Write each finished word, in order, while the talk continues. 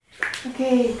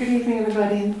Okay, good evening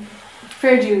everybody, and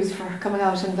fair dues for coming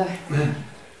out in the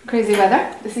crazy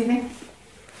weather this evening.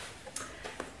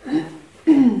 Let's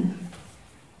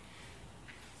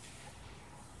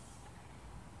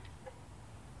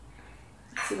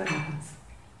see what happens.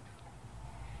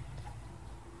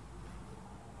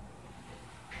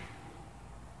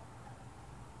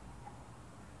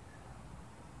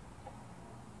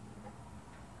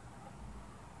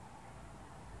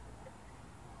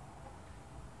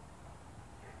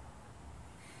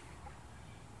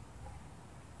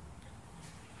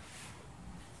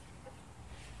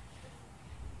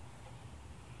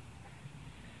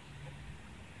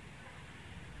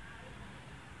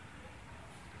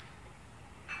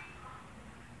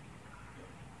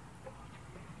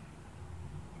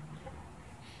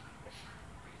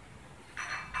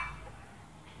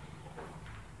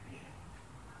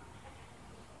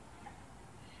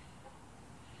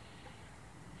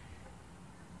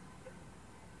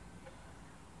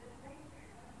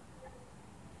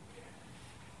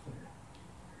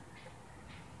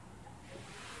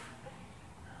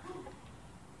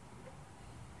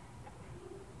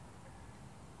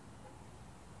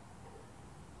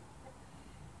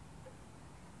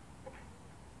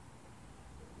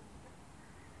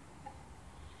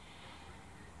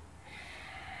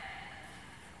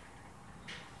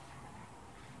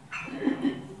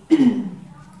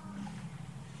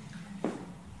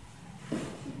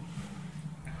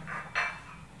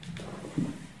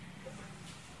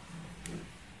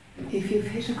 If you've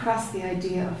hit across the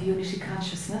idea of unity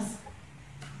consciousness,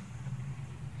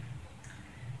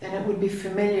 then it would be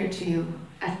familiar to you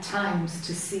at times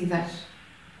to see that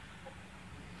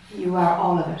you are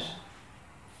all of it,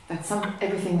 that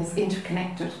everything is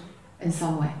interconnected in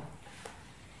some way.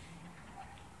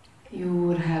 You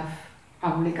would have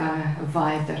probably got a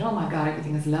vibe that, oh my God,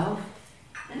 everything is love.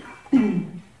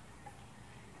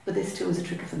 But this too is a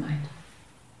trick of the mind.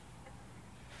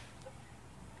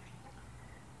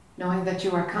 Knowing that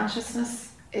you are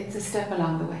consciousness, it's a step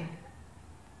along the way.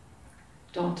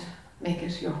 Don't make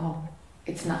it your home.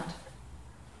 It's not.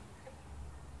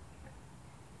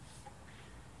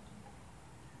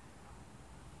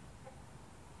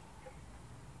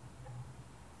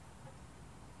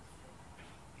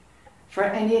 For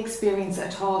any experience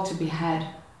at all to be had,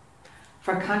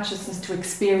 for consciousness to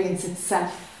experience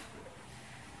itself,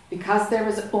 because there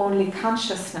is only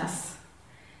consciousness,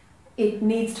 it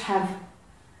needs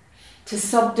to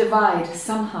subdivide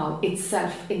somehow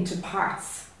itself into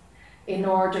parts in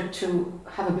order to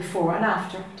have a before and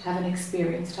after, to have an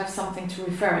experience, to have something to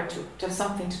refer it to have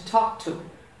something to talk to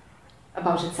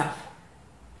about itself.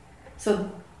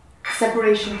 So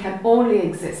separation can only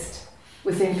exist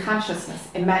within consciousness,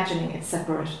 imagining it's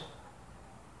separate.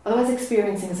 Otherwise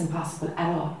experiencing is impossible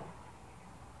at all,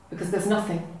 because there's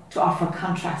nothing to offer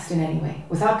contrast in any way.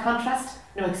 Without contrast,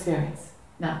 no experience,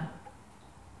 none.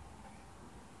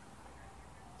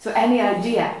 So any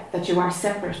idea that you are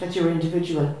separate, that you're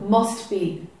individual, must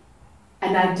be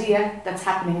an idea that's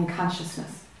happening in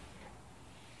consciousness.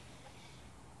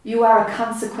 You are a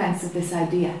consequence of this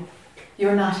idea.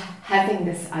 You're not having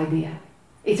this idea.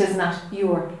 It is not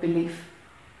your belief.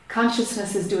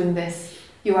 Consciousness is doing this.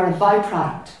 You are a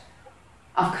byproduct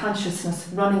of consciousness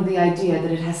running the idea that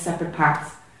it has separate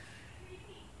parts.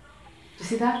 Do you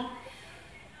see that?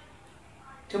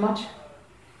 Too much?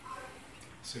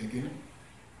 Say again.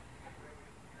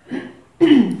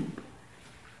 Excuse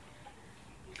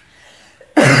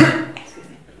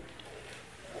me.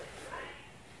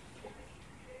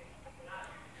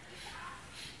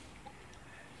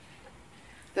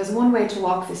 There's one way to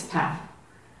walk this path,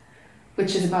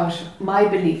 which is about my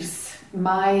beliefs,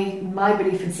 my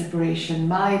belief in separation,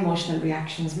 my emotional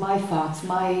reactions, my thoughts,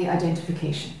 my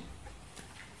identification.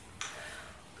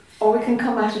 Or we can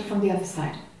come at it from the other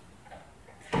side,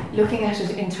 looking at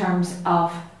it in terms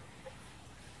of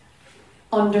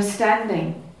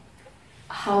understanding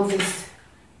how this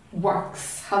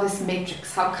works, how this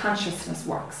matrix, how consciousness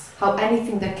works, how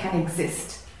anything that can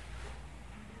exist.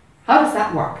 How does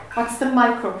that work? What's the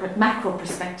macro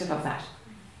perspective of that?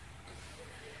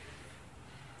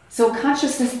 So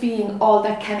consciousness being all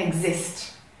that can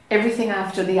exist, everything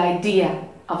after the idea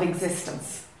of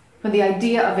existence. When the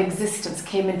idea of existence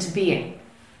came into being,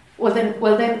 well then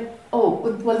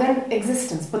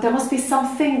existence, but there must be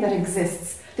something that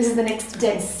exists. This is the next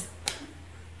dense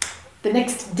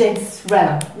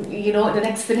realm, the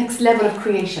next level of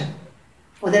creation.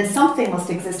 Well, then something must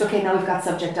exist. Okay, now we've got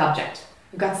subject-object.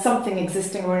 We've got something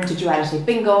existing, we're into duality.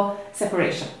 Bingo,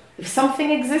 separation. If something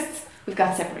exists, we've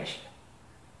got separation.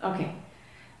 Okay.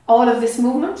 All of this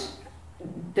movement,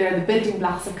 they're the building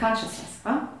blocks of consciousness.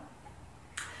 Huh?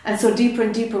 And so deeper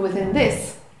and deeper within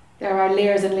this, there are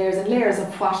layers and layers and layers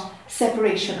of what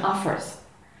separation offers.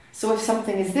 So if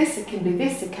something is this, it can be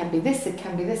this, it can be this, it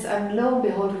can be this, and lo and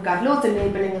behold, we've got loads of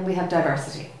labelling and we have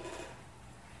diversity.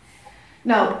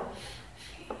 Now,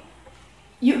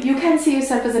 you can see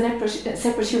yourself as a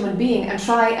separate human being and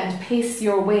try and pace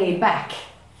your way back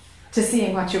to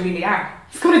seeing what you really are.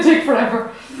 It's going to take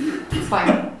forever. It's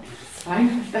fine. It's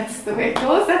fine. That's the way it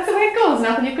goes. That's the way it goes.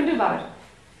 Nothing you can do about it.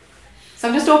 So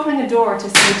I'm just opening a door to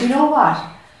say, do you know what?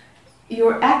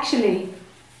 You're actually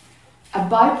a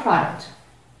byproduct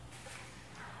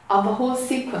of a whole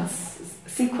sequence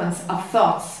of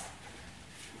thoughts,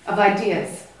 of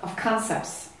ideas, of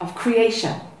concepts, of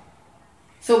creation.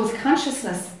 So with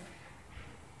consciousness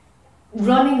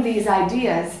running these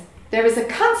ideas, there is a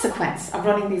consequence of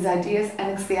running these ideas,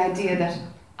 and it's the idea that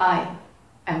I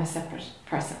am a separate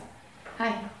person.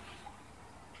 Hi.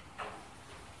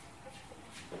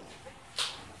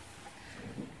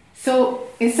 So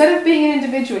instead of being an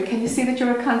individual, can you see that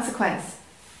you're a consequence?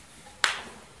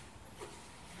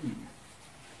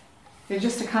 You're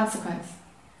just a consequence.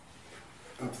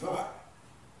 A thought.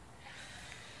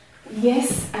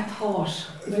 Yes, a thought.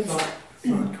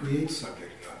 Thought creates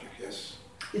subject and object, yes.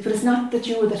 But it's not that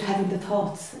you are that having the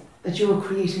thoughts, that you are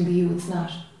creating the you, it's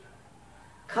not.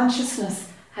 Consciousness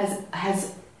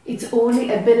has its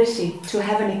only ability to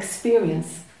have an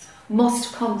experience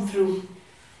must come through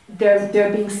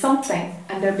there being something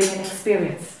and there being an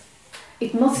experience.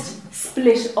 It must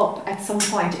split up at some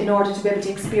point in order to be able to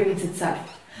experience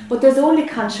itself. But there's only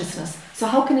consciousness, so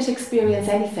how can it experience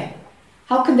anything?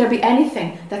 How can there be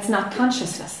anything that's not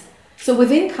consciousness? So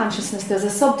within consciousness there's a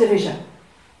subdivision,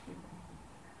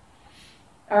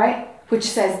 all right, which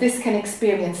says this can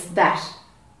experience that.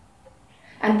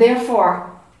 And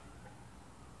therefore,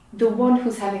 the one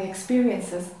who's having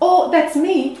experiences, oh, that's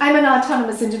me, I'm an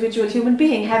autonomous individual human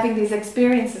being having these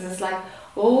experiences, is like,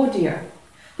 oh dear.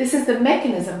 This is the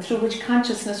mechanism through which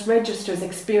consciousness registers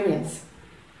experience.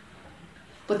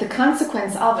 But the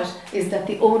consequence of it is that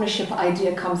the ownership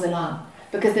idea comes along.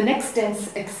 Because the next dense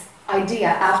idea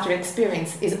after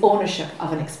experience is ownership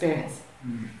of an experience.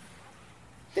 Mm.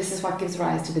 This is what gives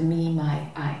rise to the me, my,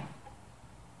 I.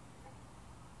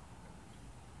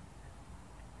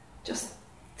 Just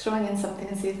throwing in something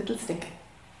and see if it'll stick.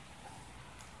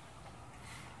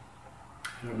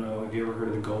 I don't know, have you ever heard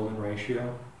of the golden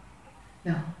ratio?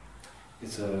 No.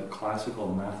 It's a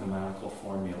classical mathematical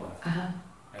formula. Uh-huh.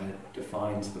 And it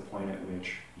defines the point at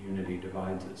which unity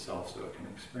divides itself so it can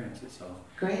experience itself.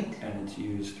 Great. And it's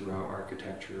used throughout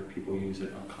architecture. People use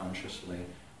it unconsciously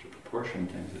to proportion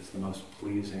things. It's the most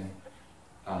pleasing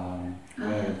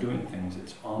way of doing things.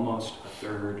 It's almost a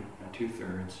third and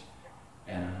 2/3,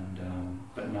 and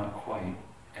but not quite.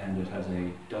 And it has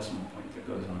a decimal point that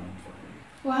goes on infinity.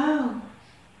 Wow.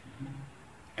 Mm-hmm.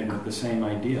 And with the same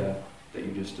idea that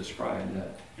you just described,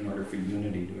 that in order for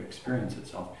unity to experience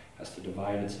itself, it has to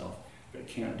divide itself, but it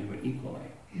can't do it equally.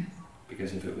 Yes.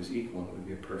 Because if it was equal, it would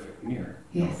be a perfect mirror.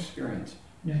 Yes. No experience.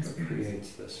 No so experience. it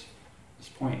creates this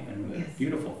point. And the Yes.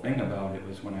 beautiful thing about it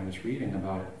was when I was reading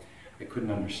about it, I couldn't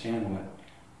understand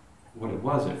what it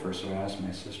was at first, so I asked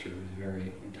my sister, who was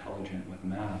very intelligent with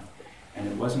math, and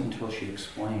it wasn't until she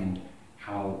explained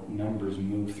how numbers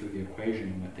move through the equation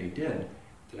and what they did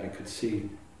that I could see,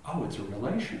 oh, it's a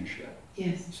relationship.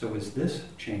 Yes. So as this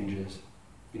changes,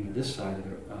 this side of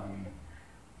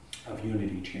of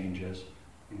unity changes,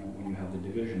 when you have the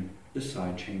division, this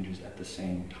side changes at the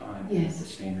same time, yes. at the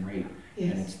same rate.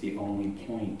 Yes. And it's the only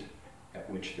point at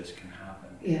which this can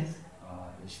happen. Yes.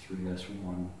 Is through this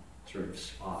one sort of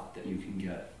spot that you can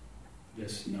get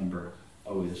this number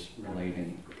always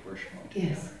relating proportionally together.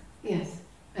 Yes. Yes.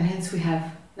 And hence we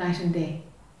have night and day,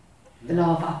 the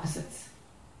law of opposites,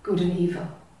 good and evil.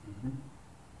 Mm-hmm.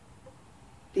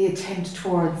 The attempt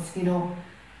towards,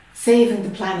 saving the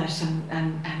planet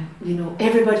and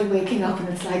everybody waking up, and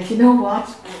it's like, you know what?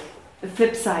 The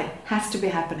flip side has to be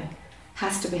happening.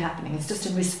 Has to be happening. It's just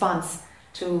in response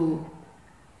to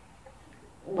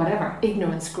whatever,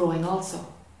 ignorance growing also.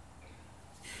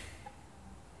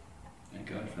 Thank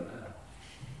God for that.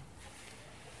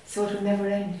 So it will never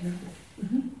end,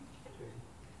 Mm-hmm.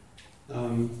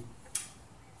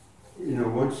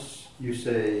 Once you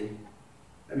say,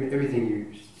 everything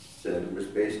you said was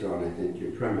based on, I think,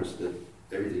 your premise that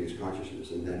everything is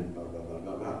consciousness and then blah, blah, blah,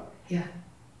 blah, blah. Yeah.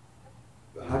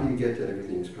 But how do you get to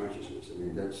everything is consciousness?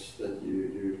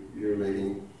 You're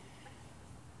making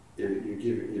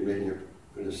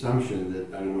an assumption that,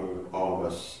 I don't know, all of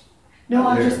us. No,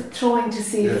 I'm just throwing to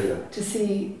see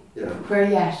Yeah. where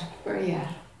you at.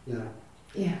 Yeah.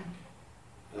 Yeah.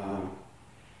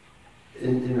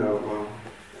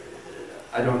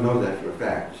 I don't know that for a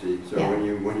fact, you see. So Yeah.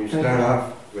 when you start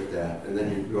off with that, and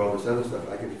then you do all this other stuff,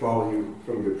 I can follow you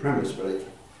from your premise, but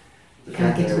the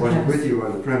Can't fact get that to I the wasn't premise. with you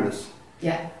on the premise,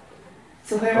 Yeah.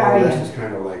 So where all are the you? rest is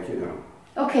kind of like, you know,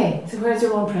 Okay, so where's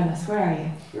your own premise? Where are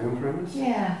you? your own premise?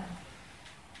 Yeah.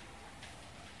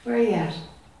 Where are you at?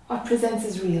 What presents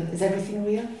as real? Is everything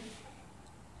real?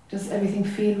 Does everything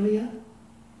feel real?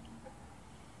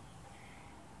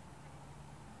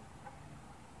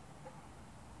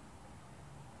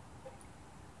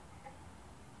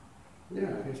 Yeah,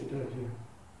 I guess it does, yeah.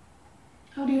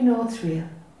 How do you know it's real?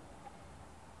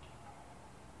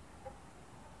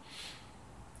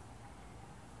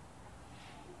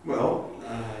 Well,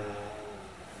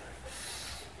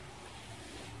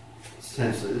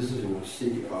 senses, you know,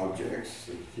 see objects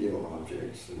and feel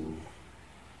objects, and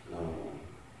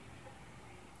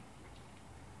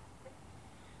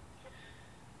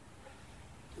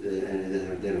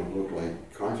they don't look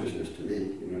like consciousness to me.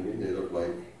 You know what I mean? They look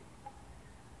like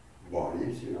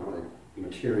bodies, you know, like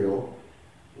material.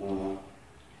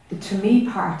 The to me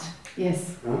part,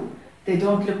 yes. Huh? They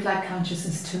don't look like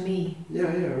consciousness to me. Yeah,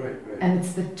 right. And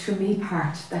it's the to me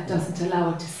part that doesn't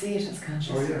allow it to see it as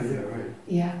consciousness. Oh, right.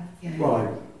 Yeah.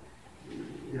 Well,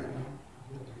 yeah.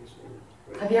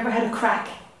 Have you ever had a crack?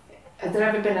 Has there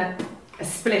ever been a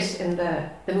split in the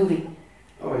movie?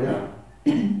 Oh, yeah.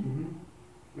 Mm-hmm.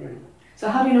 Right. So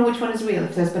how do you know which one is real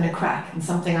if there's been a crack and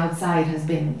something outside has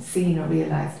been seen or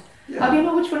realized? Yeah. How do you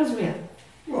know which one is real?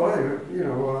 Well,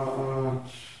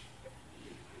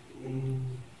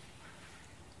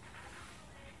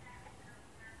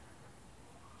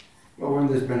 well, when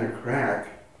there's been a crack,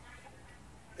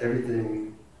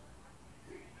 everything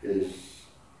is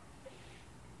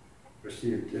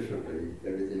perceived differently.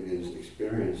 Everything is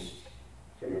experienced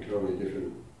from a totally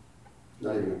different,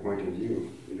 not even a point of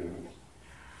view, you know.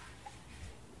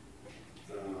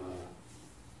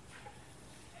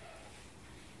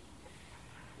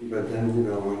 But then, you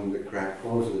know, when the crack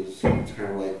closes, it's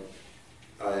kind of like,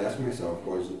 I ask myself,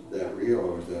 was that real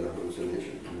or was that a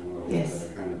hallucination? You know, or was Yes.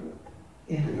 that a kind of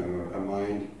Yeah. you know, a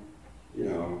mind, you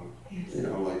know, Yes.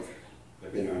 like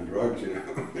I've been on drugs, you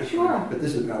know. Sure. But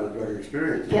this is not a drug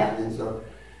experience. You know what I mean? So,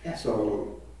 Yeah.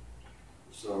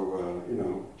 you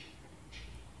know,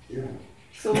 yeah.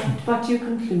 So what do you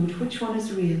conclude? Which one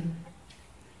is real?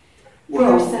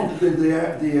 Well, yourself.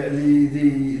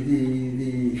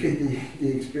 the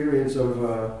experience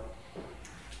of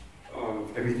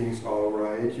everything's all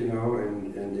right, you know,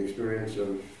 and the experience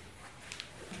of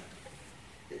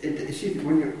it. You see,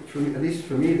 when you, at least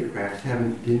for me, the cracks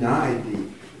haven't denied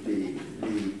the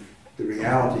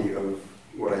reality of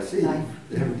what I see. Life.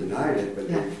 They haven't denied it, but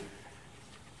Yeah.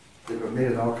 they've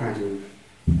made it all kind of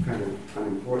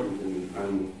unimportant and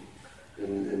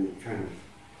kind of.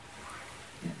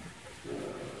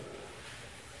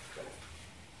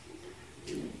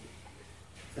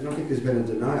 I don't think there's been a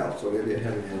denial, so maybe I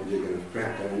haven't had a big enough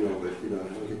crack, I don't know, but you know, I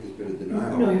don't think there's been a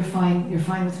denial. No, you're fine. You're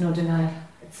fine with no denial.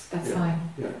 That's Yeah. fine.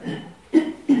 Yeah.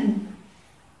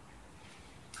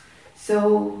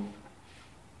 So,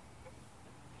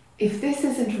 if this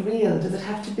isn't real, does it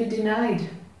have to be denied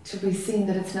to be seen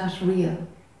that it's not real?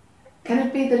 Can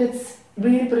it be that it's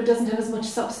real but it doesn't have as much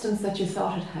substance that you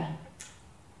thought it had?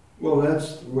 Well,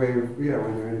 that's the way, yeah,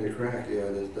 when you're in the crack, yeah,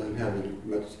 it doesn't have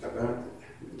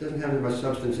as much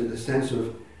substance in the sense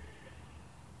of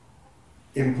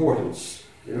importance,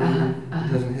 you know?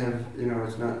 It doesn't have, you know,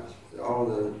 it's not all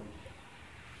the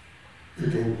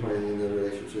gameplay and the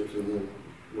relationships and the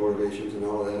motivations and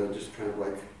all that are just kind of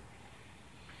like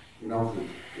melted,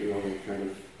 you know, they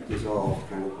kind of dissolve,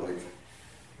 kind of like,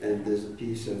 and there's a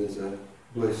peace and there's a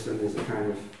bliss and there's a kind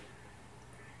of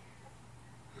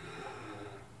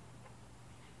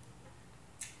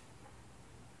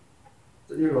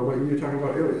you know, what you were talking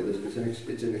about earlier,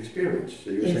 it's an experience.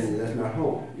 So you're Yes. saying that's not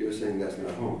home. You're saying that's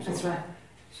not home. So, That's right.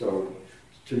 So,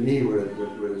 to me, what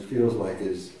it feels like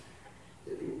is,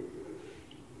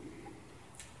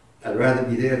 I'd rather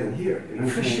be there than here. You know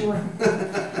what For I'm saying?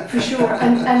 sure. For sure.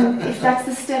 And if that's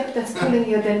the step that's pulling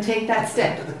you, then take that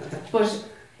step. But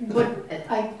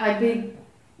I'd be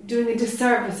doing a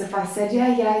disservice if I said,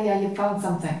 yeah, you found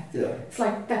something. Yeah. It's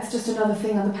like, that's just another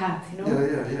thing on the path, you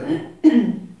know?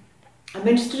 Yeah. I'm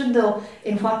interested though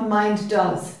in what mind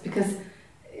does, because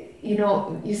you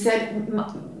know, you said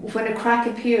when a crack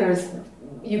appears,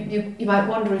 you might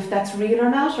wonder if that's real or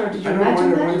not, or did you I don't imagine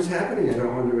wonder that? when it's happening. I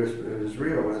don't wonder if it's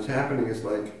real. When it's happening, it's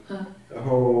like Huh. a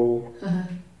whole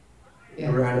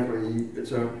Yeah. radically.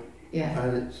 It's a. Yeah.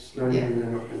 And it's not Yeah. even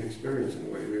an experience in a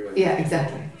way, really. Yeah,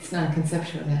 exactly. It's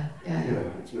non-conceptual. Yeah.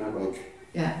 It's not like.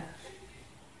 Yeah.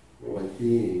 More like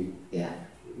being. Yeah.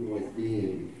 More like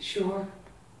being. Sure.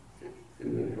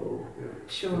 in the whole,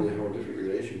 Sure. in the whole different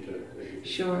relation to everything.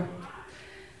 Sure.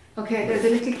 Okay, there's a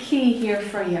little key here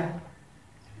for you.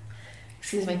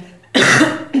 Excuse me.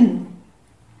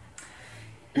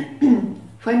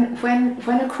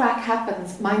 when a crack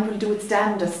happens, mind will do its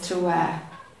damnedest to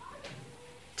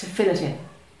fill it in.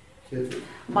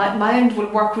 Mind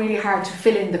will work really hard to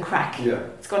fill in the crack. Yeah.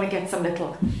 It's going to get some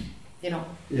little, Yeah,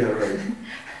 right.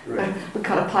 Right. we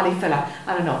call it polyfiller.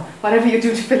 I don't know. Whatever you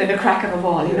do to fill in a crack on the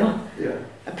wall, you know, Yeah.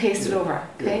 and paste it over.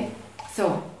 Okay.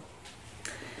 So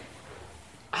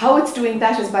how it's doing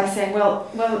that is by saying,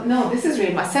 well, no, this is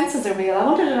real. My senses are real. I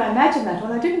wonder did I imagine that?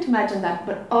 Well, I didn't imagine that,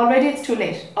 but already it's too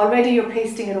late. Already you're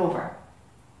pasting it over.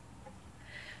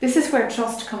 This is where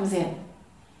trust comes in.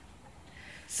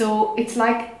 So it's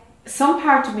like some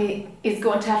part of me is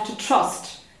going to have to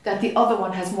trust that the other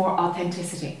one has more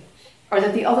authenticity, or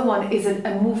that the other one is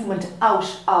a movement out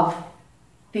of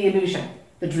the illusion,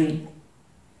 the dream.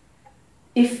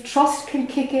 If trust can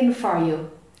kick in for you,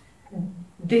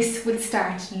 this will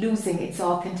start losing its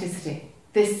authenticity,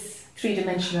 this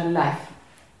three-dimensional life.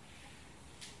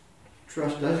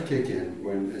 Trust does kick in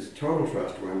when it's total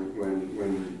trust, when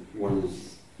one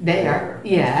is There,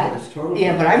 yeah. It's total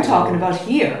Yeah, but trust. I'm talking about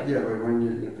here. Yeah,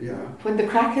 but When the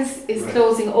crack is Right.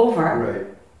 closing over, right.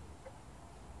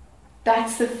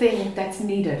 that's the thing that's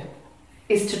needed,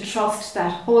 is to trust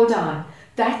that, hold on,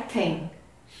 that thing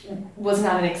was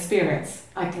not an experience.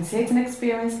 I can say it's an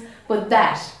experience, but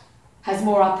that has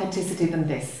more authenticity than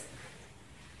this.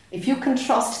 If you can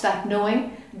trust that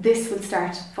knowing, this will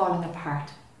start falling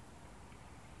apart.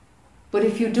 But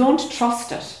if you don't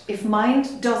trust it, if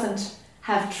mind doesn't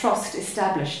have trust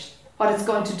established, what it's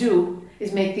going to do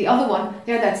is make the other one,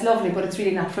 yeah, that's lovely, but it's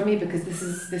really not for me because this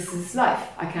is life.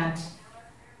 I can't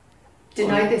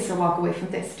deny this or walk away from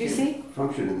this. Do you see?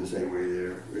 Function in the same way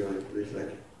there, really. At least I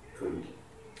couldn't.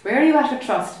 Where are you at with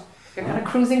trust? You're kind of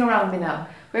cruising around me now.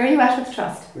 Where are you at with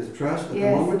trust? With trust at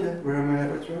Yes. the moment, where am I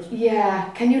at with trust? Yeah,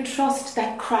 can you trust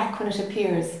that crack when it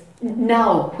appears?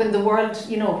 Now, when the world,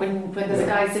 you know, when there's a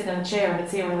guy sitting in a chair and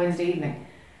it's here on Wednesday evening.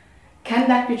 Can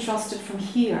that be trusted from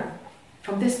here,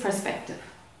 from this perspective?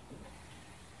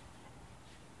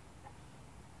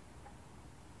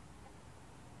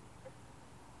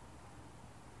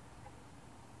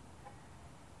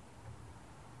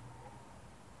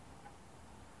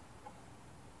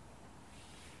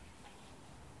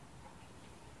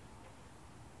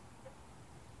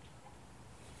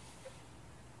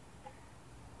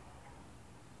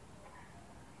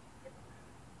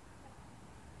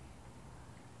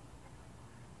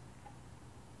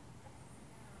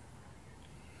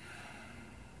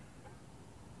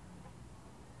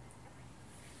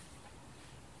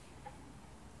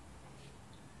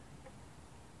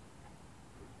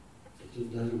 It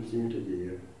just doesn't seem to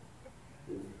be.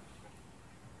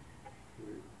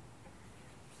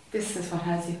 This is what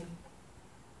has you.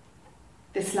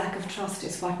 This lack of trust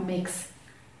is what makes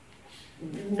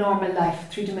normal life,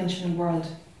 three-dimensional world,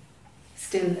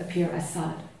 still appear as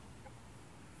solid.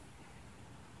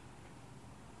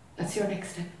 That's your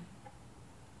next step.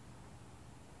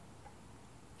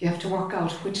 You have to work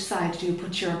out which side do you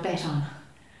put your bet on.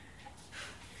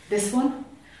 This one,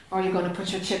 or are you going to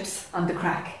put your chips on the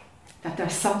crack? That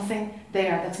there's something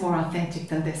there that's more authentic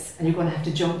than this, and you're going to have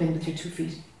to jump in with your 2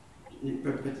 feet.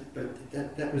 But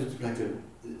that was like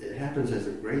it happens as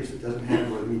a grace. It doesn't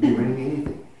happen with me doing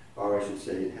anything. Or I should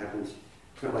say it happens,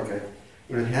 it's not like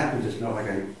when it happens, it's not like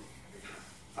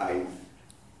I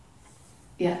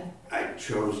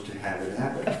chose to have it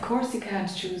happen. Of course you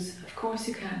can't choose, of course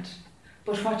you can't.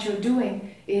 But what you're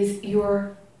doing is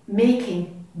you're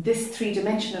making this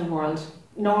three-dimensional world,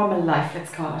 normal life,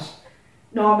 let's call it,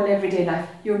 normal everyday life,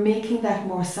 you're making that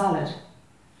more solid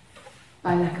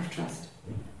by lack of trust.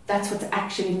 That's what's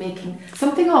actually making,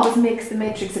 something always makes the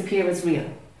matrix appear as real.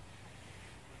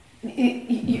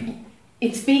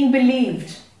 It's being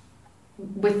believed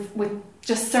with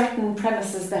just certain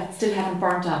premises that still haven't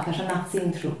burnt out, that are not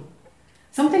seen through.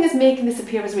 Something is making this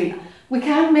appear as real. We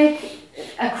can't make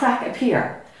a crack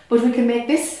appear, but we can make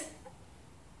this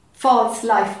false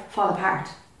life fall apart.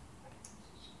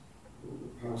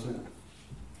 How's that?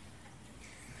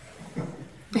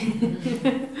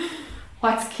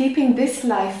 What's keeping this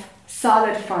life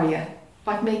solid for you,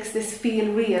 what makes this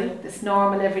feel real, this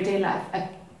normal everyday life,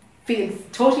 feels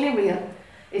totally real,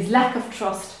 is lack of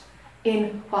trust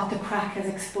in what the crack has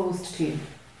exposed to you.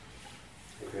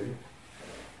 Okay.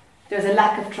 There's a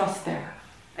lack of trust there,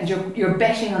 and you're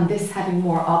betting on this having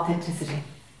more authenticity.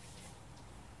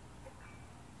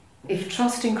 If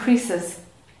trust increases,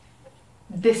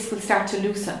 this will start to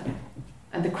loosen,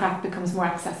 and the crack becomes more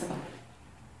accessible.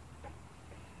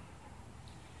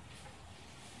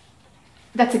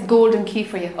 That's a golden key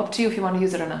for you. Up to you if you want to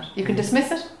use it or not. You can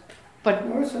dismiss it, but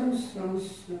No, it sounds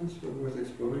worth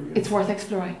exploring. Yeah. it's worth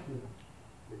exploring.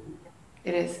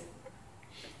 It is.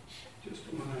 Just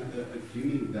do you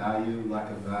mean value, lack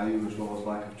of value, as well as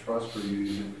lack of trust, or you,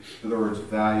 in other words,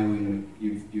 valuing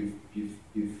you've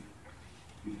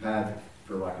had,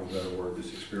 for lack of a better word,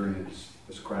 this experience,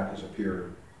 this crack has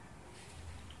appeared.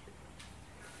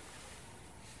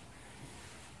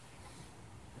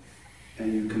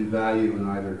 And you can value in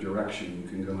either direction. You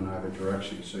can go in either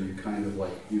direction. So you kind of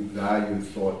like, you value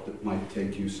thought that might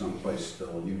take you someplace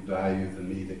still. You value the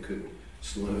me that could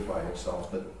solidify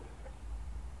itself. But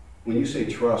when you say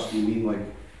trust, you mean like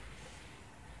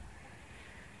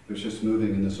there's just moving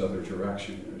in this other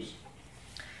direction.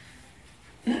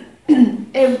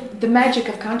 The magic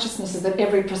of consciousness is that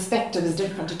every perspective is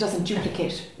different. It doesn't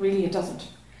duplicate. Really, it doesn't.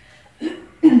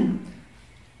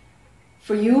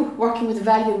 For you, working with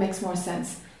value makes more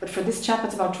sense. But for this chap,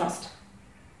 it's about trust.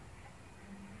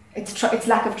 It's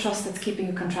lack of trust that's keeping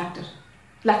you contracted.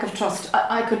 Lack of trust.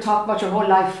 I could talk about your whole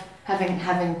life having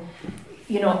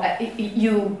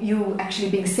you actually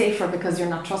being safer because you're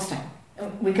not trusting.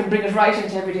 We can bring it right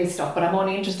into everyday stuff, but I'm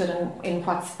only interested in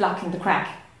what's blocking the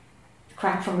crack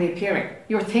from reappearing.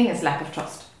 Your thing is lack of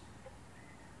trust.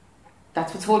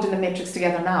 That's what's holding the matrix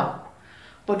together now.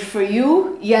 But for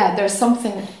you, yeah, there's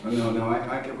something... No,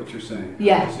 I get what you're saying.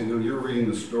 Yeah. So you're reading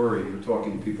the story, you're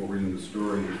talking to people reading the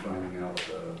story and finding out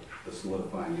the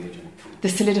solidifying agent. The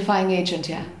solidifying agent,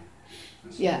 yeah.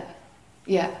 Yeah.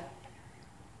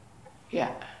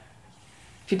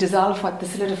 If you dissolve what the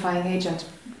solidifying agent,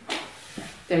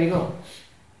 there you go.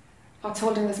 What's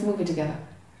holding this movie together?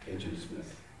 Agent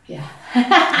Smith. Yeah.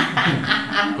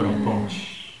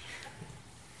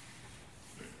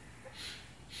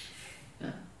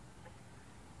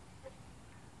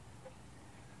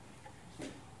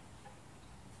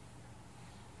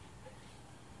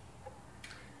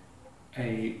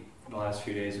 The last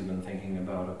few days I've been thinking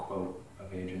about a quote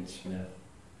of Agent Smith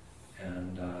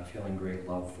and feeling great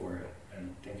love for it.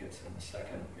 And I think it's in the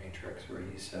second Matrix where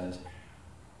he says,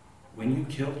 "When you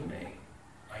killed me,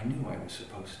 I knew I was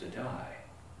supposed to die.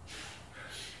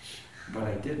 But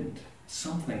I didn't.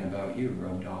 Something about you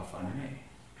rubbed off on me.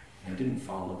 I didn't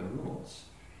follow the rules."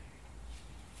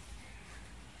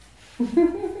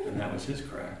 And that was his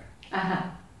crack. Uh-huh.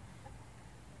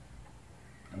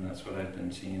 And that's what I've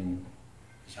been seeing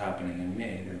is happening in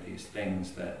me. There are these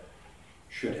things that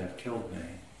should have killed me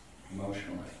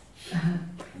emotionally. Uh-huh.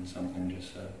 And something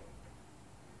just said,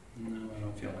 "No, I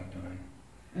don't feel like dying."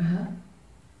 Uh-huh.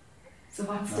 So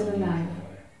what's still Not in a alive? meaningful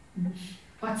way.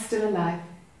 What's still alive?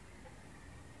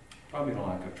 Probably the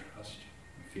lack of trust,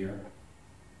 fear.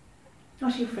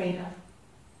 What are you afraid of?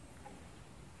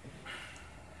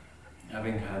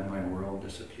 Having had my world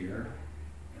disappear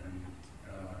and,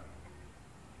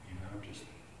 just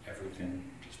everything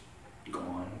just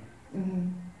gone, Mm-hmm.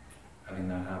 having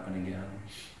that happen again.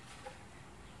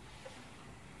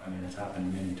 I mean, it's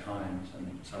happened many times,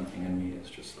 and something in me is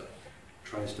just like,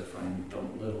 tries to find the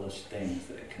littlest things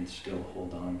that it can still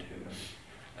hold on to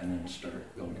and then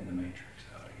start building the matrix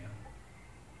out again.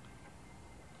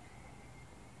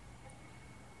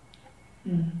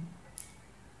 Mm.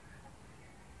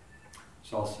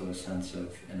 It's also a sense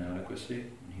of inadequacy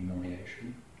and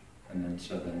humiliation. And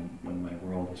then when my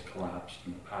world has collapsed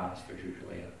in the past, there's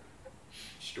usually a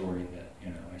story that,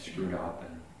 I screwed up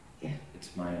and Yeah.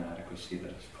 it's my inadequacy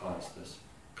that has caused this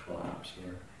collapse.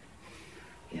 Or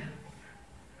Yeah.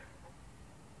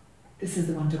 This is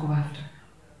the one to go after.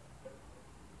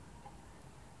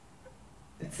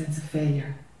 That sense of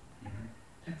failure. Mhm.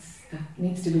 That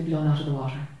needs to be blown out of the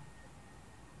water.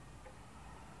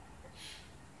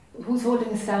 Who's holding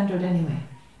a standard anyway?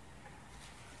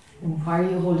 And why are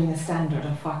you holding a standard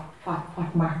of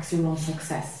what marks your own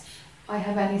success? I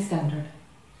have any standard.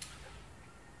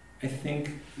 I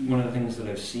think one of the things that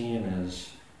I've seen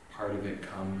is part of it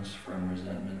comes from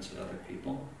resentments at other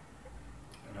people.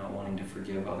 And not wanting to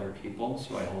forgive other people,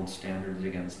 so I hold standards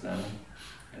against them,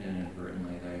 and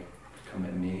inadvertently they come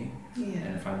at me. And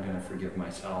Yeah. if I'm going to forgive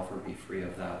myself or be free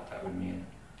of that, that would mean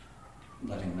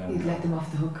letting them You'd go. let them off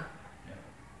the hook.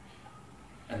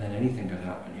 And then anything could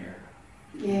happen here,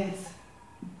 Yes.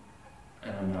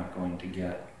 and I'm not going to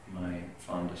get my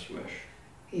fondest wish.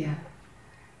 Yeah.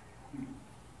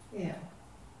 Yeah.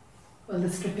 Well, the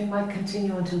stripping might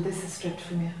continue until this is stripped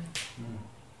from you.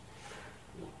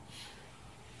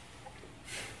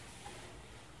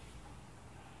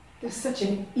 There's such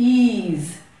an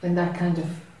ease when that kind of,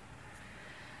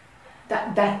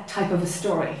 that type of a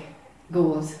story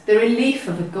goes. The relief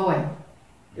of it going.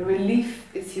 The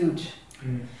relief is huge.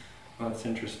 Well, it's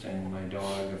interesting. My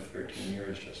dog of 13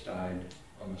 years just died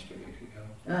almost a week ago.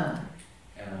 Ah.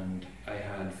 And I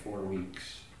had 4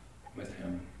 weeks with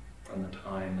him from the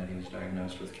time that he was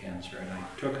diagnosed with cancer, and I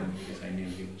took him because I knew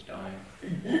he was dying.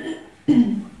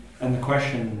 And the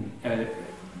question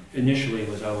initially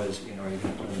was always, are you going to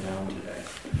put him down today?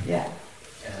 Yeah.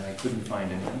 And I couldn't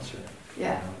find an answer.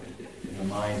 Yeah. In the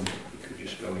mind, it could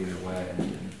just go either way,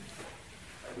 and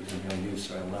it was of no use,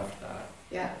 so I left that.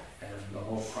 Yeah. And the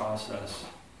whole process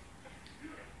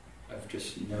of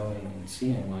just knowing and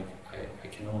seeing, like, I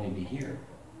can only be here.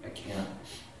 I can't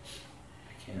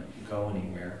go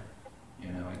anywhere.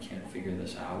 I can't figure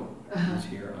this out. He's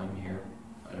here, I'm here.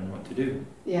 I don't know what to do.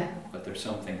 Yeah. But there's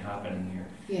something happening here.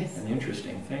 Yes. And the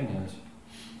interesting thing is,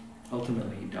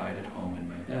 ultimately he died at home in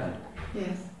my bed.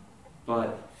 Yes.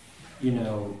 But,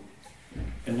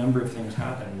 a number of things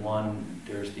happen. One,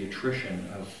 there's the attrition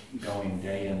of going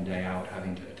day in, day out,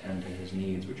 having to attend to his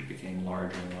needs, which became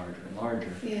larger and larger and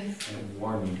larger. Yes. And it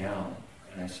wore me down.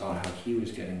 And I saw how he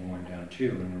was getting worn down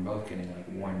too, and we're both getting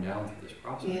worn down through this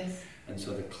process. Yes. And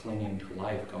so the clinging to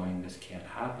life, going, this can't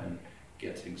happen,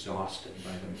 gets exhausted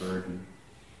by the burden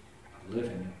of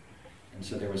living it. And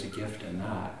so there was a gift in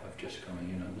that of just going,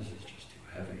 this is just too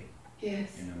heavy.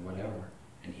 Yes. Whatever.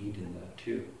 And he did that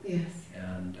too. Yes.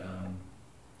 And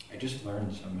I just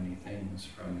learned so many things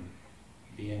from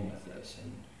being with this.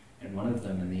 And one of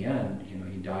them in the end,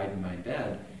 he died in my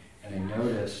bed, and I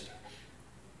noticed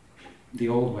the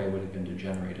old way would have been to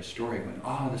generate a story going,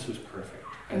 this was perfect.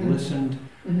 I listened,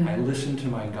 I listened to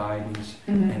my guidance,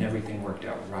 and everything worked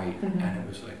out right. And it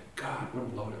was like, God, what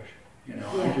a load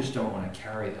of, I just don't want to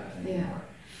carry that anymore.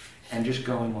 Yeah. And just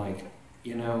going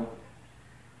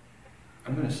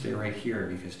I'm going to stay right here,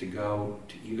 because to go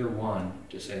to either one,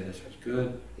 to say this was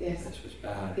good, yes, this was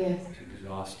bad, yes, it's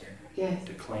exhausting. Yes.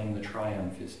 To claim the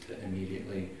triumph is to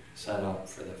immediately set up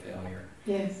for the failure.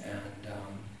 Yes. And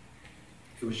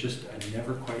it was just, I'd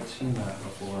never quite seen that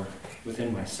before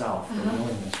within myself, the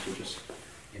willingness to just,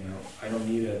 I don't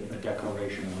need a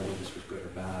declaration of whether this was good or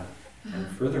bad. And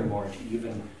furthermore, to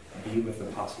even be with the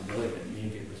possibility that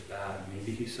maybe it was bad,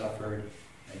 maybe he suffered,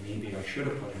 and maybe I should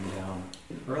have put him down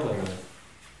earlier,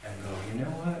 and go, you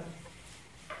know what?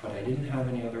 But I didn't have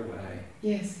any other way.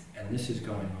 Yes. And this is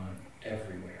going on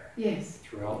everywhere. Yes.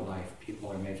 Throughout life,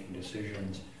 people are making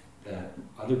decisions that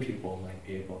other people might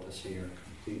be able to see are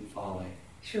complete folly.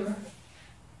 Sure.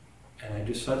 And I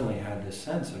just suddenly had this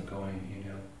sense of going,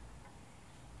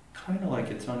 kind of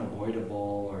like it's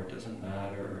unavoidable, or it doesn't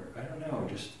matter, or I don't know,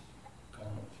 just going,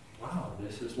 wow,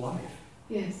 this is life.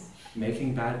 Yes.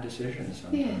 Making bad decisions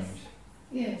sometimes. Yes.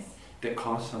 Yes. That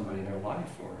cost somebody their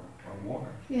life or more.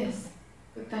 Yes.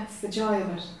 But that's the joy of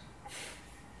it.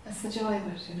 That's the joy of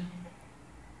it,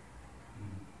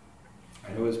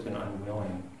 I'd always been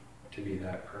unwilling to be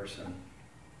that person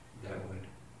that would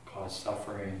cause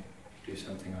suffering, do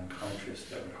something unconscious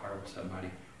that would harm somebody,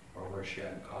 or worse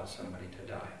yet, cause somebody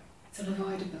to die. It's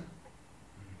unavoidable.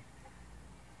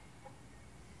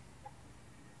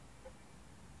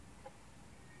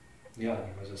 Yeah,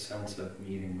 there was a sense of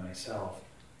meeting myself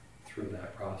through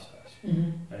that process.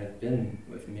 And I've been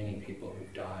with many people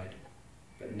who've died,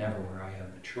 but never where I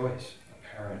had the choice,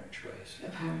 apparent choice,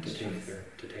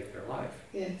 to take their life.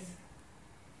 Yes.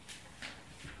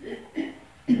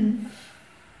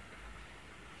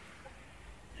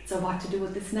 So what to do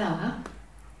with this now, huh?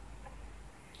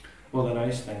 Well, the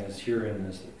nice thing is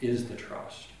herein is the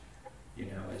trust,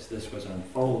 as this was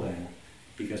unfolding,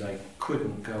 because I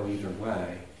couldn't go either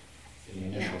way in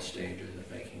the initial stages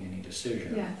of making any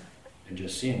decision. Yeah. And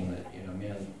just seeing that,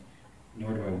 man,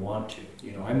 nor do I want to.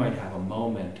 I might have a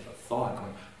moment of thought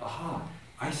going, aha,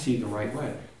 I see the right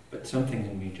way. But something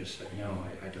in me just said, no,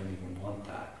 I don't even want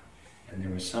that. And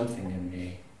there was something in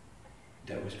me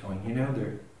that was going,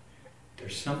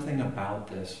 there's something about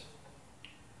this.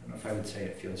 I don't know if I would say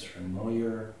it feels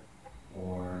familiar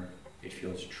or it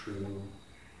feels true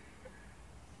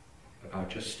about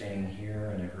just staying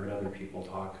here. And I've heard other people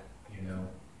talk,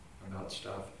 about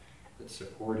stuff that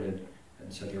supported.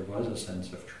 And so there was a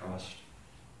sense of trust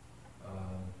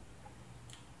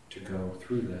to go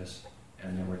through this.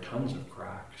 And there were tons of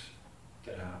cracks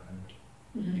that happened,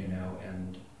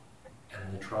 and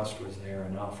the trust was there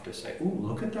enough to say, ooh,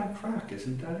 look at that crack,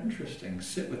 isn't that interesting?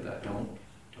 Sit with that, don't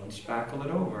spackle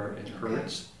it over, it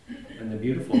hurts. And the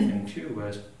beautiful thing too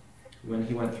was when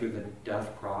he went through the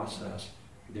death process,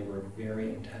 there were very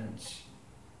intense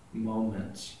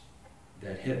moments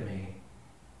that hit me.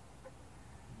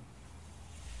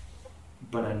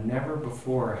 But I never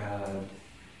before had,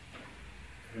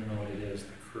 I don't know what it is,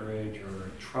 the courage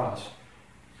or trust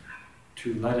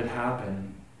to let it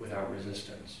happen without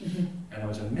resistance. Mm-hmm. And I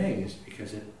was amazed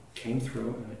because it came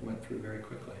through and it went through very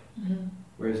quickly. Mm-hmm.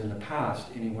 Whereas in the past,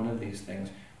 any one of these things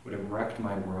would have wrecked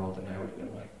my world and I would have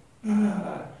been like,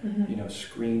 Mm-hmm. you know,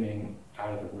 screaming out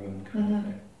of the room kind of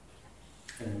thing.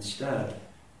 And instead,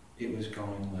 it was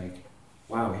going like,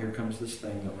 wow, here comes this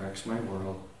thing that wrecks my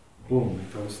world. Boom,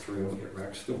 it goes through, it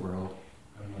wrecks the world.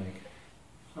 I'm like,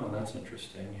 oh, that's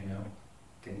interesting, you know.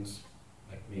 Things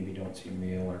like maybe don't seem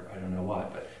real or I don't know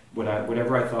what, but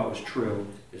whatever I thought was true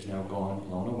is now gone,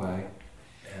 blown away,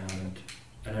 and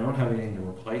I don't have anything to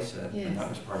replace it. Yes. And that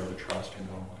was part of the trust and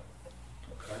going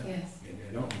like, okay, Yes. maybe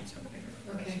I don't need something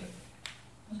to replace Okay.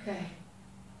 it. Okay.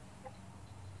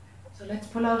 So let's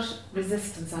pull out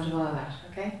resistance out of all that,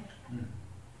 okay?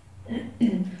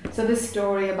 So this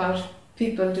story about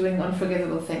people doing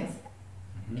unforgivable things,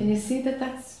 Mhm. can you see that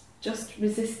that's just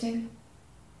resisting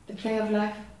the play of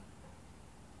life?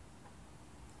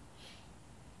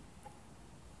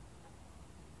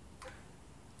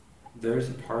 There's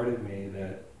a part of me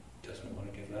that doesn't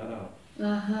want to give that up.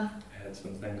 Uh-huh. I had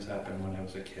some things happen when I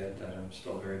was a kid that I'm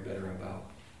still very bitter about.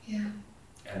 Yeah.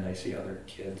 And I see other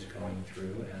kids going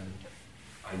through,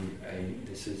 and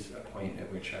this is a point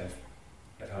at which I've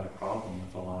had a problem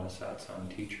with a lot of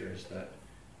satsang teachers that,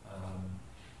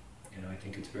 you know, I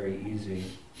think it's very easy,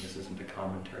 this isn't a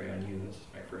commentary on you, this is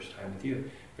my first time with you,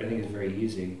 but I think it's very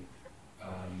easy,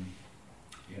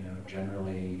 you know,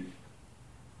 generally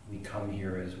we come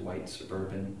here as white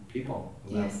suburban people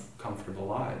who Yes. have comfortable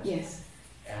lives. Yes.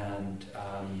 And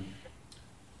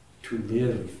to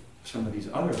live some of these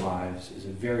other lives is a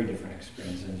very different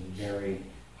experience and it's very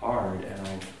hard,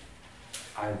 and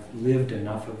I've lived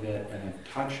enough of it and I've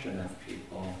touched enough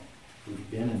people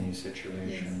who've been in these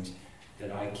situations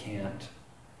that I can't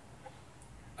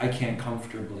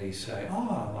comfortably say,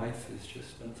 oh, life is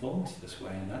just unfolds this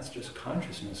way and that's just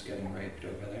consciousness getting raped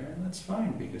over there, and that's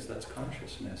fine because that's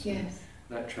consciousness. And Yes.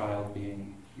 that child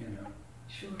being, you know,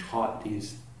 Sure. taught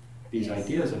these Yes.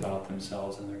 ideas about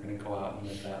themselves and they're going to go out and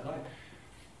live that life.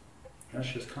 That's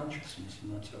just consciousness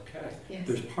and that's okay. Yes.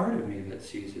 There's part of me that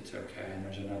sees it's okay, and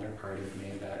there's another part of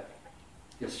me that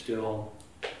is still,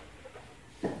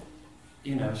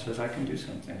 you know, says I can do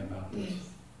something about this. Yes.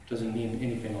 Doesn't mean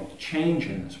anything will change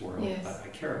in this world, Yes. but I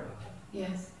care about it.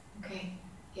 Yes. Okay.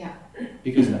 Yeah.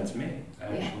 Because that's me.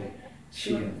 I Yeah. actually see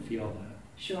Sure. and feel that.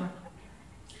 Sure.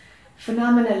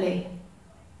 Phenomenally,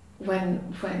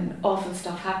 when awful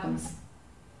stuff happens,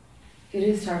 it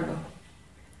is terrible.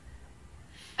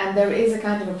 And there is a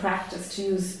kind of a practice to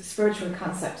use spiritual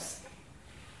concepts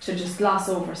to just gloss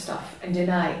over stuff and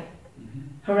deny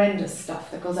horrendous stuff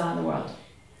that goes on in the world.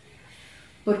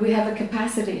 But we have a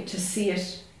capacity to see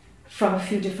it from a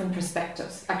few different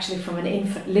perspectives, actually from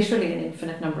literally an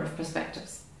infinite number of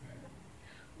perspectives.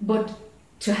 But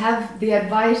to have the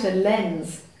Advaita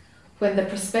lens when the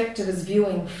perspective is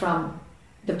viewing from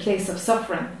the place of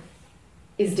suffering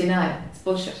is denial. It's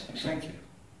bullshit. Thank you.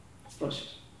 It's bullshit.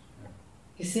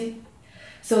 You see?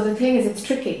 So the thing is, it's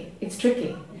tricky. It's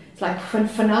tricky. It's like when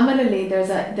phenomenally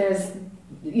there's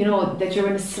you know, that you're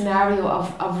in a scenario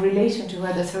of relating to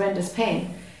where there's horrendous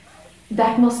pain,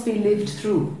 that must be lived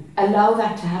through. Allow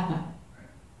that to happen.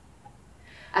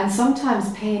 And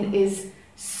sometimes pain is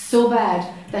so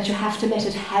bad that you have to let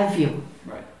it have you.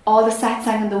 Right. All the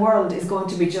satsang in the world is going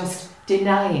to be just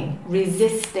denying,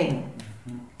 resisting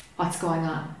what's going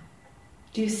on.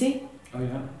 Do you see? Oh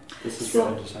yeah. This is So-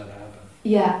 what I just had to happen.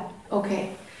 Yeah,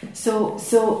 okay. So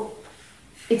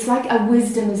it's like a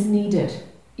wisdom is needed.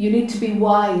 You need to be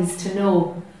wise to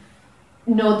know,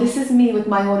 no, this is me with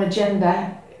my own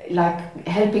agenda, like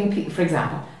helping people, for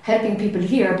example, helping people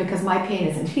here because my pain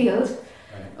isn't healed,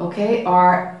 Right. okay?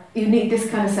 Or you need this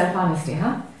kind of self-honesty,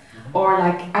 huh? Or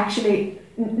like, actually,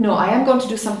 no, I am going to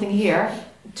do something here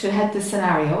to help this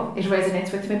scenario. It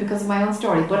resonates with me because of my own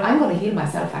story, but I'm going to heal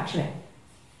myself, actually,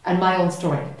 and my own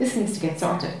story. This needs to get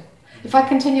sorted. If I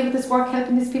continue with this work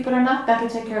helping these people or not, that'll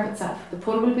take care of itself. The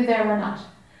pull will be there or not.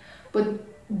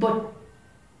 But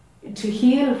to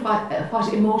heal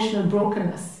what emotional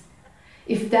brokenness,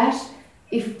 if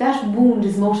that wound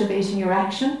is motivating your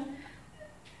action,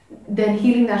 then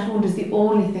healing that wound is the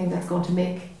only thing that's going to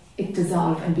make it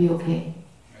dissolve and be okay.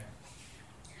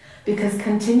 Because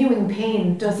continuing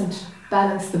pain doesn't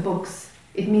balance the books.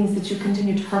 It means that you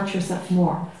continue to hurt yourself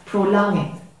more,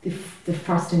 prolonging the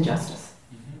first injustice.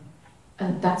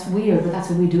 And that's weird, but that's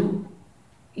what we do.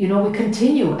 You know, we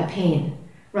continue a pain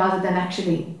rather than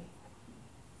actually,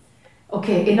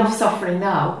 okay, enough suffering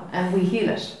now, and we heal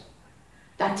it.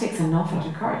 That takes an awful lot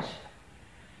of courage.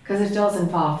 Because it does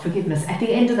involve forgiveness. At the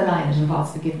end of the line, it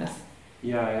involves forgiveness.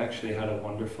 Yeah, I actually had a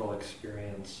wonderful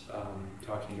experience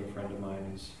talking to a friend of mine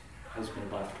who's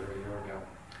husband left her a year ago,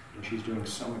 and she's doing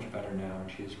so much better now,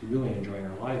 and she's really enjoying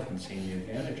her life and seeing the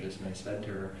advantages. And I said to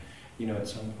her, you know, at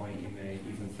some point you may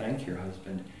even thank your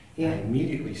husband. Yeah. And I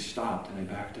immediately stopped and I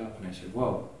backed up and I said,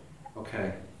 whoa,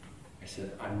 okay. I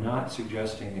said, I'm not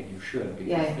suggesting that you should,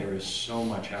 because there is so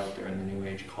much out there in the New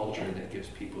Age culture that gives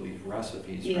people these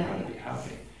recipes for how to be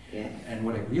happy. Yeah. And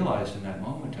what I realized in that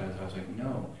moment is, I was like,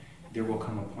 no, there will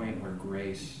come a point where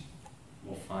grace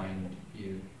will find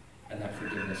you, and that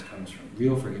forgiveness comes from,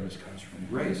 real forgiveness comes from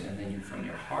grace, and then you from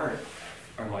your heart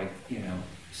are like, you know,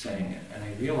 saying it. And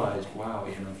I realized, wow,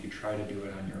 you know, if you try to do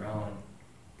it on your own,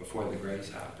 before the grace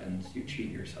happens, you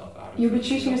cheat yourself out of it. You'll be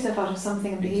cheating yourself out of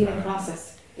something in the healing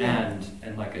process. Yeah.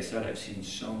 And like I said, I've seen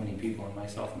so many people, and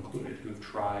myself included, who've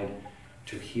tried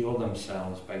to heal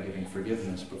themselves by giving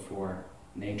forgiveness before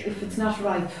nature. If it's not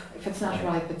ripe,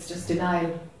 it's just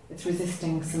denial. It's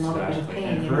resisting some other bit of pain.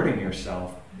 And hurting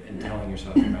yourself and telling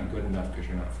yourself you're not good enough because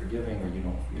you're not forgiving, or you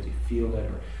don't really feel it,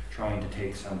 or trying to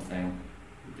take something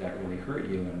that really hurt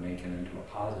you and make it into a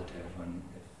positive. When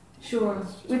sure,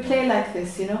 we play like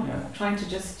this, you know, trying to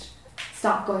just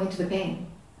stop going into the pain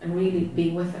and really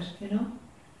be with it, you know.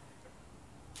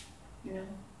 You know,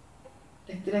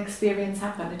 like the experience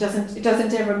happened. It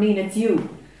doesn't ever mean it's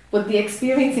you, but the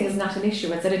experiencing is not an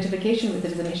issue. It's identification with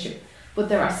it is an issue. But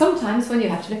there are some times when you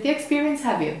have to let the experience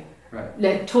have you.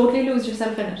 Right. Totally lose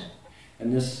yourself in it.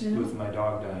 And this, with my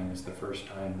dog dying, is the first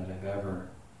time that I've ever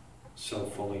so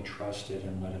fully trusted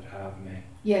and let it have me.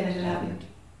 Yeah, let it have you.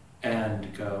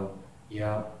 And go,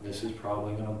 yeah, this is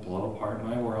probably going to blow apart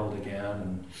my world again,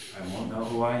 and I won't know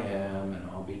who I am, and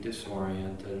I'll be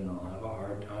disoriented, and I'll have a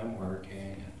hard time working.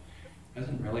 And it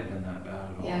hasn't really been that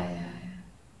bad at all. Yeah.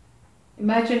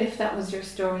 Imagine if that was your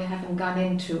story, having gone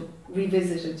into,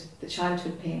 revisited the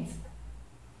childhood pains.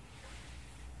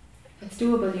 It's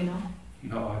doable, you know.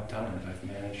 No, I've done it. I've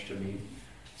managed to meet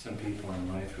some people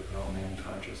in life who helped me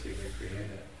unconsciously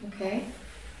recreate it. Okay,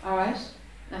 all right.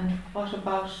 And what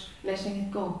about letting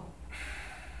it go?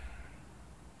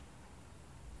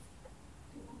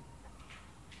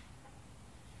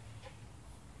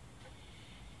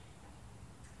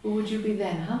 Who would you be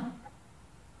then, huh?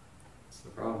 That's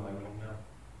the problem, I wouldn't know.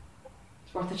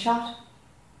 It's worth a shot.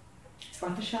 It's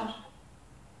worth a shot.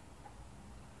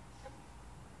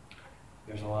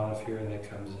 There's a lot of fear that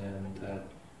comes in that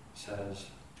says,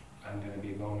 I'm going to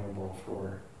be vulnerable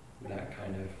for that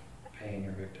kind of pain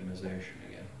or victimization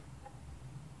again.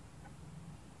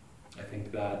 I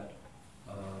think that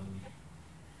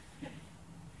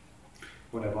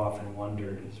what I've often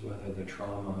wondered is whether the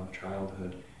trauma of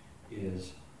childhood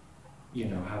is, you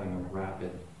know, having a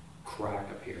rapid crack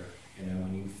appear. You know,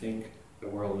 when you think the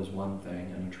world is one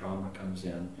thing and a trauma comes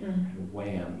in, and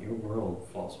wham, your world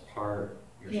falls apart,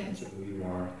 your sense of who you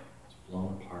are is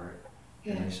blown apart.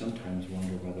 And I sometimes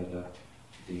wonder whether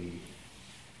the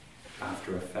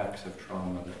after effects of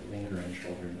trauma that linger in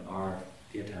children are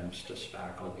the attempts to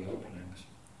spackle the openings.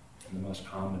 And the most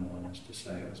common one is to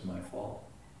say it was my fault.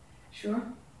 Sure.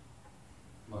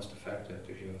 Most effective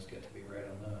because you always get to be right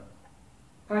on that.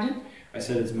 Pardon? I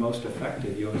said it's most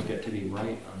effective, you always get to be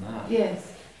right on that.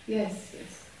 Yes.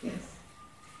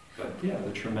 But yeah,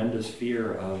 the tremendous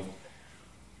fear of,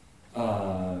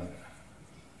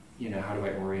 you know, how do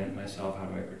I orient myself? How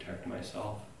do I protect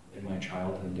myself? In my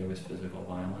childhood, there was physical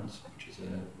violence, which is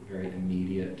a very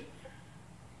immediate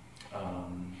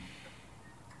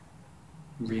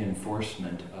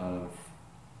reinforcement of,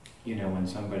 you know, when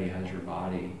somebody has your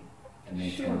body and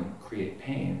they can create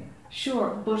pain.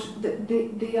 Sure, but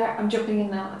I'm jumping in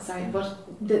now, sorry, but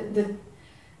the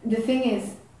thing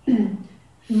is,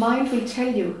 mind will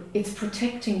tell you it's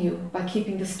protecting you by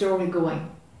keeping the story going.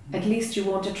 At least you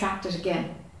won't attract it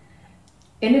again.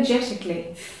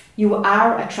 Energetically, you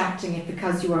are attracting it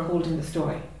because you are holding the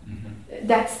story.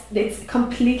 It's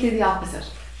completely the opposite,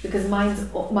 because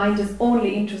mind is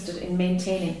only interested in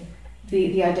maintaining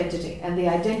the identity, and the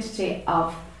identity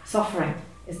of suffering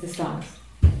is the strongest.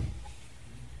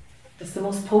 It's the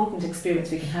most potent experience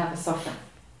we can have, is suffering.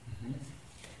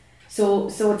 So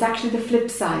it's actually the flip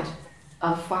side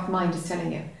of what mind is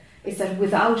telling you. It's that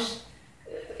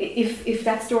if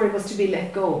that story was to be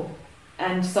let go,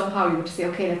 and somehow you were to say,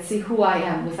 okay, let's see who I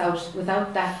am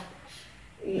without that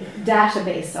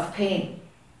database of pain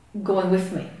going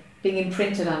with me, being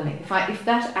imprinted on me. If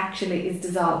that actually is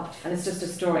dissolved and it's just a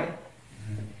story,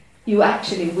 you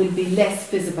actually will be less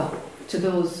visible to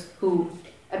those who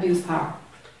abuse power.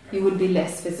 You would be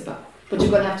less visible, but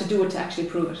you're going to have to do it to actually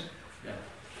prove it. Yeah,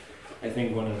 I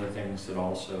think one of the things that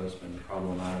also has been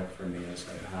problematic for me is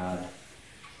I've had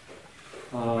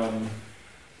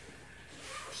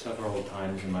several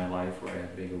times in my life where I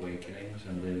had big awakenings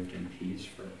and lived in peace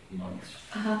for months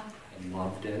and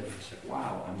loved it. It's like,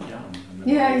 wow, I'm done.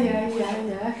 Yeah.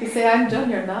 If you say I'm done,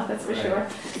 you're not, that's for sure.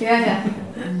 Yeah.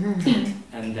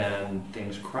 And then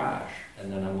things crash,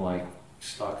 and then I'm like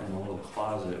stuck in a little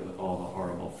closet with all the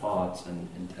horrible thoughts and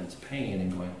intense pain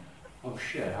and going, oh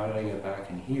shit, how did I get back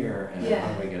in here? And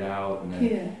how do I get out? And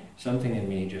then something in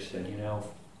me just said,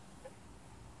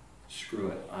 screw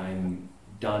it. I'm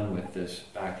done with this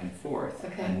back and forth.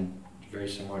 Okay. And very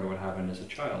similar to what happened as a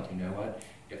child. You know what?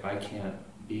 If I can't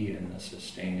be in the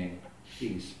sustaining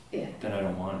peace, then I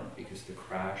don't want it, because the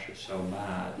crash is so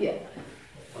bad. Yeah.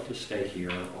 I'll just stay here,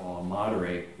 or I'll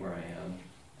moderate where I am,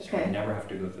 so I never have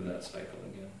to go through that cycle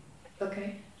again.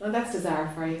 Okay. Well, that's desire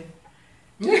for you.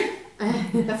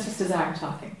 That's just desire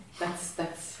talking. That's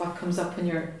what comes up when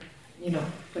you're,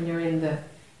 when you're in the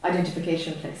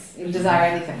identification place. You'll desire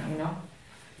anything, Yeah.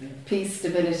 Peace,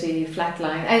 stability, flat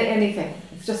line, anything.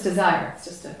 It's just desire. It's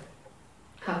just a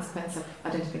consequence of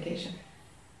identification.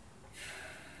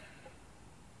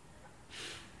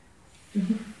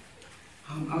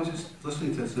 I was just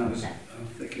listening to this and I was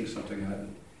thinking something I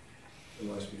hadn't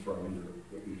realized before. I wonder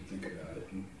what you think about it.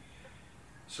 And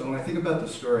so when I think about the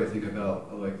story, I think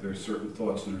about like there's certain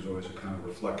thoughts and there's always a kind of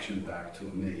reflection back to a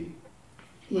me.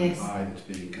 Yes. An I that's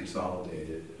being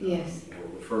consolidated Yes. or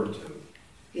referred to.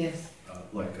 Yes.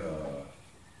 Like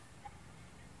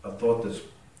a thought that's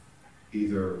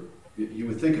either, you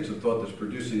would think it's a thought that's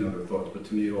producing other thoughts, but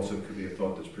to me it also could be a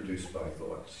thought that's produced by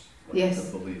thoughts. Like Yes.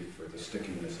 the belief or the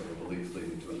stickiness of a belief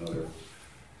leading to another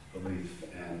belief,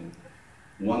 and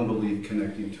one belief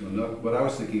connecting to another. What I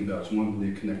was thinking about is one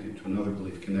belief connecting to another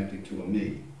belief connecting to a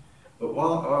me. But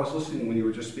while I was listening, when you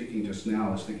were just speaking just now,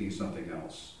 I was thinking something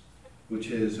else, which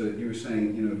is you were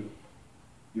saying,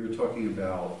 you were talking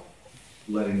about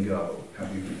letting go.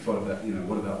 Have you thought about,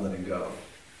 what about letting go?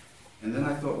 And then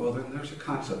I thought, well, then there's a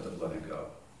concept of letting go.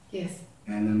 Yes.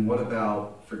 And then what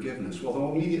about forgiveness?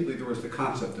 Well, immediately there was the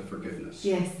concept of forgiveness.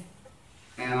 Yes.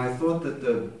 And I thought that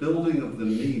the building of the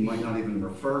me might not even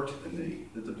refer to the me,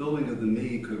 that the building of the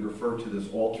me could refer to this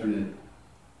alternate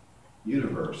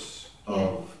universe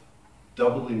of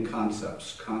doubling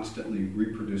concepts constantly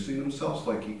reproducing themselves.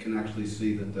 Like you can actually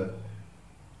see that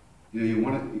you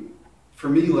want to, for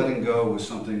me, letting go was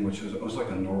something which was like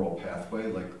a neural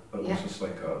pathway, like it was just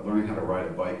like learning how to ride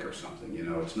a bike or something,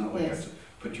 It's not like I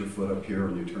put your foot up here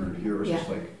and you turn here. It was just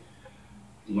like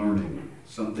learning.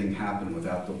 Something happened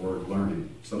without the word learning.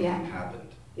 Something happened.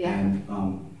 Yeah. And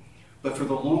but for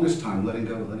the longest time, letting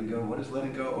go. What is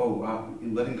letting go? Oh,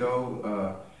 letting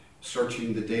go.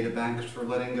 Searching the data banks for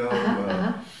letting go.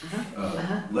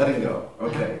 Letting go.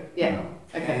 Okay. Yeah.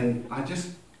 Okay. And I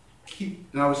just keep.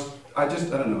 And I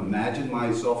don't know. Imagine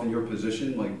myself in your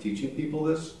position, like teaching people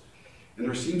this. And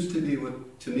there seems to be,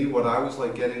 what I was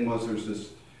like getting was there's this.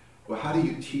 Well, how do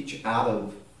you teach out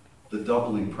of the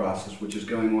doubling process, which is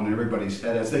going on in everybody's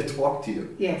head as they talk to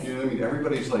you? Yes. You know what I mean?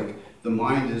 Everybody's like, the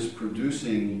mind is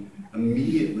producing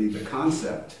immediately the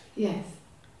concept. Yes.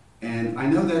 And I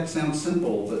know that sounds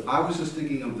simple, but I was just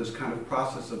thinking of this kind of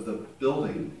process of the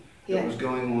building that was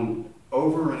going on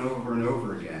over and over and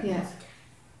over again. Yes.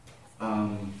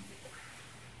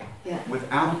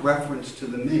 Without reference to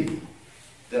the me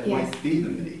that might be the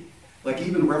me. Like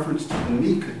even reference to the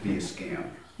me could be a scam.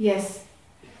 Yes.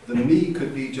 The me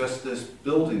could be just this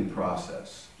building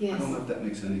process. Yes. I don't know if that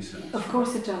makes any sense. Of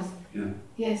course it does. Yeah.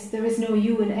 Yes, there is no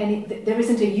you in any, there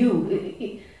isn't a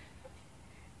you.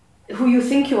 Who you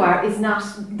think you are is not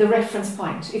the reference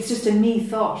point. It's just a me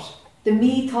thought. The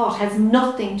me thought has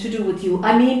nothing to do with you.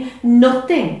 I mean,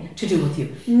 nothing to do with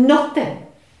you. Nothing.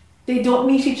 They don't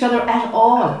meet each other at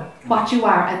all, what you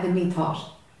are and the me thought.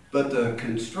 But the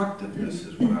constructiveness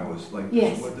is what I was like.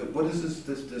 Yes. What is this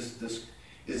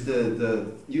is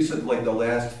the you said like the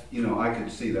last, I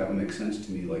could see that would make sense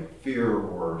to me, like fear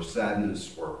or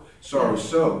sadness or sorrow,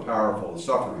 so powerful,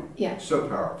 suffering, so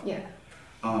powerful. Yeah.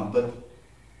 But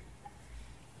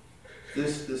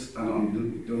this I don't know, I'm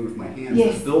doing it with my hands.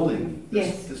 Yes. This building,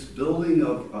 this building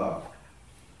of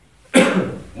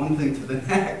one thing to the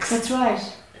next. That's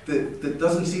right. That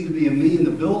doesn't seem to be a me in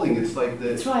the building. It's like that.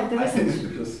 That's right. There isn't.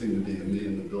 There does seem to be a me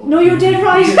in the building. No, you're dead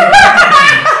right.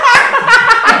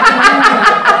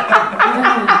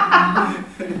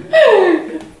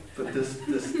 But this.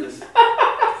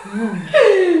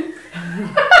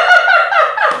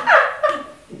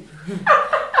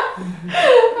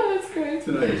 Oh, that's great.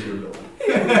 Tonight is your building.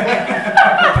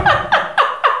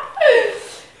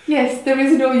 Yes, there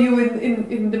is no you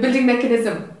in the building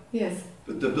mechanism. Yes.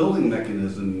 But the building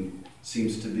mechanism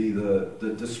seems to be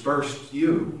the dispersed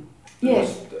you.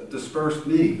 Yes. Dispersed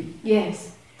me.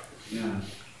 Yes. Yeah.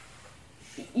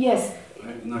 Yes.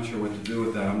 I'm not sure what to do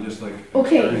with that. I'm just like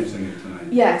Okay. experiencing it tonight.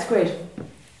 Yeah, it's great.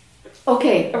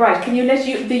 Okay, all right. Can you let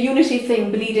the unity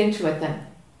thing bleed into it then?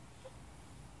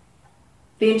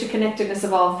 The interconnectedness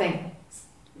of all things.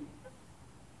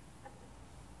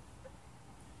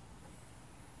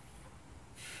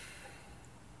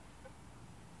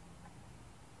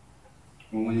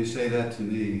 Well, when you say that to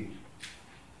me,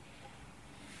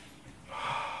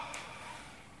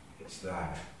 it's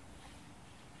that.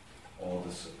 All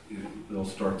this, it'll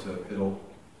start to,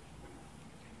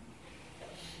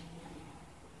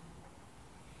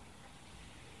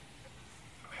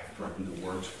 I have to write the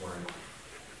words for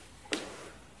it.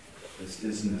 This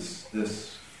isness,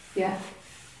 this, Yeah.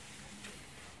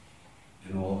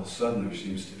 and all of a sudden there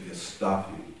seems to be a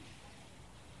stopping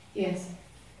Yes.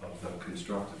 of the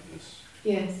constructiveness.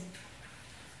 Yes.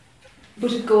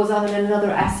 But it goes on in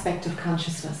another aspect of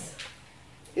consciousness.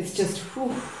 It's just,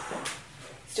 whew,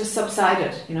 it's just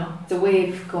subsided, you know. It's a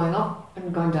wave going up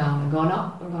and going down and going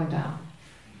up and going down.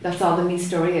 That's all the me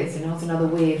story is, you know. It's another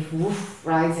wave, woof,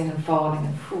 rising and falling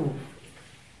and whew,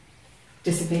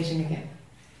 dissipating again.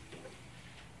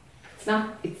 It's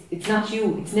not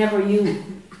you. It's never you.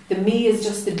 The me is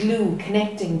just the glue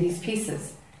connecting these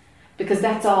pieces. Because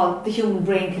that's all the human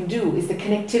brain can do, is the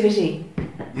connectivity.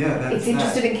 Yeah, that's It's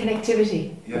interested in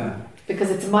connectivity. Yeah.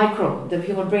 Because it's a micro. The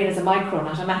human brain is a micro,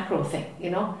 not a macro thing, you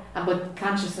know? But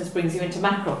consciousness brings you into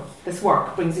macro. This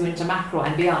work brings you into macro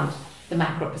and beyond the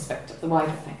macro perspective, the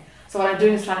wider thing. So what I'm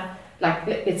doing is trying to, like,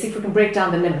 let's see if we can break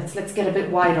down the limits. Let's get a bit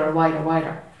wider, wider,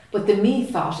 wider. But the me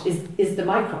thought is the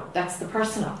micro. That's the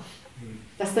personal.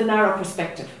 That's the narrow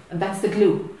perspective. And that's the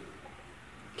glue.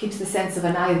 Keeps the sense of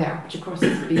an I there, which of course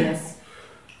is BS.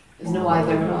 There's no I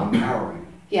there at all. Narrowing.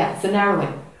 Yeah, it's the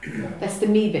narrowing. Yeah. That's the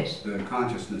me bit. The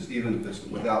consciousness, even if it's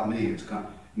without me, it's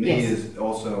me Yes. is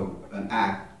also an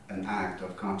act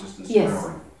of consciousness Yes.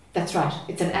 narrowing. That's right.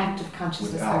 It's an act of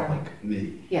consciousness Without narrowing. like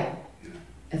me. Yeah, Yeah.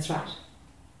 that's right.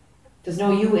 There's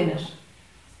no you in it.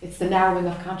 It's the narrowing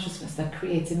of consciousness that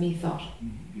creates a me thought.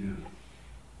 Yeah.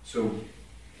 So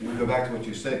when we go back to what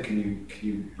you said, can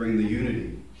you bring the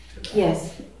unity to that?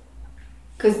 Yes.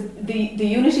 Because the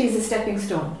unity is a stepping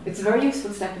stone. It's a very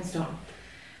useful stepping stone.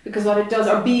 Because what it does,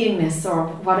 or beingness, or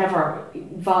whatever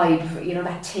vibe, you know,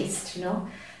 that taste, you know,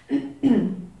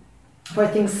 where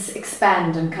things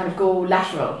expand and kind of go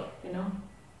lateral, you know,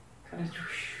 kind of.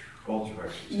 All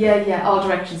directions. Yeah, all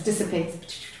directions,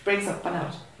 dissipates, breaks up and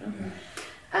out. You know?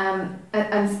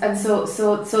 Yeah. And so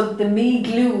the me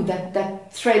glue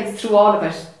that threads through all of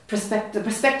it, the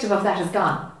perspective of that is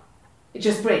gone. It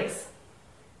just breaks.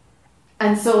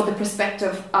 And so the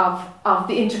perspective of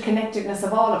the interconnectedness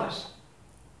of all of it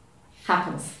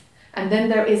happens. And then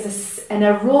there is an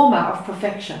aroma of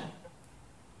perfection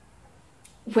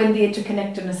when the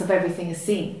interconnectedness of everything is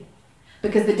seen.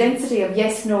 Because the density of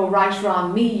yes, no, right,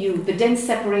 wrong, me, you, the dense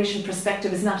separation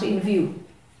perspective is not in view.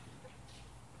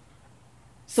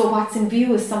 So what's in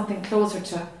view is something closer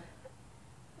to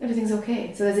everything's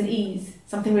okay. So there's an ease,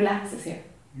 something relaxes here.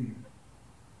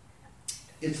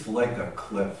 It's like a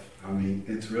cliff. I mean,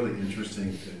 it's really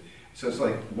interesting so it's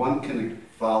like one can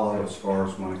follow as far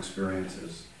as one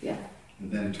experiences. Yeah.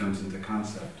 And then it turns into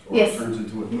concept. Or Yes. it turns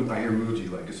into I hear Muji,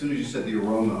 like as soon as you said the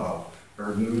aroma of, I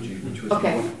heard Muji, which was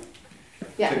Okay.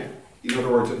 Yeah. in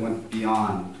other words, it went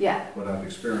beyond Yeah. what I've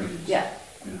experienced. Yeah.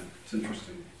 Yeah, it's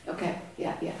interesting. Okay.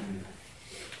 Yeah.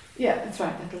 Yeah, that's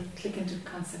right. That'll click into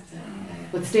concept there.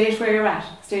 But stay it where you're at.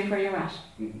 Stay where you're at.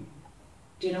 Mhm.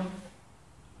 Do you know?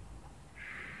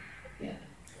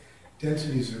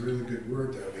 Density is a really good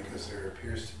word though, because there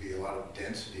appears to be a lot of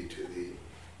density to the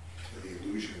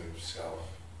illusion of self,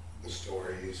 the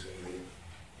stories and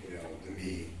the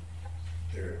me.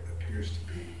 There appears to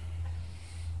be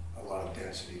a lot of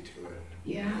density to it.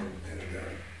 Yeah.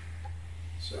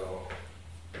 So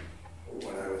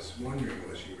what I was wondering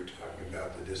was, you were talking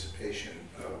about the dissipation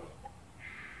of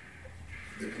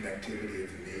the connectivity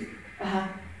of the me. Uh-huh.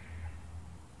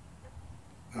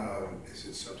 Is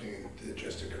it something that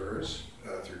just occurs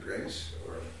through grace,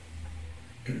 or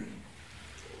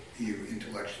you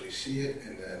intellectually see it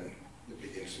and then it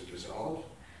begins to dissolve?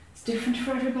 It's different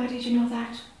for everybody, do you know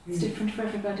that? It's different for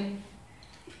everybody.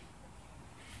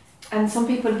 And some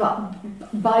people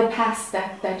bypass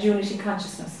that unity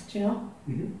consciousness, do you know?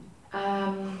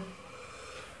 Mm-hmm.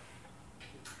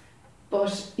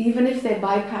 But even if they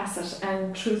bypass it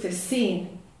and truth is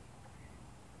seen,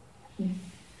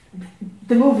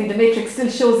 the movie, The Matrix, still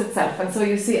shows itself, and so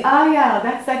you see,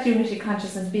 that's that unity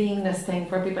consciousness beingness thing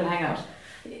where people hang out.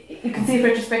 You can see it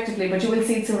retrospectively, but you will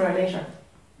see it sooner or later.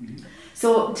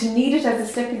 So to need it as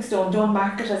a stepping stone, don't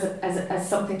mark it as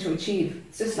something to achieve.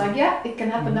 It's just like, yeah, it can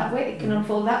happen that way, it can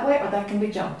unfold that way, or that can be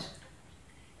jumped.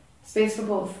 Space for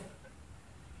both.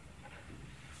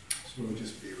 So we'll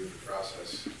just be with the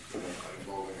process,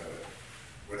 unfolding of it,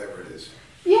 whatever it is.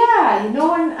 Yeah, you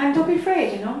know, and don't be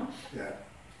afraid, you know. Yeah.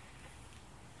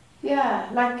 Yeah,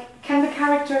 like, can the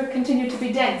character continue to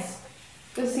be dense?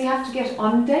 Does he have to get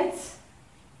undense?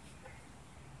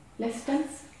 Less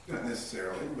dense? Not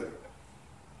necessarily, but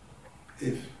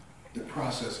if the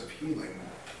process of healing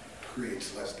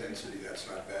creates less density, that's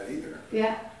not bad either.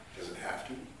 Yeah, Does it have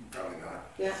to? Probably not.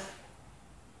 yeah.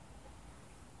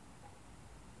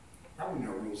 Probably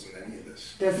no rules in any of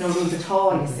this. There's no rules at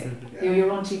all, you see. Yeah. You're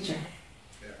your own teacher.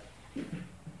 Yeah.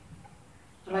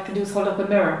 All I can do is hold up a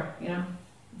mirror, you know,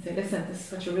 and say, listen, this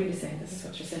is what you're really saying, this is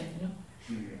what you're saying, you know.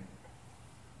 Mhm.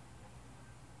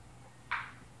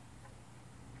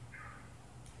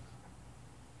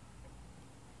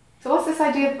 So what's this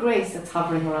idea of grace that's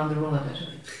hovering around the room a bit?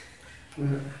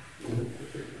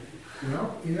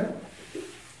 Well, you know,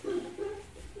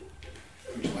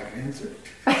 would you like an answer?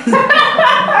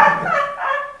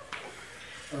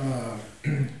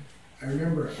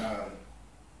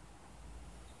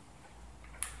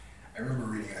 I remember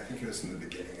reading, I think it was in the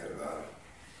beginning of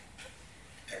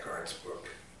Eckhart's book,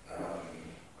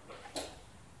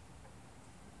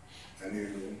 A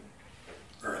New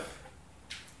Earth.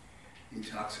 He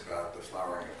talks about the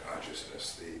flowering of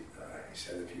consciousness. He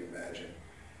said if you imagine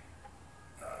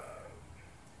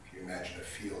a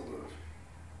field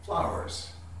of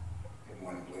flowers, and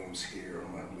one blooms here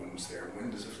and one blooms there. When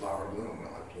does a flower bloom?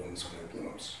 Well, it blooms when it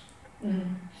blooms.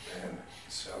 Mm. And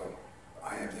so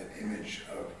I have that image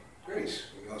of grace.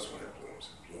 Who knows when it blooms?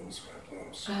 It blooms when it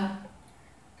blooms. Uh-huh.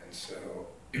 And so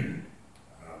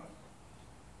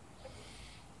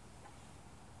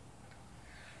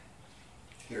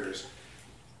there's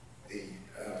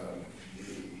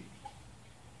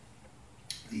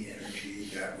the energy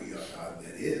that we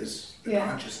that is the Yeah.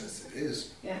 consciousness that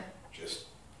is. Yeah. Just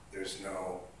there's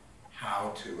no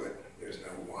how to it. There's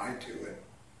no why to it.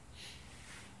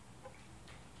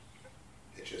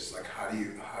 It's just like how do you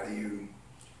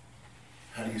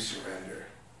surrender?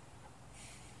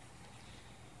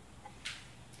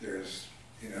 There's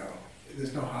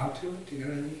there's no how to it. Do you know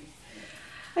what I mean?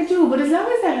 I do, but as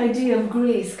long as that idea of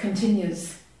grace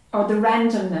continues, or the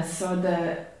randomness, or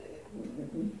that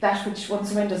which one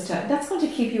surrenders to, that's going to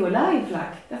keep you alive.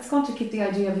 Like that's going to keep the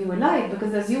idea of you alive,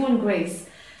 because there's you and grace,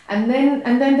 and then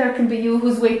there can be you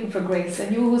who's waiting for grace,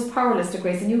 and you who's powerless to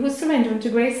grace, and you who's surrendering to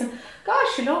grace. And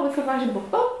gosh, we could write a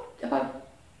book about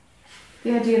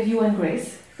the idea of you and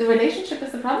grace. The relationship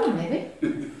is the problem,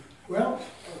 maybe. Well,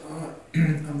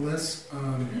 unless I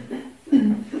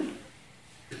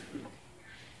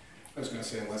was going to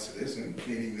say unless it isn't,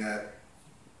 meaning that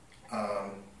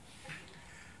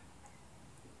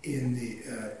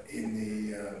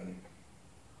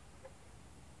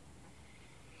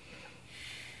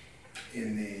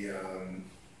in the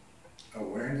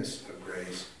awareness of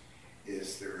grace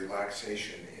is the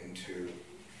relaxation into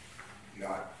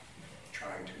not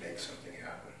trying to make something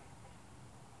happen.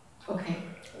 Okay.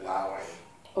 Allowing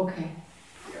Okay.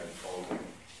 the unfolding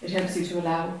It helps you to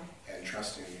allow. and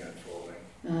trusting the unfolding.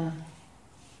 Uh,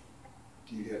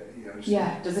 Do you understand?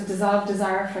 yeah. Does it dissolve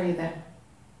desire for you then?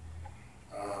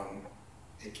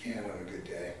 It can on a good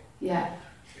day. Yeah.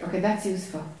 Yeah. Okay, that's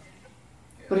useful.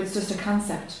 Yeah. But it's just a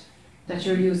concept that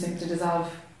you're using to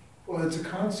dissolve. Well, it's a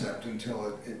concept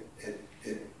until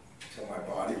until my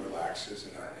body relaxes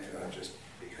and I just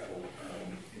become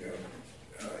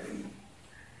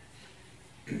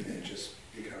and just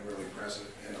become really present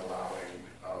and allowing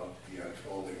the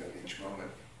unfolding of each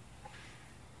moment.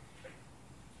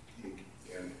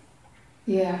 And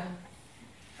Yeah.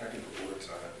 I can put words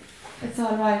on it. It's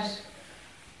all right.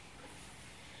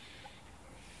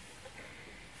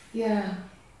 Yeah.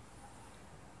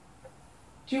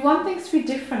 Do you want things to be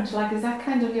different? Like, is that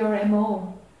kind of your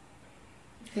MO?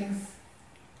 Things.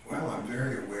 Well, I'm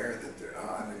very aware that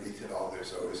underneath it all,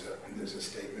 there's always there's a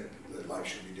statement that life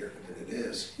should be different than it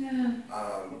is. Yeah.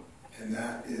 And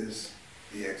that is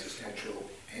the existential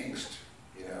angst,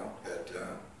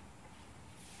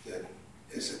 that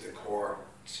is at the core,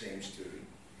 seems to,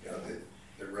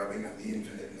 the rubbing of the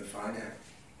infinite and the finite.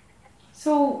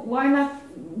 So why not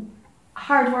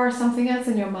hardwire something else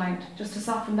in your mind just to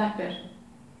soften that bit,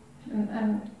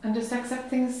 and just accept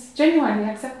things, genuinely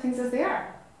accept things as they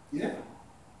are? Yeah.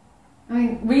 I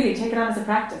mean, really, take it on as a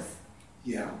practice.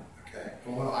 Yeah. Okay.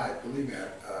 Well, believe me,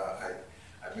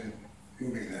 I've been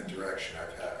moving in that direction.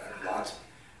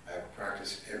 I've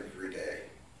practiced every day,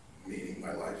 meaning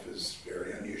my life is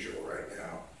very unusual right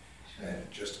now.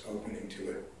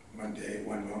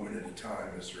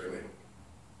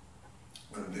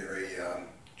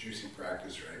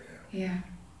 Yeah.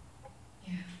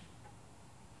 Yeah.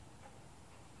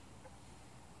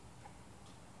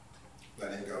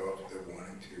 Letting go of the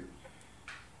wanting to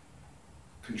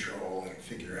control and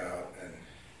figure out and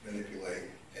manipulate,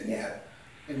 and yet,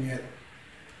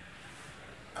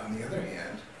 on the other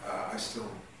hand, I still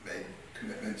make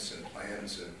commitments and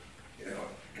plans and,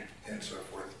 and so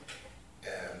forth.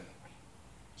 And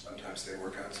sometimes they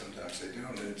work out, sometimes they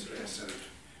don't. And instead of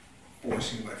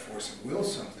forcing by force of will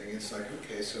something, it's like,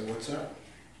 okay, so what's up?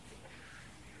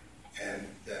 And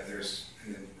then there's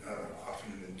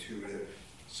often an intuitive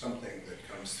something that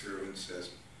comes through and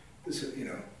says, this is,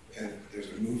 and there's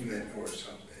a movement or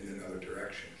something in another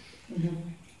direction. Mm-hmm.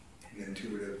 An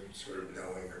intuitive sort of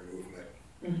knowing or movement.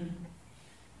 Mm-hmm.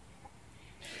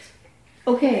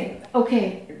 Okay,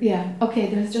 yeah, okay,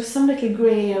 there's just some little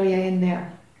grey area in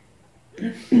there.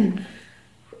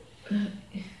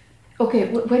 Okay,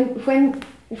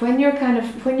 when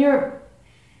you're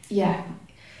yeah,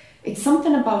 it's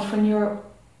something about when you're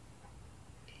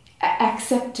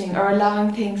accepting or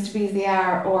allowing things to be as they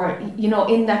are, or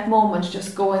in that moment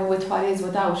just going with what is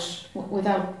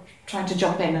without trying to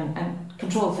jump in and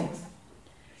control things.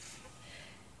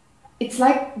 It's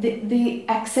like the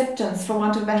acceptance, for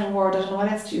want of a better word, I don't know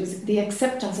what else to use, the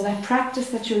acceptance of that practice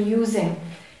that you're using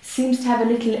seems to have a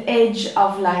little edge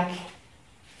of like,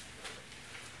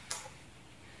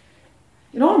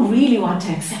 you don't really want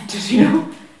to accept it,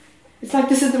 It's like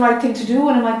this is the right thing to do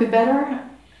and it might be better and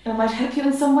it might help you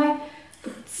in some way.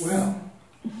 Well,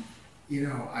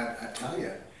 I tell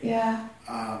you, yeah.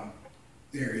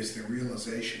 There is the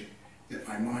realization that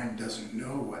my mind doesn't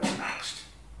know what's next.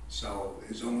 So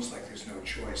it's almost like there's no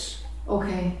choice.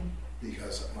 Okay.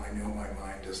 Because I know my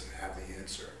mind doesn't have the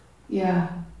answer. Yeah.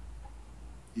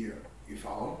 You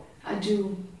follow? I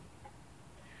do.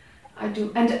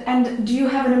 And do you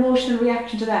have an emotional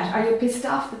reaction to that? Are you pissed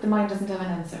off that the mind doesn't have an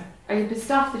answer? Are you pissed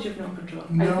off that you have no control?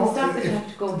 Are you pissed off that you have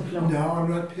to go with the flow? No, I'm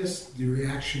not pissed. The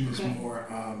reaction is more,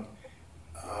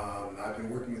 I've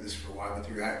been working with this for a while, but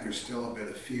there's still a bit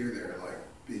of fear there,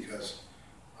 because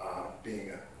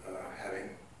having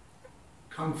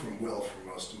come from will for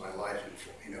most of my life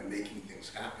and making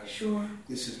things happen. Sure.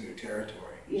 This is new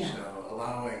territory. Yeah. So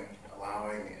allowing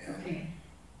and okay.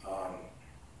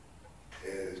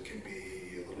 It can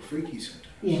be a little freaky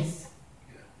sometimes. Yes.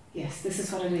 Yeah. Yes, this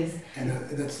is what it is. And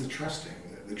that's the trusting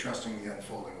the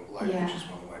unfolding of life, which is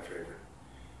one of my favorite.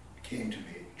 It came to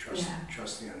me.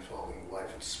 Trust the unfolding of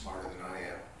life. It's smarter than I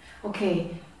am.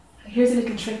 Okay. Here's a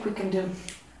little trick we can do.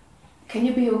 Can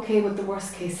you be okay with the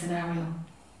worst case scenario?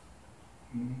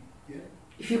 Mm-hmm. Yeah.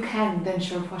 If you can, then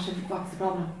sure, what's the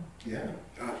problem? Yeah.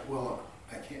 Well,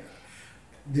 I can't.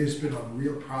 There's been a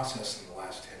real process in the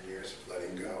last 10 years of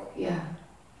letting go. Yeah.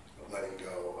 Of letting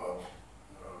go of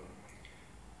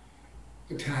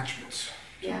attachments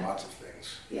to lots of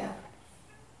things. Yeah.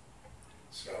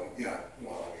 So,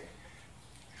 well,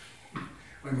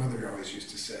 my mother always used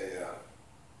to say,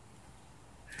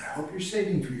 I hope you're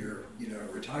saving for your,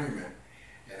 retirement.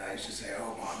 And I used to say,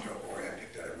 oh, Mom, don't worry, I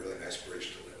picked out a really nice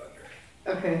bridge to live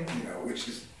under. Okay. Which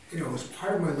is, it was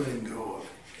part of my letting go of,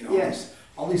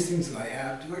 all these things that I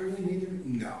have. Do I really need them?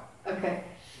 No. Okay.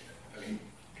 I mean,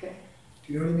 okay.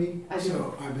 Do you know what I mean? I do.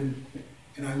 So I've been,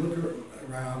 and I look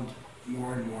around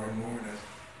more and more and more, and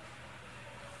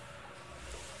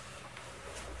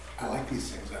I like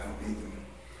these things. I don't need them.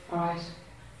 All right.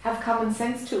 Have common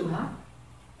sense too, huh?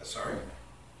 Sorry?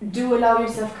 Do allow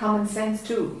yourself common sense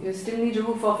too. You still need a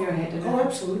roof over your head. Oh,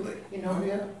 absolutely. Oh,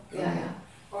 yeah. Yeah.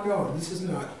 Oh, no, this is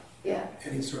not Yeah.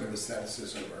 any sort of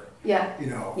aestheticism or, Yeah.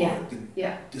 or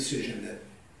the decision that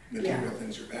material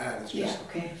things are bad. It's just,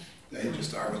 they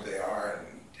just are what they are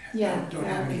and don't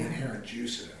have any inherent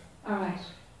juice in it. All right.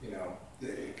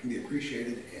 It can be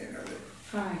appreciated and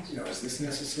all right. Is this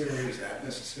necessary? Is that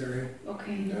necessary?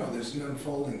 Okay. No, there's an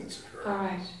unfolding that's occurring. All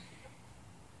right.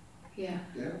 Yeah.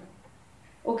 Yeah.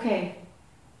 Okay.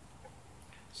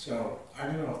 So I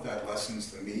don't know if that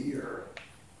lessens the me or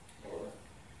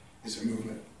is a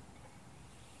movement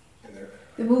in there.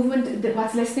 The movement,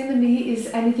 what's lessening the me is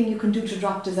anything you can do to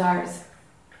drop desires.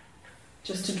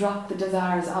 Just to drop the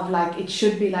desires of like, it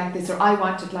should be like this, or I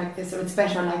want it like this, or it's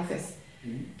better like this.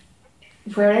 Mm-hmm.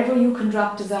 Wherever you can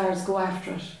drop desires, go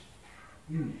after it.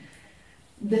 Mm.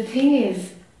 The thing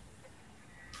is,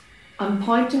 I'm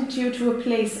pointing to you to a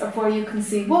place of where you can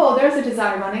see, whoa, there's a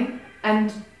desire running,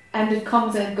 and it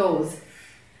comes and it goes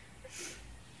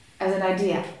as an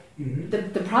idea. Mm-hmm.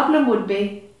 The problem would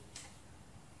be,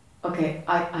 okay,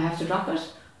 I have to drop it,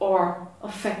 or oh,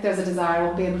 feck, there's a desire, I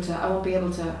won't be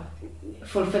able to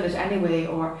fulfill it anyway,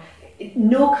 or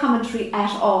no commentary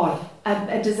at all.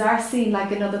 A desire seen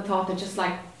like another thought that just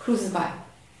like cruises by.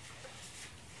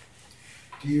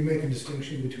 Do you make a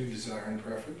distinction between desire and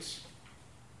preference?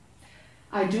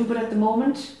 I do, but at the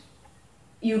moment,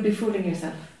 you'd be fooling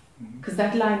yourself. Because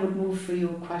that line would move for you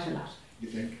quite a lot. You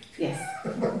think? Yes.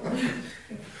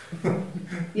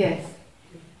 Yes.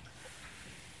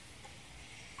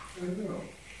 I don't know.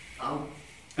 I'll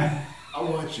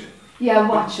watch it. Yeah,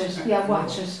 watch it. Yeah,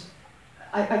 watch it.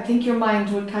 I think your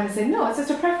mind would kind of say, no, it's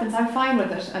just a preference, I'm fine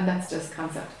with it. And that's just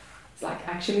concept. It's like,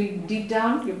 actually, deep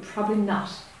down, you're probably not.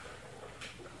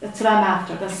 That's what I'm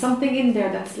after. There's something in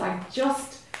there that's like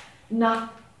just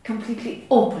not completely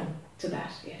open to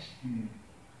that yet. Hmm.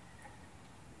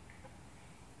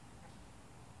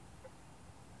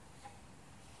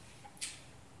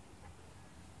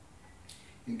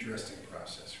 Interesting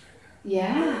process right now.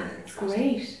 Yeah, Very it's interesting.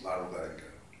 great. A lot of letting go.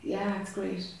 Yeah, it's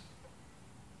great.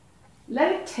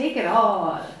 Let it take it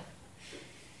all.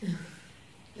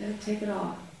 Let it take it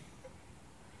all.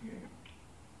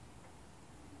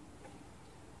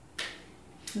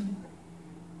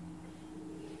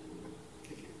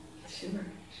 Sure, sure.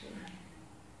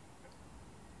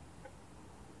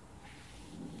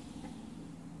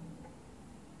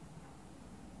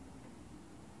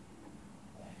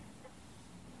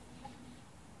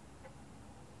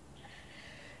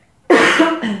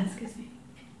 Excuse me.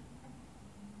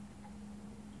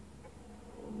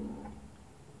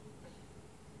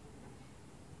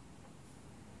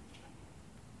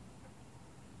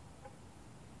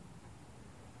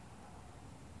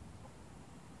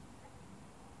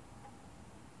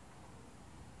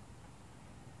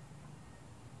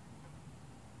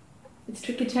 It's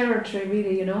tricky territory,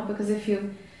 really, you know, because if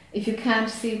you can't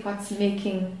see what's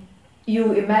making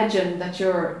you imagine that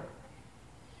you're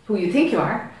who you think you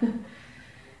are,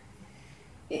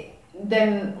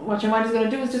 then what your mind is going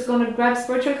to do is just going to grab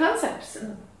spiritual concepts,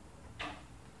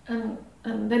 and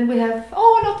then we have,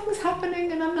 oh, nothing's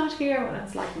happening and I'm not here, and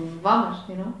it's like vomit,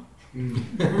 you know.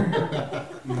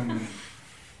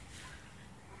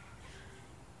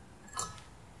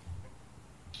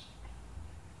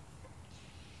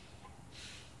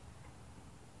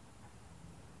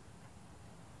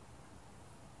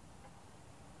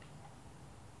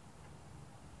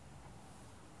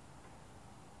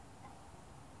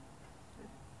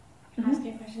 Can I ask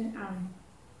you a question?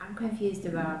 I'm confused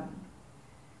about,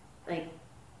 like,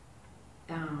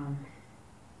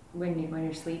 when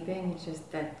you're sleeping, it's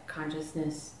just that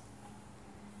consciousness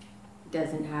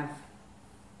doesn't have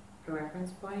a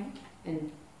reference point,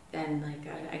 and then like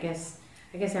I guess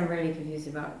I'm really confused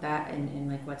about that,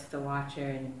 and like what's the watcher,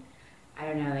 and I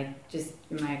don't know, like just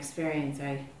in my experience,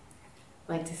 I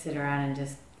like to sit around and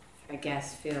just, I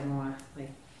guess, feel more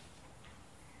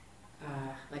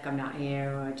like I'm not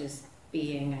here, or just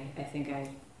being. I think I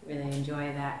really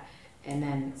enjoy that. And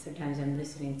then sometimes I'm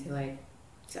listening to like,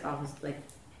 it's almost like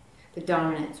the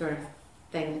dominant sort of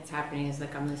thing that's happening is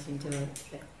like I'm listening to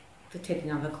like the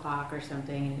ticking of the clock or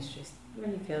something, and it's just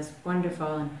really feels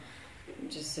wonderful, and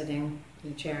just sitting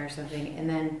in a chair or something. And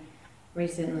then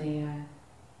recently,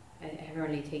 I haven't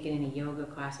really taken any yoga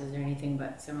classes or anything,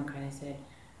 but someone kind of said,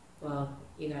 well,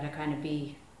 you gotta kind of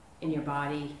be in your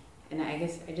body. And I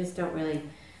guess I just don't really,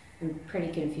 I'm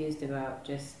pretty confused about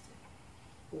just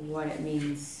what it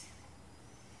means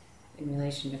in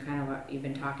relation to kind of what you've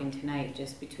been talking tonight,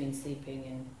 just between sleeping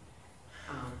and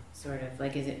sort of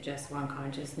like, is it just one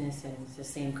consciousness and it's the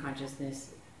same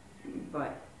consciousness,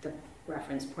 but the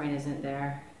reference point isn't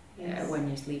there when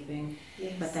you're sleeping?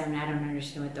 Yes. But then I don't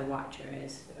understand what the watcher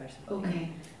is or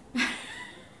something. Okay.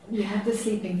 You have the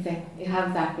sleeping thing. You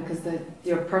have that because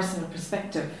your personal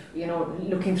perspective, you know,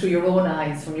 looking through your own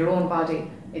eyes from your own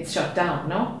body, it's shut down,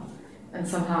 no? And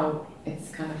somehow it's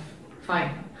kind of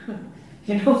fine.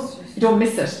 You know, you don't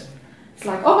miss it. It's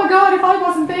like, oh my God, if I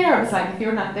wasn't there. It's like, if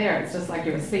you're not there, it's just like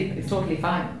you're asleep. It's totally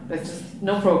fine. There's just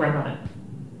no program running.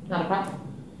 Not a problem.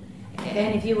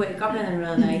 And if you wake up in the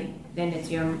middle of the night, then it's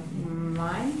your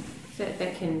mind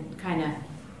that can kind of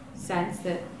sense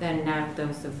that then now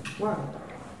there's the world.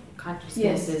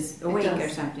 Consciousness is awake or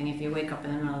something if you wake up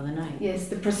in the middle of the night. Yes,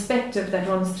 the perspective that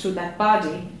runs through that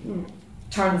body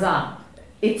turns on.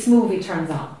 Its movie turns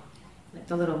on. Like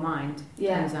the little mind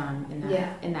turns on in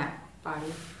that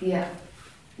body. Yeah.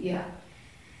 Yeah.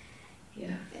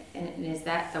 Yeah. And is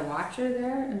that the watcher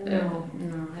there? No.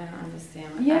 No, I don't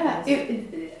understand what that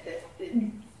is.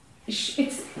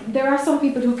 It's there are some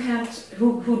people who can't, who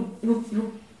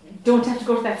don't have to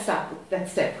go to that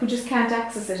step, who just can't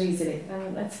access it easily,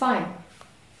 and that's fine.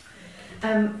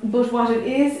 But what it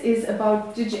is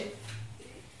about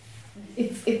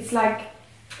it's like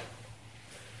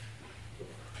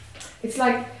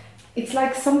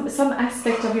some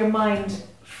aspect of your mind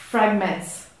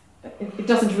fragments. It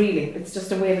doesn't really. It's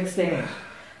just a way of explaining it.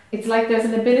 It's like there's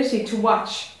an ability to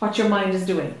watch what your mind is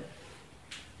doing.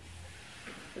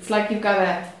 It's like you've got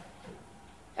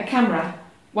a camera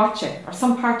watching, or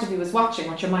some part of you is watching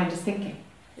what your mind is thinking.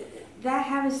 That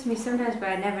happens to me sometimes, but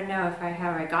I never know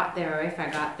how I got there or if I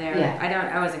got there.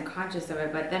 Yeah. I wasn't conscious of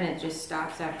it, but then it just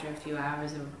stops after a few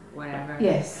hours or whatever.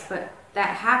 Yes. But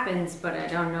that happens, but I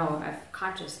don't know if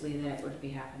consciously that it would be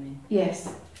happening.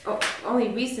 Yes. Only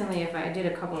recently, if I did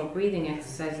a couple of breathing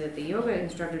exercises that the yoga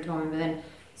instructor told me, but then it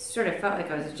sort of felt like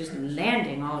I was just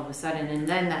landing all of a sudden, and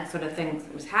then that sort of thing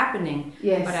was happening.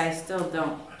 Yes. But I still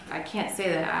don't. I can't say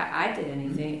that I did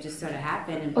anything. It just sort of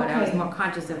happened, but I was Okay. more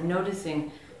conscious of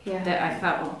noticing Yeah. that I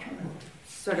felt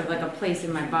sort of like a place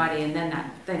in my body, and then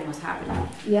that thing was happening.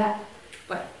 Yeah.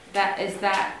 But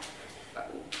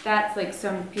that's like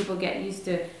some people get used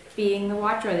to being the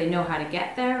watcher, or they know how to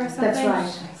get there or something.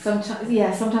 That's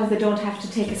right. Sometimes they don't have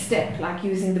to take a step, like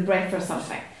using the breath or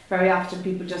something. Very often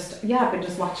people just, I've been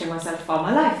just watching myself all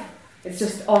my life. It's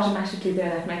just automatically there,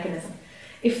 that mechanism.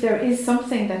 If there is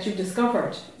something that you've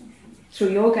discovered through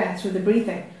yoga, through the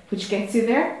breathing, which gets you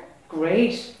there,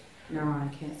 great. No, I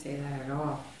can't say that at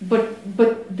all. But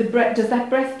the breath, does that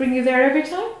breath bring you there every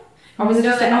time? Or was it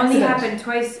No, just an that only accident? happened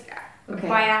twice Okay.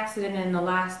 by accident in the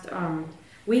last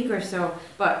week or so.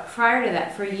 But prior to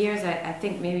that, for years, I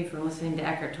think maybe from listening to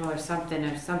Eckhart Tolle or something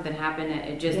happened.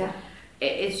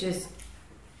 It's just.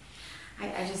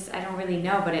 I don't really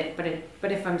know,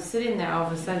 but if I'm sitting there, all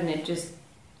of a sudden it's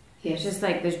just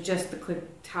like there's just the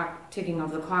ticking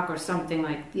of the clock or something,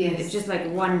 like it's just like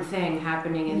one thing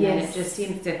happening, and then it just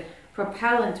seems to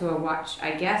propel into a watch.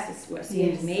 I guess it's what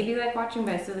seems maybe like watching,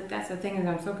 but I still think that's the thing, is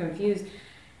I'm so confused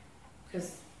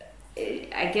because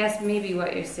I guess maybe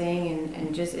what you're saying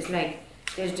and just it's like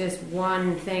there's just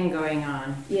one thing going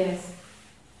on. Yes.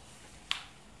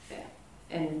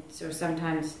 And so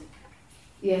sometimes.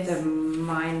 Yes. The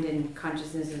mind and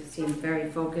consciousness seem very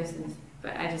focused,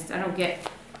 but I don't get.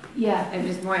 Yeah. I'm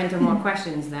just more into more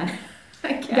questions then.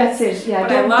 I guess. That's it. Yeah.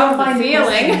 But I love don't the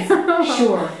feeling.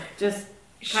 Sure. Just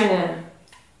Sure. kind of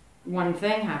one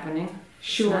thing happening.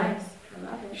 Sure. Nice.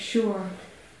 I love it. Sure.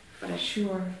 But it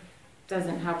Sure.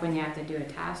 doesn't help when you have to do a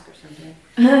task or something.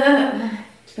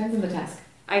 Depends on the task.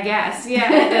 I guess.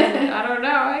 Yeah. It doesn't, I don't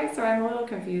know. So I'm a little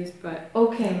confused, but I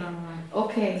Okay. don't know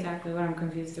Okay. exactly what I'm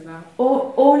confused about.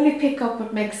 Only pick up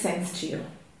what makes sense to you,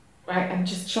 right? And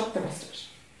just chuck the rest of it.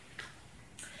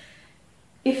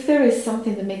 If there is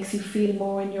something that makes you feel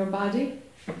more in your body,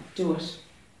 do it.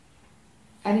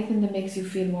 Anything that makes you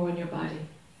feel more in your body.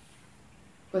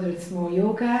 Whether it's more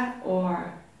yoga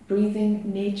or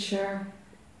breathing, nature.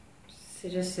 So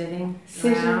just sitting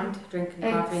Sitting. around, drinking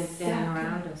coffee and standing Exactly.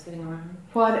 around or sitting around.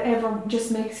 Whatever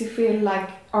just makes you feel like,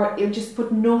 or you just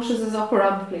put notices up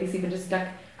around the place, even just like,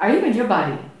 are you in your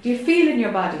body? Do you feel in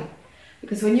your body?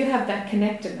 Because when you have that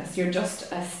connectedness, you're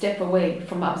just a step away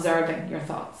from observing your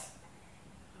thoughts.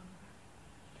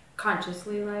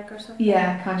 Consciously, like, or something?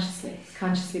 Yeah,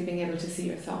 consciously being able to see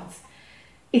your thoughts.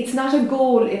 It's not a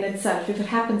goal in itself. If it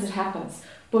happens, it happens.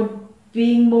 But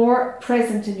being more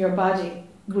present in your body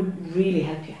would really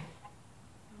help you.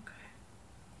 Okay.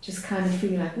 Just kind of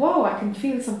feeling like, whoa, I can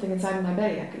feel something inside of my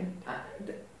belly.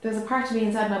 There's a part of me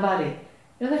inside my body.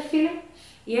 You know that feeling?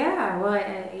 Yeah, well,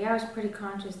 I was pretty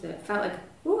conscious that it felt like,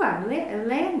 ooh, I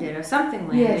landed, or something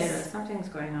landed, Yes. or something's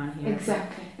going on here.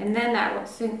 Exactly. And then that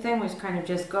thing was kind of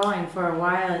just going for a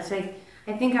while. It's like,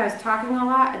 I think I was talking a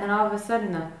lot, and then all of a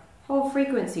sudden the whole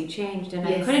frequency changed, and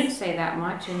Yes. I couldn't say that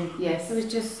much, and Yes. it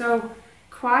was just so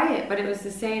quiet, but it was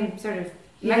the same sort of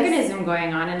Yes. mechanism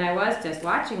going on, and I was just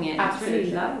watching it. It's really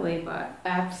Absolutely. lovely, but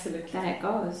Absolutely. then it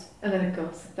goes. And then it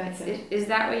goes. That's it. Is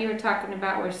that what you were talking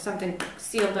about, where something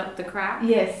sealed up the crack?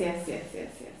 Yes.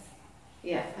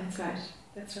 Yeah, that's right.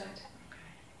 That's right.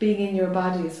 Being in your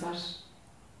body is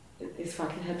what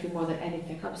can help you more than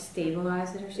anything. Help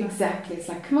stabilize it or something? Exactly. It's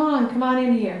like, come on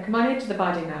in here. Come on into the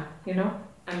body now, you know?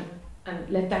 And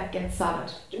let that get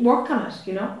solid. Work on it,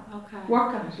 you know? Okay.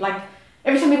 Work on it. Like,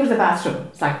 every time you go to the bathroom,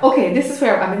 it's like, okay, this is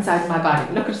where I'm inside my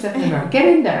body. Look at yourself in the mirror. Get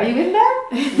in there. Are you in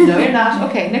there? No, you're not.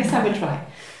 Okay, next time we'll try.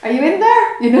 Are you in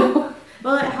there? You know?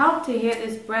 Well, it helped to hear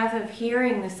this breath of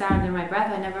hearing the sound in my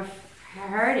breath. I never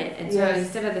heard it. And so Yes.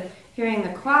 instead of hearing the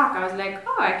clock, I was like,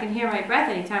 oh, I can hear my breath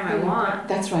anytime I want.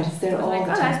 That's right. It's I there was all like,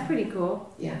 the oh, time. that's pretty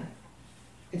cool. Yeah.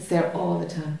 It's there all the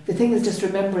time. The thing is just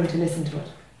remembering to listen to it.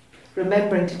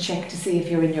 Remembering to check to see if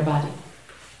you're in your body.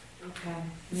 Okay.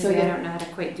 Maybe So I yeah. don't know how to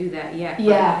quite do that yet. but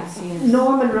Yeah. It seems...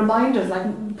 Normal reminders,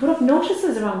 like put up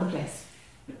notices around the place.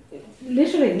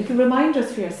 Literally, little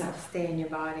reminders for yourself. Stay in your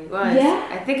body. Well, Yeah.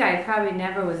 I think I probably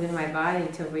never was in my body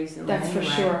until recently. That's for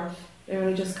anyway. sure. They're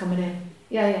only just coming in.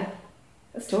 Yeah.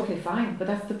 That's totally fine, but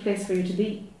that's the place for you to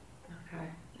be.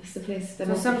 That's the place. The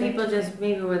So most some people effective just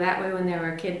maybe were that way when they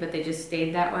were a kid, but they just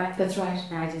stayed that way. That's right.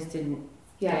 And I just didn't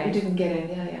Yeah, Okay. you didn't get in.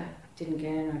 Yeah. get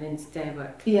in or didn't stay,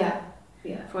 but Yeah.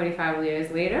 45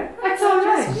 years later, That's all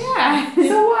right. yeah.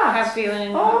 So what? I'm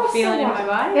feeling, Oh, so feeling in what? my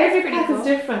body. Every That's pretty path cool. is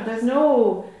different.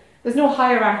 There's no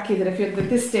hierarchy that if you're at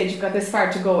this stage you've got this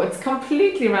far to go. It's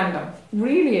completely random.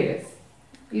 Really, it is.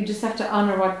 You just have to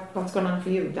honour what's going on for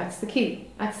you. That's the key.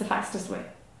 That's the fastest way.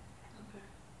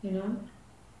 You know.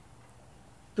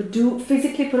 But do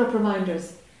physically put up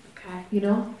reminders. Okay. You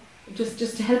know, just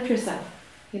to help yourself.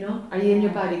 You know, are you in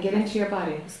your body? Get into your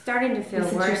body. I'm starting to feel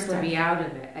Listen to your worse to breath. be out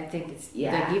of it. I think it's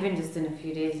Yeah. like even just in a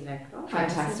few days, like, oh, this is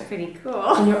Fantastic. pretty cool.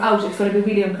 When you're out, it's going to be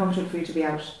really uncomfortable for you to be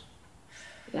out.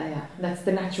 Yeah. And that's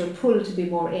the natural pull to be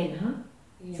more in, huh?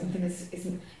 Yeah. Something is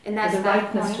And that's there's a that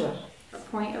rightness point, to it. a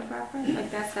point of reference.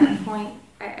 Like that's that point.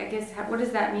 I guess what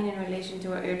does that mean in relation to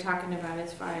what you're talking about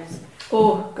as far as?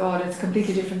 Oh God, it's a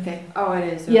completely different thing. Oh,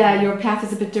 it is. Yeah, okay. your path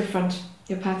is a bit different.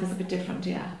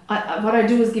 Yeah. What I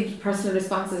do is give personal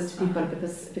responses to people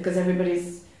because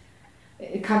everybody's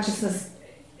consciousness,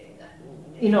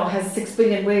 you know, has 6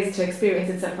 billion ways to experience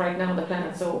itself right now on the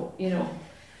planet. So you know.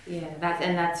 Yeah,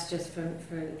 that's just for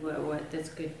what that's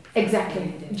good.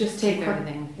 Exactly. To Just keep take what.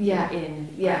 everything Yeah. in.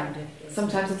 Yeah. grounded.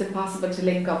 Sometimes it's impossible to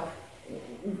link up.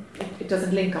 It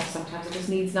doesn't link up. Sometimes it just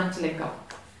needs not to link up.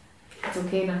 It's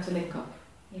okay not to link up.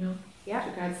 You know. Yeah. As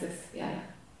regards this. Yeah.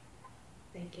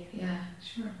 Thank you. Yeah.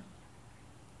 Sure.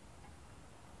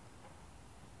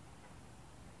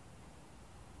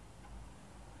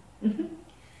 Mm-hmm.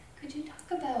 Could you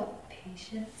talk about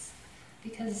patience?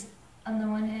 Because on the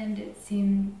one hand,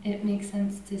 it makes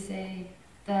sense to say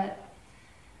that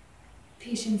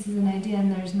patience is an idea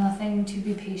and there's nothing to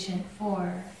be patient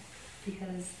for,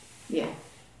 because Yeah.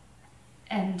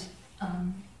 and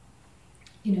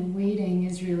waiting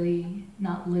is really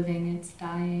not living; it's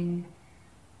dying.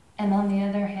 And on the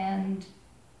other hand,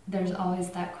 there's always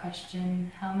that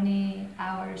question: how many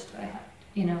hours do I have?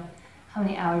 How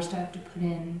many hours do I have to put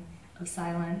in of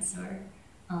silence, or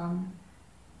how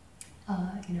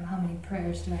many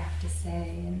prayers do I have to say?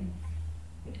 And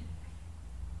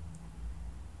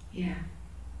Yeah.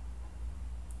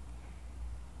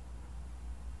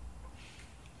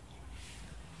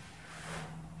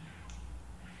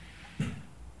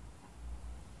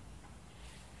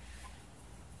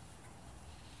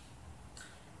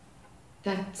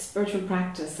 That spiritual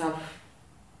practice of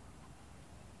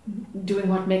doing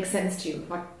what makes sense to you,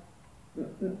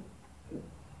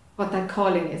 what that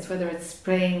calling is, whether it's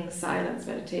praying, silence,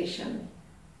 meditation,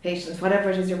 patience, whatever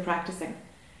it is you're practicing.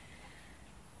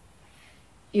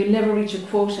 You'll never reach a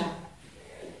quota,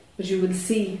 but you will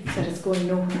see that it's going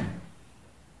nowhere.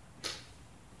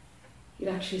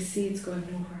 You'll actually see it's going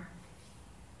nowhere,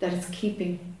 that it's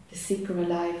keeping the seeker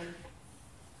alive.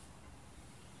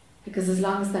 Because as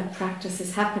long as that practice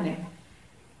is happening,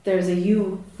 there's a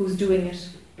you who's doing it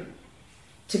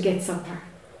to get somewhere.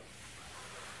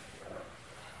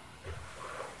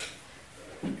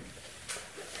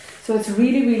 So it's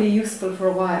really, really useful for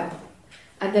a while,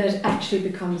 and then it actually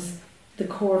becomes the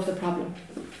core of the problem.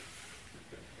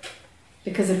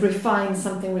 Because it refines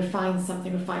something,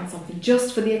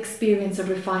 just for the experience of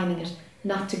refining it,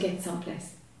 not to get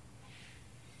someplace.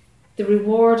 The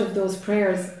reward of those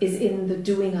prayers is in the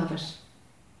doing of it.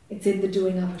 It's in the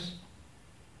doing of it.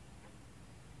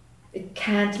 It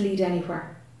can't lead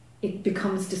anywhere. It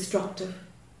becomes destructive.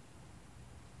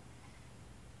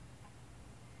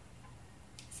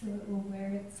 so it will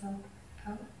wear itself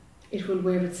out. It will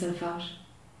wear itself out.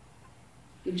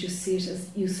 You'll just see it as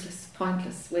useless,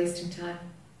 pointless, wasting time.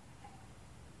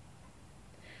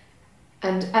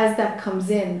 And as that comes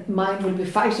in, mind will be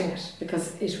fighting it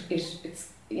because it's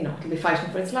it'll be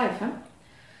fighting for its life, huh?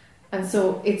 And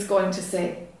so it's going to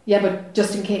say, yeah, but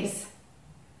just in case.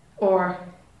 Or,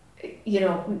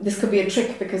 this could be a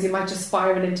trick because you might just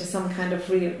spiral into some kind of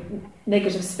real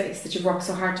negative space that you've worked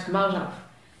so hard to come out of.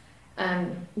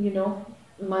 And,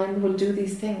 mind will do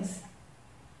these things.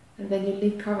 And then you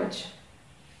need courage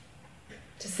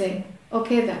to say,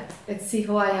 okay then, let's see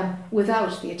who I am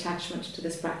without the attachment to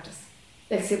this practice.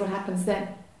 Let's see what happens then.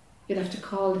 You'll have to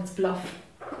call its bluff.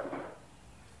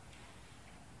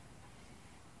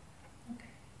 Okay.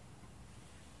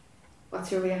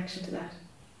 What's your reaction to that?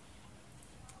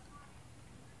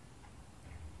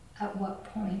 At what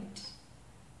point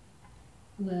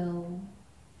will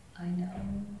I know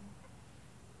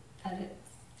that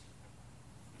it's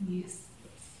useless?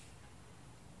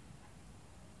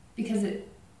 Because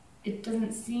it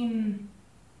doesn't seem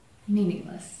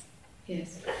meaningless,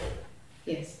 Yes.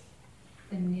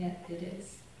 and yet it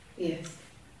is. Yes.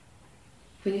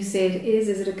 When you say it is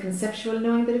it a conceptual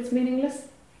knowing that it's meaningless?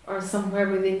 or somewhere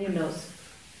within you knows?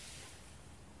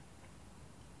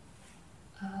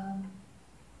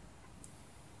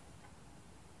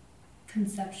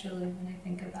 Conceptually, when I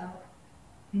think about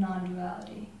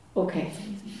non-duality, Okay. it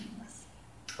seems meaningless.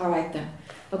 All right then.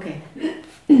 Okay.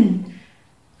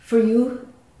 For you,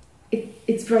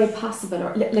 it's very possible,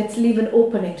 or let's leave an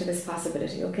opening to this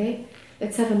possibility, okay?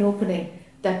 Let's have an opening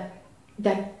that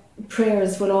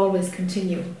prayers will always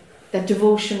continue, that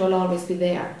devotion will always be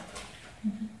there,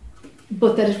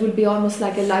 but that it will be almost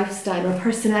like a lifestyle or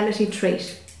personality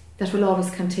trait that will always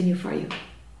continue for you.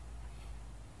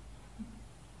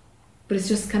 But it's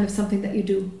just kind of something that you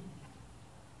do.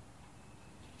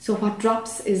 So what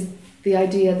drops is the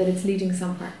idea that it's leading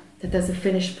somewhere, that there's a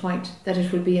finish point, that it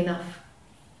will be enough.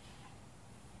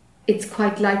 It's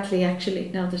quite likely, actually,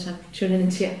 now that I'm tuning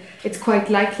into you, it's quite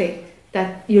likely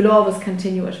that you'll always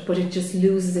continue it, but it just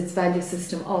loses its value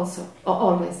system also, or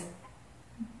always.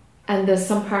 And there's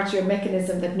some part of your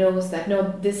mechanism that knows that,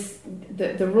 no,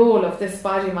 the role of this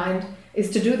body-mind is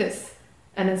to do this.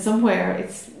 And in somewhere,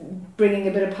 it's bringing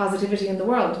a bit of positivity in the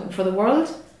world. And for the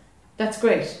world, that's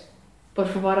great. But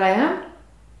for what I am,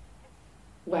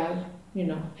 well,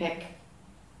 heck,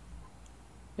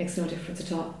 makes no difference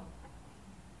at all.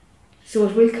 So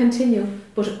it will continue,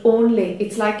 but only,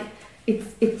 it's like,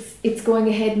 it's going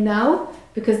ahead now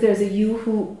because there's a you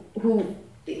who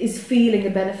is feeling a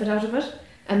benefit out of it.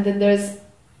 And then there's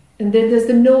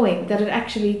the knowing that it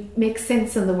actually makes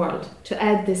sense in the world to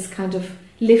add this kind of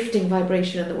lifting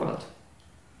vibration in the world.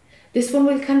 This one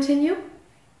will continue,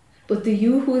 but the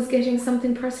you who is getting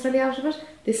something personally out of it,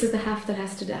 this is the half that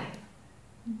has to die.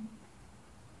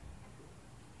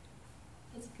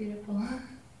 That's beautiful.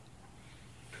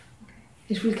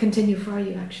 It will continue for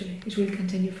you, actually. It will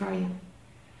continue for you.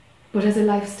 But as a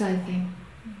lifestyle thing.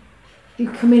 You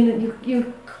come in and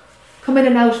you come in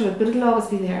and out of it, but it'll always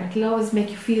be there. It'll always make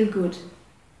you feel good.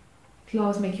 It'll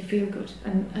always make you feel good.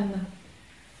 And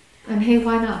hey,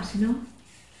 why not, Thank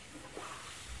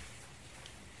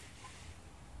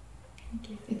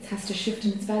you. It has to shift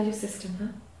in its value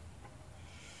system,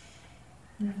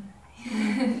 huh? No.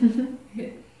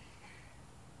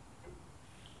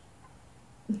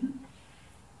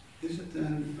 Is it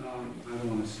then, I don't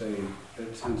want to say,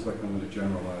 it sounds like I'm going to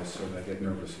generalize, so I get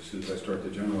nervous as soon as I start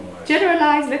to generalize.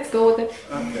 Generalize, let's go with it.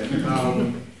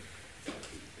 Okay.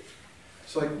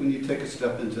 It's like when you take a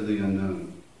step into the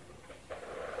unknown,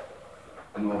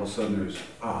 and all of a sudden there's,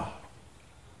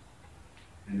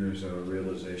 and there's a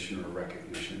realization or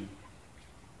recognition,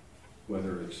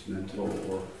 whether it's mental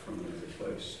or from another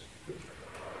place.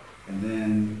 And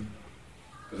then,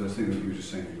 because I was thinking of you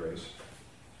just saying grace.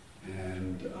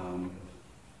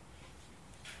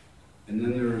 And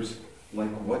then there's like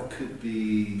what could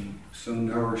be so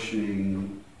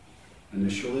nourishing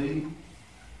initially,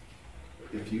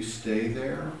 if you stay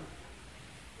there,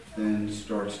 then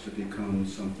starts to become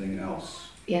something else.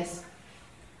 Yes.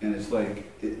 And it's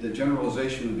like, the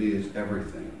generalization would be is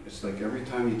everything. It's like every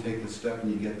time you take the step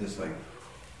and you get this like,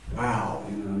 wow,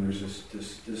 and there's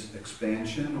this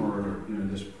expansion or,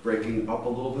 this breaking up a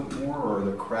little bit more, or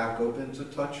the crack opens a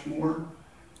touch more.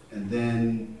 And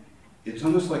then it's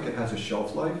almost like it has a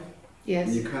shelf life. Yes.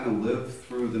 And you kind of live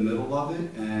through the middle of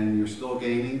it, and you're still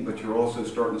gaining, but you're also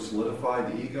starting to solidify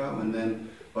the ego, and then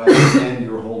by the end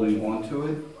you're holding on to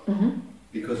it,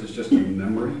 because it's just a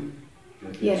memory.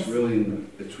 It's really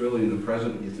in the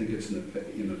present. You think it's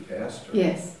in the past.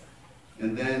 Yes.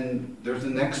 And then there's the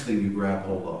next thing you grab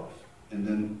hold of, and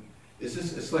then it's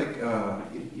like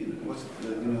what's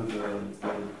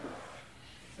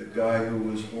the guy who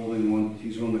was holding on.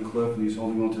 He's on the cliff and he's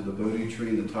holding on to the Bodhi tree,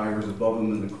 and the tiger's above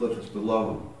him and the cliff is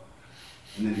below him.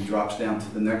 And then he drops down to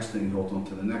the next thing, holds on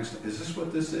to the next thing. Is this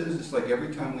what this is? It's like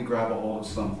every time we grab a hold of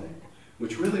something,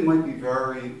 which really might be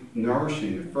very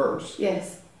nourishing at first.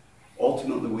 Yes.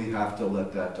 Ultimately, we have to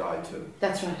let that die too.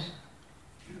 That's right.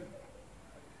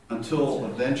 Until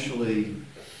eventually,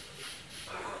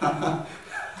 I'm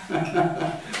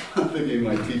thinking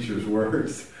my teacher's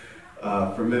words.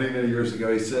 For many, many years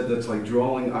ago, he said that's like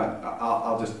drawing,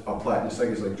 I'll apply it in a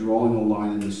second, it's like drawing a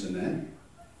line in the cement,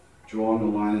 drawing a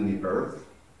line in the earth,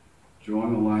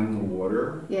 drawing a line in the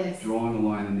water, yes, drawing a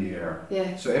line in the air.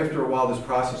 Yes. So after a while, this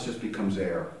process just becomes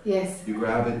air. Yes. You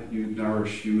grab it, you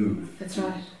nourish, you move. That's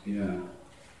right. Yeah.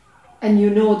 And you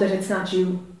know that it's not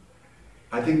you.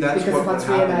 I think that's because what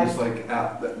happens. realized. Like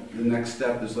the next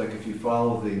step is like if you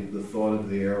follow the thought of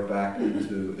the air back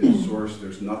into its source,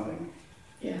 there's nothing.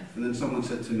 Yeah. And then someone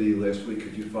said to me last week,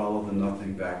 could you follow the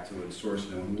nothing back to its source?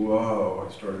 And I went, whoa,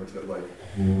 I started to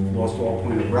lost all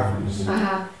point of reference.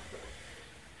 Uh-huh.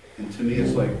 And to me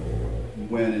it's like,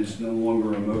 when it's no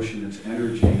longer emotion, it's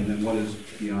energy, and then what is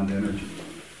beyond energy?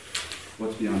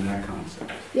 What's beyond that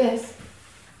concept? Yes.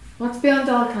 What's beyond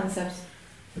all concepts?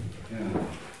 Yeah.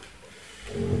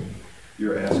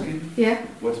 You're asking? Yeah.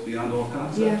 What's beyond all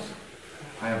concepts? Yeah.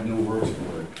 I have no words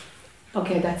for it.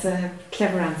 Okay, that's a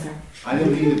clever answer. I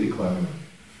didn't mean to be clever.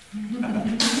 I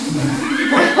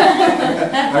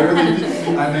really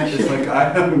didn't. I meant it's like,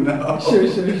 I don't know.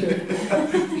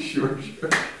 Sure. Sure.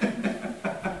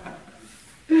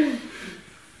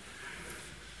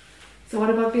 So what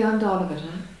about beyond all of it,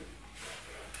 huh?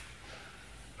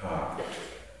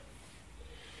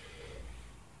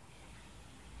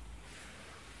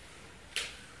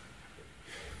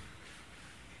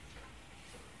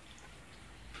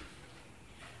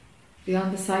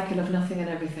 Beyond the cycle of nothing and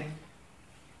everything.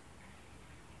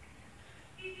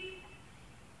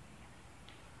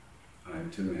 I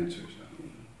have two answers.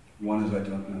 One is I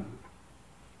don't know.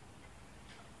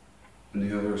 And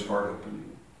the other is heart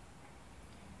opening,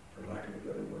 for lack of a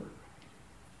better word.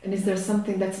 And is there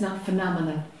something that's not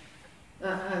phenomenal?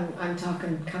 I'm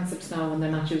talking concepts now when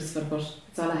they're not useful, but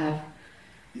it's all I have.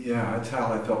 Yeah, that's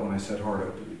how I felt when I said heart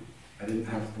opening. I didn't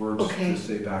have words Okay. to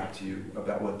say back to you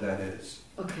about what that is.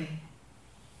 Okay.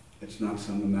 It's not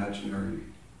some imaginary.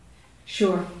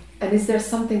 Sure. And is there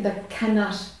something that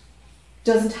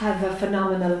doesn't have a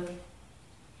phenomenal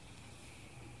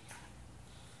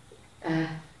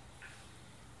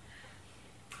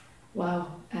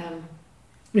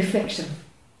reflection?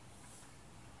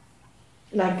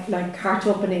 Like heart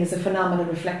opening is a phenomenal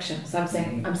reflection. So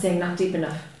I'm saying not deep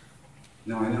enough.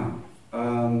 No, I know.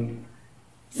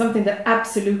 Something that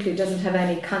absolutely doesn't have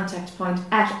any contact point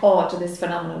at all to this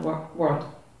phenomenal world.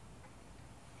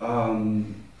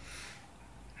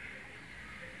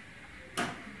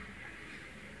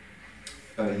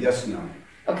 Yes, no.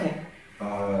 Okay.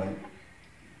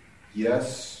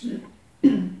 Yes,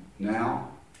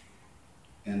 now,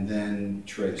 and then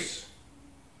trace.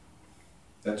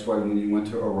 That's why when you went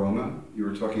to aroma, you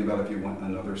were talking about if you went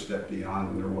another step beyond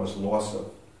and there was loss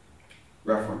of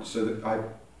reference. So that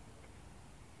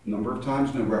number of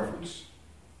times, no reference.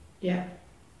 Yeah.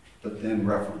 But then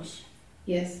reference.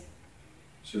 Yes.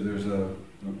 So there's a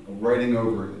writing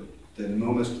over it that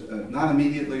almost, not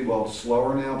immediately, well, it's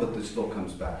slower now, but it still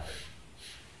comes back.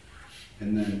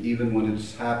 And then even when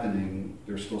it's happening,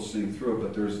 they're still seeing through it,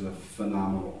 but there's the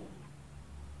phenomenal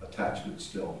attachment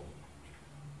still.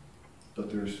 But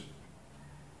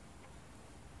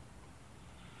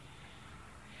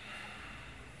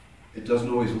it doesn't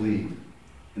always lead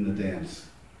in the dance,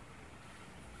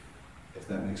 if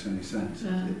that makes any sense.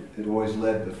 It always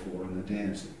led before in the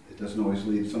dance. It doesn't always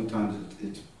lead. Sometimes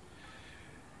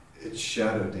it's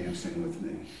shadow dancing with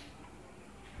me.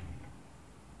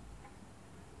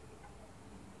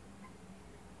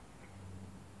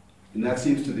 And that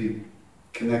seems to be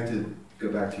connected,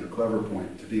 go back to your clever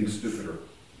point, to being stupider.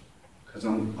 Because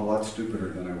I'm a lot stupider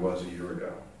than I was a year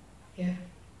ago. Yeah.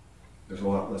 There's a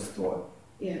lot less thought.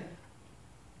 Yeah.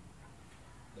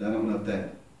 I don't know if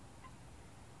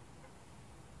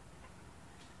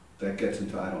that gets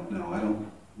into, I don't know. I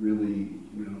don't really,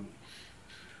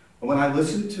 When I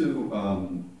listened to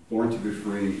Born to Be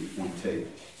Free on tape,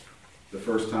 the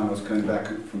first time I was coming back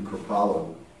from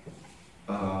Kripalu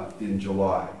in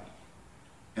July,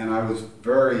 and I was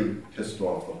very pissed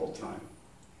off the whole time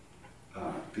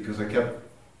because I kept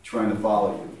trying to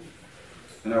follow you.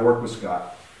 And I worked with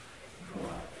Scott a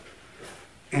lot.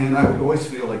 And I would always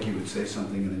feel like you would say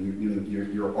something, and then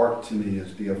your art to me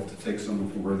is be able to take someone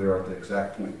from where they are at the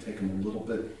exact point, take them a little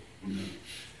bit,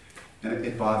 And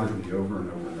it bothered me over and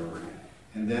over and over again.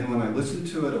 And then when I listened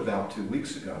to it about 2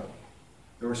 weeks ago,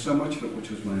 there was so much of it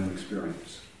which was my own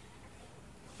experience.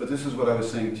 But this is what I was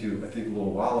saying to you, I think, a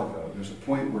little while ago. There's a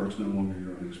point where it's no longer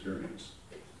your own experience.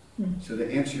 So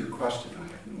to answer your question, I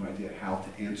have no idea how to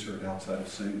answer it outside of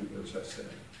saying the words I said.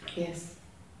 Yes.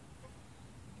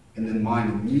 And then mine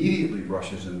immediately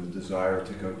rushes in with desire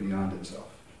to go beyond itself.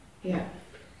 Yeah.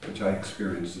 Which I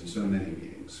experienced in so many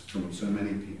meetings from so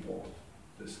many people.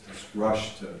 This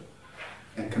rush to,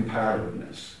 and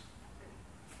comparativeness.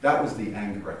 That was the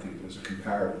anger, I think. It was a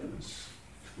comparativeness,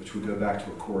 which would go back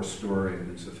to a core story of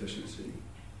insufficiency.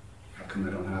 How come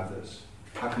I don't have this?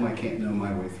 How come I can't know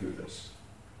my way through this?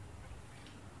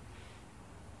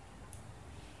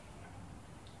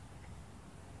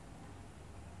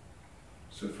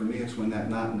 So for me, it's when that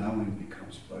not knowing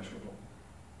becomes pleasurable.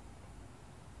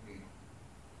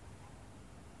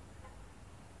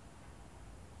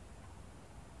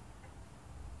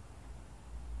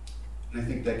 And I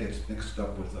think that gets mixed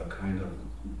up with a kind of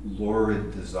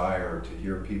lurid desire to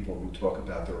hear people who talk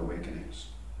about their awakenings.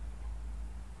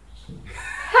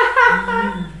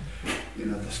 You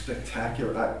know, the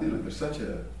spectacular, you know, there's such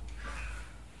a,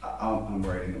 I'm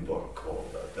writing a book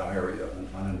called Diary of an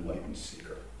Unenlightened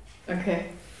Seeker. Okay.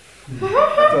 I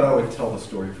thought I would tell the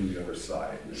story from the other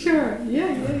side. Sure.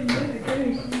 Yeah.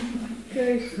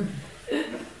 Great.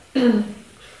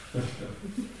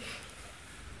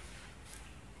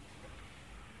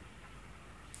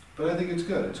 But I think it's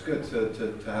good. It's good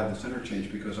to have this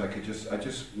interchange because I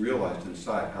just realized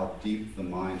inside how deep the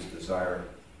mind's desire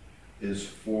is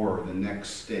for the next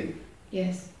state.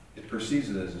 Yes. It perceives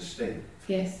it as a state.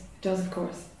 Yes, it does, of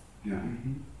course. Yeah.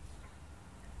 And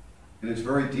it's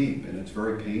very deep and it's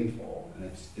very painful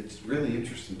and it's really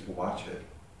interesting to watch it.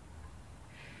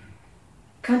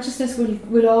 Consciousness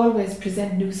will always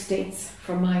present new states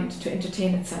for mind to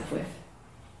entertain itself with.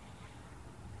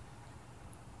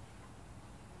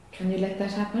 Can you let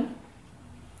that happen?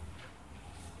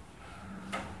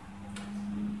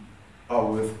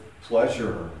 Oh, with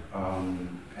pleasure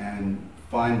and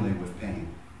finally with pain.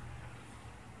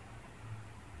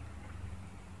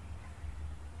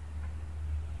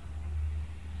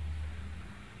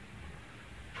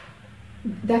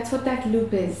 That's what that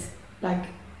loop is. Like,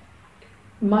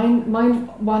 mind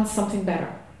wants something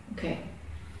better, okay?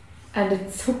 And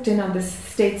it's hooked in on this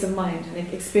states of mind, and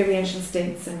like experiential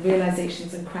states and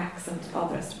realizations and cracks and all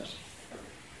the rest of it.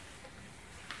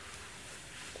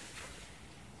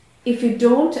 If you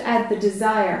don't add the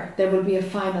desire, there will be a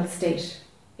final state.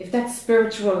 If that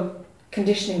spiritual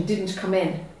conditioning didn't come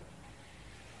in,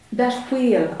 that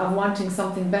wheel of wanting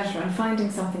something better and finding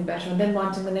something better and then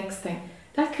wanting the next thing,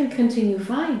 that can continue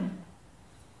fine.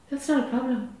 That's not a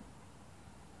problem.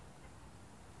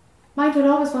 Mind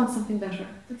will always want something better.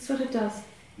 That's what it does.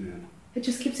 Yeah. It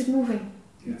just keeps it moving.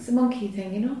 Yeah. It's a monkey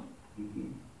thing, you know?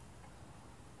 Mm-hmm.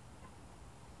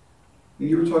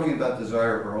 You were talking about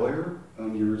desire earlier.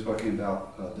 You were talking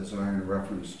about desire in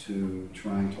reference to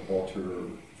trying to alter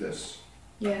this.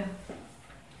 Yeah.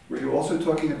 Were you also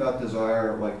talking about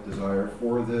desire, like desire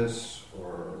for this,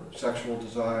 or sexual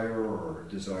desire, or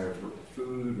desire for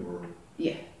food, or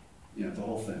Yeah. You know, the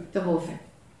whole thing. The whole thing.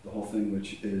 The whole thing,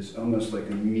 which is almost like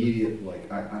immediate,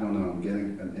 like, I don't know, I'm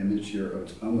getting an image here, of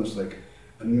it's almost like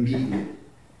immediate,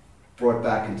 brought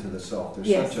back into the self. There's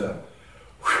Yes. such a,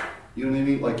 you know what I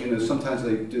mean? Like, you know, sometimes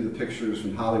they do the pictures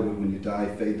in Hollywood when you die,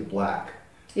 fade to black.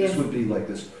 Yes. This would be like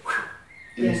this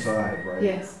Yes. inside, right?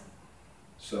 Yes.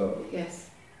 So, Yes.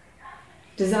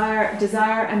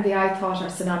 Desire and the I thought are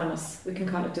synonymous. We can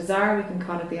call it desire, we can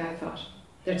call it the I thought.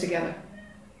 They're together.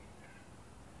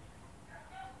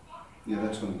 yeah,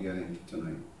 that's what I'm getting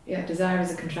tonight. Yeah, desire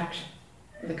is a contraction.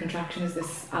 And the contraction is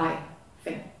this I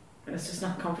thing. And it's just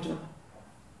not comfortable.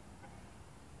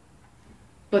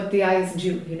 But the I isn't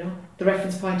you, you know? The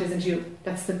reference point isn't you.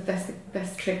 That's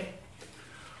the trick.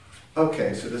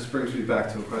 Okay, so this brings me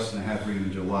back to a question I had for you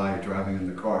in July, driving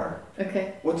in the car.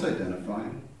 Okay. What's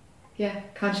identifying? Yeah,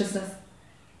 consciousness.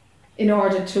 In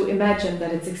order to imagine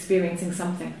that it's experiencing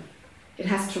something, it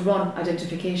has to run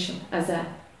identification as a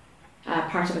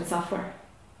part of its software.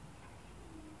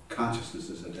 Consciousness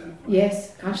is identifying.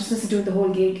 Yes, consciousness is doing the whole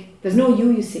gig. There's no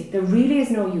you see. There really is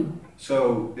no you.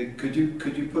 So could you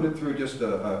put it through just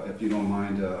if you don't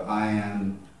mind, I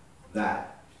am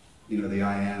that, you know, the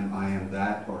I am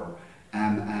that, or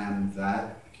am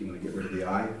that, if you want to get rid of the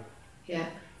I. Yeah.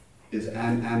 Is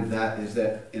am that, is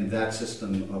that in that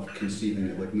system of conceiving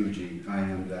it, like Muji, I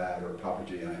am that, or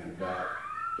Papaji, I am that.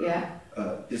 Yeah.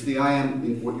 Is the I am,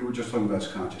 in what you were just talking about, is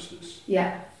consciousness?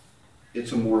 Yeah.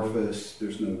 It's amorphous,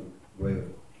 there's no way of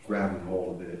grabbing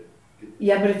hold of it.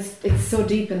 Yeah, but it's so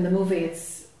deep in the movie, it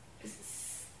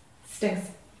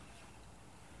stinks.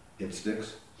 It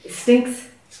sticks? It stinks.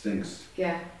 Stinks.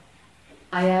 Yeah.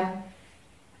 I am.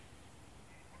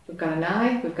 We've got an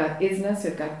I, we've got isness,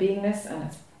 we've got beingness, and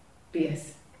it's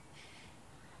BS.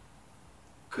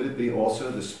 Could it be also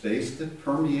the space that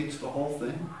permeates the whole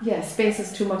thing? Yeah, space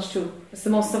is too much too. It's the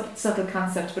most subtle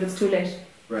concept, but it's too late.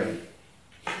 Right.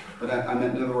 But I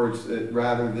meant, in other words,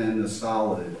 rather than the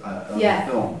solid of Yeah.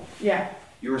 the film, Yeah.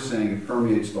 you were saying it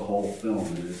permeates the whole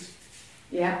film.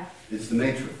 Yeah. It's the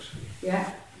matrix.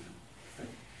 Yeah.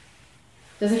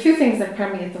 There's a few things that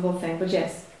permeate the whole thing, but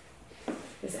yes.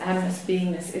 This amness,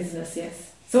 beingness, isness,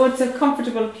 yes. So it's a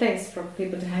comfortable place for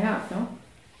people to hang out, no?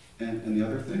 And the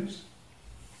other things?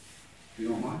 You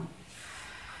don't mind?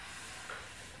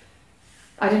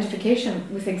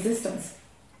 Identification with existence.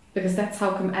 Because that's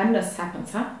how come amness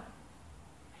happens, huh?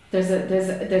 There's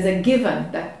a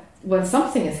given that, well,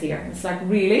 something is here. It's like,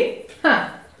 really? Huh.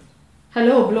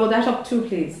 Hello, blow that up too,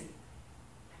 please.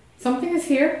 Something is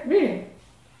here? Really?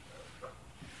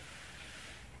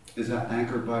 Is that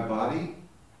anchored by body?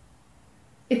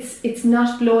 It's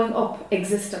not blowing up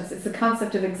existence. It's the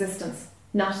concept of existence,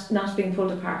 not being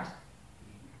pulled apart.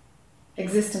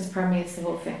 Existence permeates the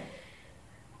whole thing.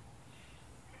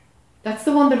 That's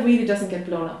the one that really doesn't get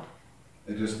blown up.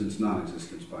 Existence,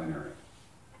 non-existence, binary.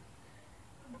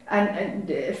 And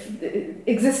if,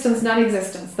 existence,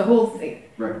 non-existence, the whole thing.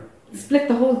 Right. Split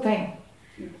the whole thing.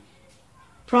 Yeah.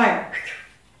 Prior.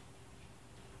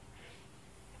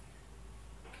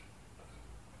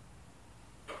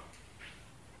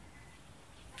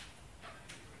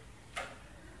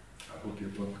 I hope your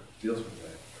book deals with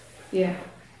that. Yeah.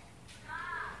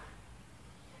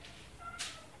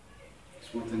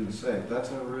 It's one thing to say.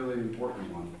 That's a really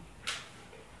important one.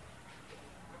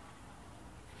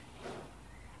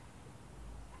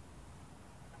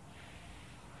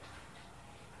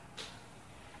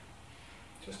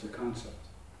 Just a concept.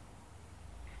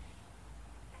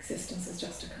 Existence is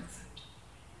just a concept.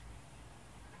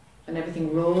 And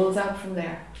everything rolls out from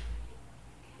there.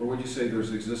 Or would you say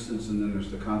there's existence and then there's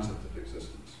the concept of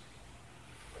existence?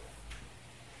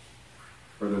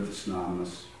 Or they're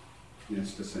synonymous? Yeah,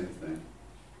 it's the same thing.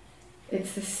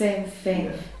 It's the same thing.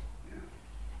 Yeah.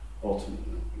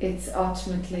 Ultimately. It's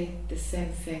ultimately the same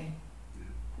thing.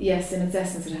 Yeah. Yes, in its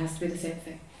essence it has to be the same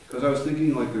thing. Because I was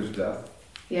thinking like there's death.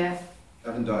 Yeah. I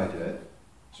haven't died yet.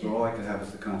 So Yeah. all I could have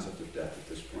is the concept of death at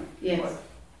this point in Yes. life.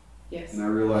 Yes. And I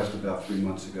realized about 3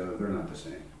 months ago they're not the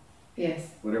same. Yes.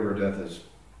 Whatever death is,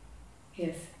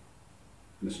 Yes.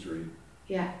 mystery,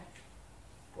 Yeah.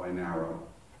 why narrow?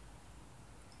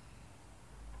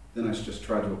 Then I just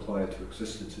tried to apply it to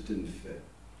existence. It didn't fit.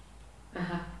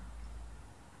 Uh-huh.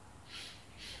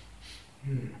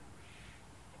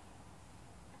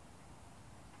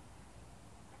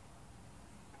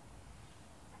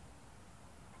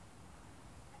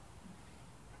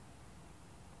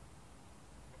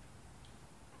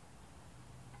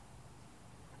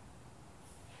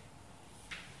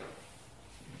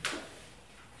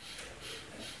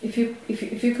 If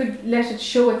you could let it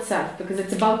show itself, because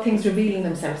it's about things revealing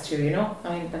themselves to you, you know?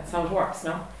 I mean, that's how it works,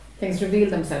 no? Things reveal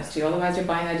themselves to you, otherwise you're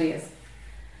buying ideas.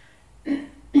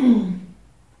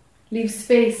 Leave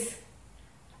space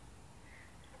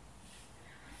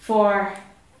for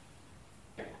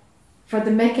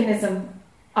the mechanism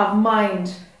of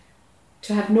mind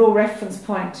to have no reference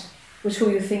point with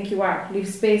who you think you are. Leave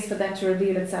space for that to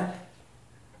reveal itself.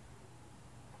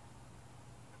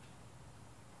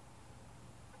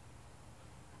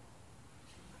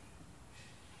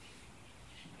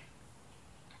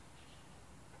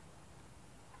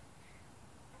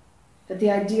 That the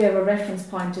idea of a reference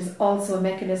point is also a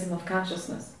mechanism of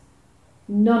consciousness.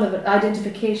 None of it,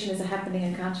 identification is a happening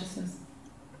in consciousness.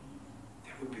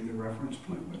 That would be the reference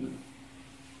point, wouldn't it?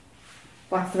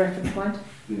 What's the reference point?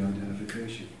 The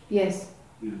identification. Yes,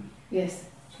 Yeah. yes.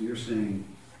 So you're saying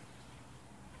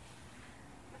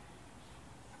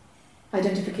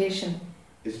Identification.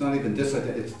 it's not even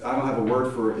I don't have a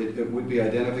word for it. It would be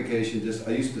identification.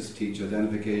 I used to teach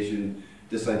identification,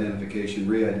 disidentification,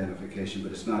 re-identification,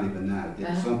 but it's not even that. It's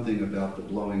Uh-huh. something about the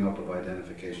blowing up of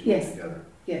identification Yes. together.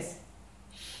 Yes.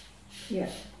 Yeah.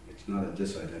 It's not a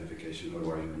disidentification,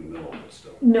 otherwise you're in the middle, but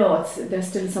still. No, there's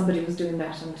still somebody who's doing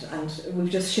that, and we've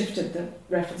just shifted the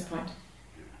reference point.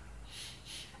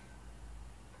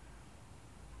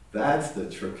 That's the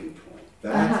tricky point.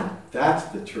 Uh-huh. That's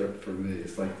the trick for me.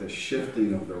 It's like the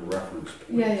shifting of the reference points.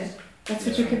 Yeah, yeah. That's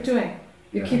what you keep doing.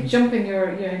 You Yeah. keep jumping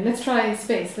your, let's try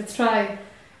space, let's try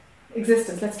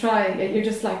existence, let's try, you're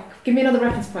just like, give me another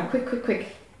reference point, quick, quick,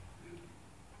 quick.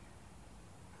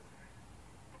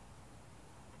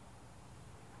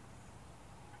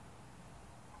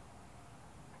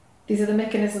 These are the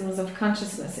mechanisms of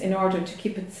consciousness in order to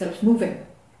keep itself moving,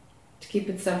 to keep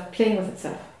itself playing with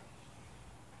itself.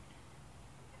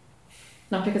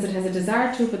 Not because it has a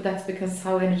desire to, but that's because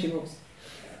how energy moves.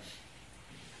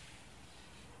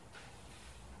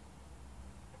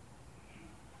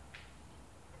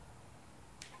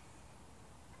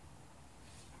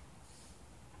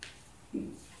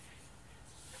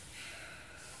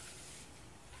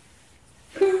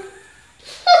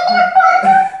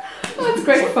 Oh, it's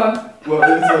great fun. Well,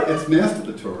 it's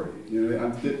masturbatory. You know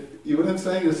what I'm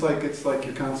saying? It's like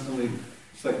you're constantly.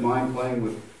 It's like mind playing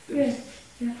with. Yeah,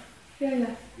 yeah, yeah,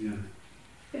 yeah, Yeah.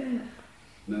 yeah,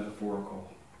 Metaphorical.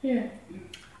 yeah. Yeah.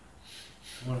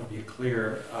 I want to be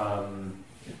clear. Are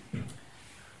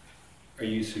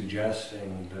you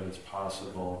suggesting that it's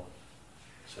possible,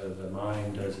 so the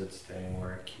mind does its thing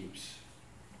where it keeps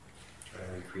trying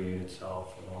to recreate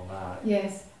itself and all that?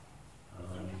 Yes.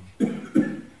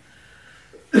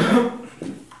 Are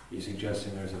you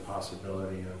suggesting there's a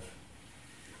possibility of,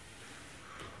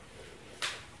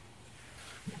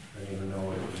 I don't even know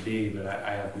what it be, but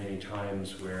I have many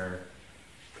times where,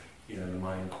 you know, the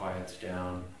mind quiets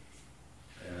down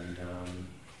and,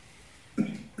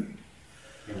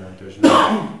 you know, there's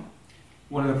no,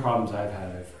 one of the problems I've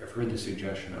had, I've heard the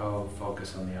suggestion, oh,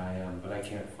 focus on the I am, but I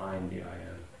can't find the I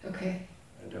am. Okay.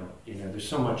 I don't, you know, there's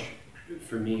so much,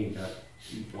 for me, got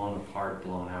blown apart,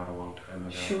 blown out a long time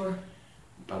ago. Sure.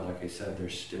 But like I said,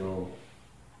 there's still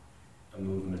a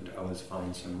movement to always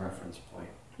find some reference point.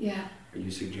 Yeah. Are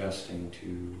you suggesting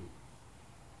to,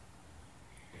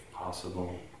 if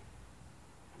possible,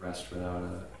 rest without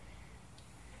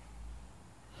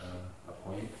a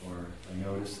point, or a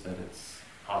notice that it's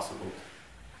possible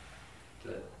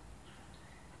that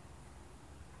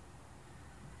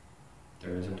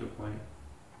there isn't a point?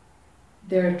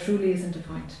 There truly isn't a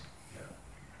point. Yeah.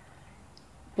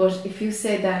 But if you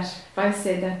say that, if I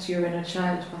say that to your inner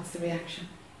child, what's the reaction?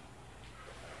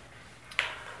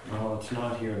 Well, it's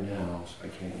not here now, so I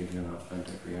can't give you an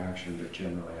authentic reaction, but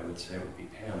generally I would say it would be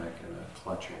panic and a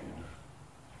clutching.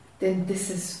 Then this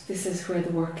is where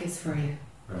the work is for you.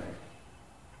 Right.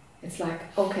 It's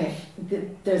like, okay,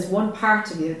 there's one part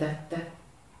of you that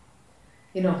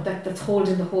you know, that's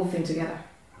holding the whole thing together.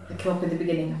 That came up in the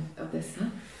beginning of this, huh?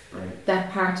 Right.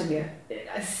 That part of you.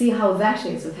 I see how that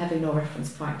is with having no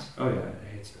reference point. Oh yeah, it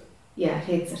hates it. Yeah, it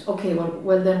hates it. Okay,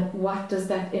 well then what does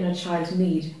that inner child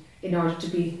need in order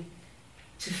to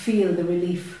feel the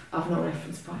relief of no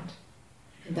reference point?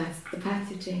 And that's the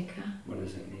path you take, huh? What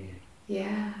does it need?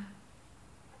 Yeah.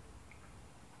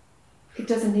 It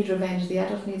doesn't need revenge. The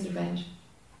adult needs revenge.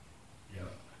 Yeah.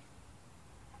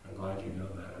 I'm glad you know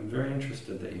that. I'm very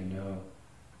interested that you know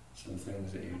some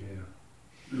things that you do.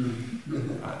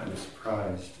 I'm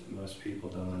surprised most people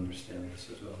don't understand this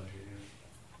as well as you do.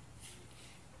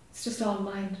 It's just all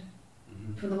mind.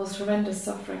 Mm-hmm. From the most horrendous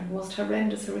suffering, most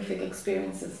horrendous, horrific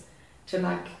experiences, to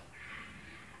like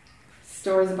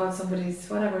stories about somebody's,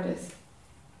 whatever it is,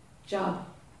 job.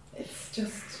 It's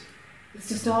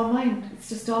just all mind. It's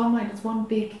just all mind. It's one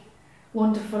big,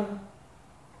 wonderful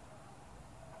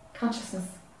consciousness.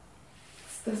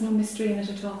 There's no mystery in it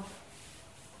at all.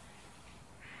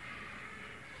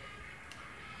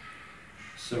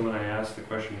 So when I ask the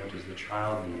question, what does the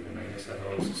child need, and I guess I've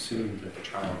always assumed that the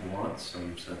child wants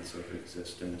some sense of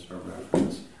existence or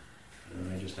reference, and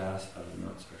when I just ask that, I'm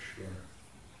not so sure.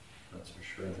 Not so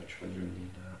sure that children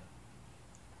need that.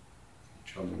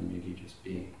 Children maybe just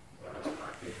be.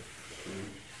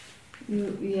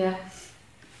 Yeah,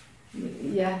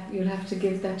 you'll have to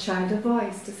give that child a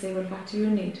voice to say, well, what do you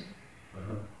need?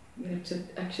 Uh-huh. You have to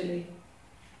actually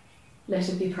let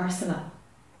it be personal.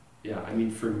 Yeah, I mean,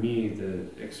 for me, the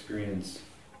experience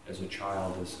as a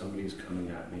child is somebody's coming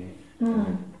at me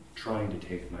and trying to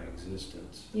take my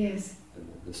existence. Yes. And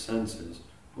the sense is,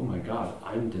 oh my God,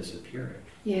 I'm disappearing.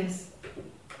 Yes.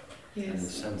 And the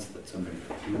Yes. sense that somebody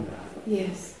could do that.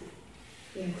 Yes.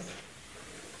 Yes.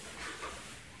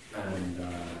 And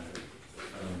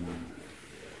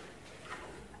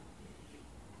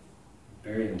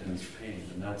very intense pain,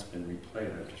 and that's been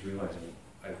replayed. I'm just realizing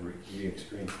I've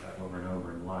re-experienced that over and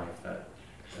over in life, that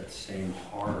same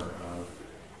horror of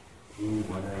who,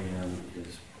 what I am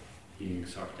is being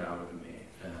sucked out of me,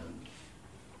 and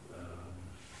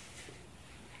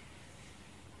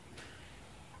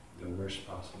the worst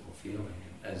possible feeling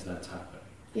as that's happening.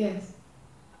 Yes.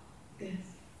 Yes.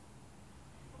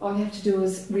 All you have to do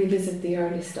is revisit the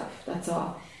early stuff, that's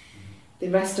all. The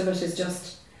rest of it is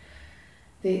just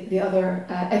the other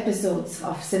episodes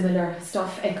of similar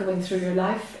stuff echoing through your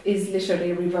life is literally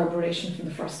a reverberation from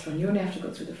the first one. You only have to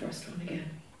go through the first one again.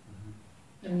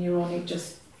 And you're only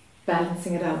just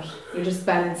balancing it out. You're just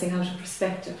balancing out a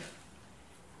perspective.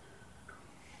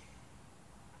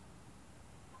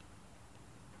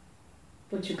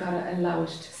 But you gotta allow it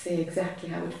to say exactly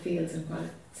how it feels and what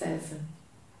it says.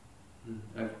 And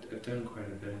I've done quite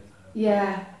a bit of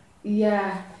that.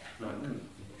 yeah. Not completely.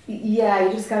 Yeah,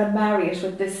 you just gotta marry it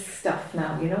with this stuff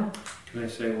now, you know? Can I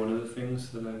say one of the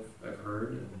things that I've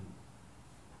heard? And,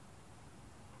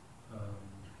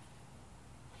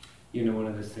 you know, one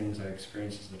of the things I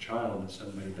experienced as a child is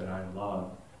somebody that I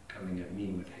love coming at me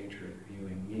with hatred,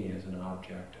 viewing me as an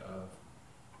object of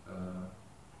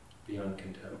beyond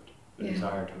contempt, a Yeah.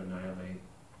 desire to annihilate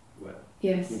what,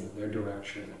 Yes. you know, their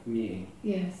direction of me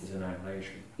Yes. is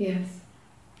annihilation. Yes.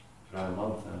 But I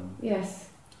love them. Yes.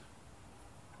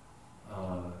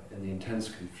 And the intense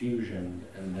confusion,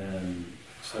 and then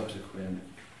subsequent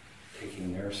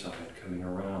taking their side, coming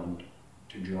around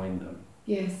to join them,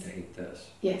 Yes. to hate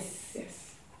this. Yes.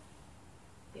 Yes.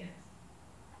 Yes.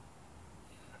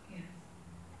 Yes.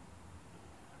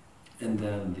 And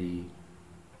then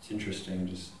it's interesting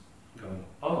just going,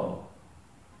 oh,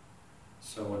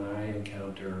 So when I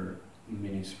encounter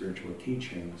many spiritual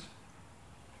teachings,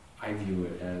 I view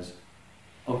it as,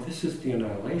 oh, this is the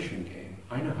annihilation game.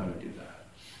 I know how to do that.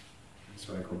 And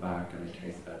so I go back and I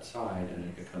take that side, and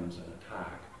it becomes an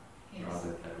attack rather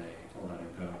than a letting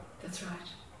go. That's right.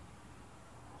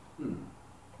 Hmm.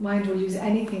 Mind will use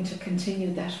anything to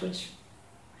continue that which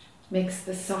makes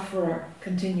the sufferer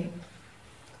continue.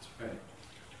 That's right.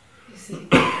 You see?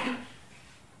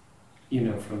 You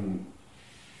know, from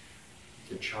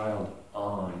the child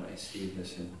on, I see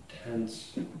this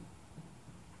intense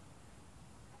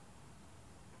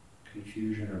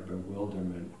confusion or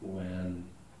bewilderment when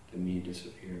the me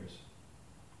disappears.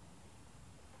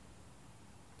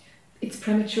 It's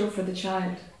premature for the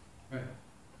child. Right.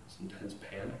 It's intense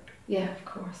panic. Yeah, of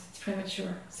course. It's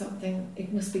premature. Something,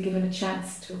 it must be given a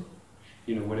chance to.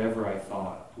 You know, whatever I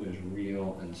thought was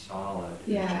real and solid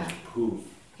Yeah. is just poof.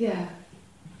 Yeah.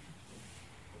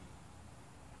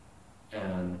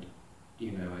 And,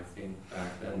 you know, I think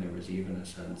back then there was even a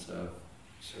sense of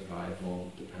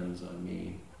survival depends on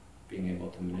me being able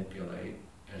to manipulate.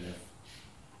 And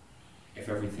if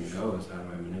everything goes, how do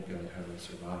I manipulate? How do I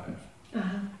survive?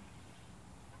 Uh-huh.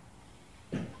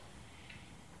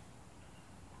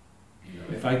 You know,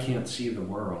 if I can't see the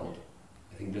world,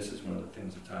 I think this is one of the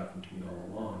things that's happened to me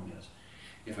all along is,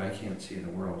 if I can't see the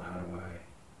world, how do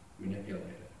I manipulate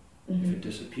it? Mm-hmm. If it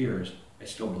disappears, I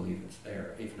still believe it's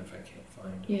there, even if I can't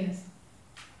find it. Yes.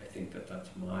 I think that that's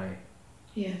my,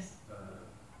 Yes.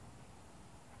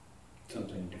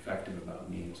 something defective about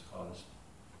me has caused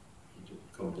me to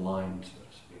go blind, so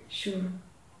to speak. Sure.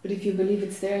 But if you believe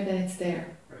it's there, then it's there.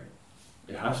 Right.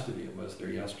 It has to be. It was there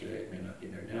yesterday. It may not be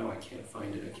there now. I can't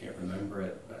find it. I can't remember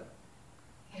it, but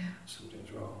Yeah. something's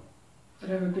wrong.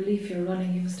 Whatever belief you're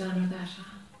running, you must honor that.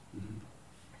 Huh? Mm-hmm.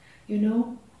 You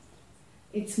know,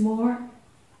 it's more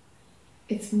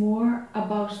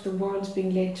about the world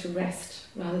being laid to rest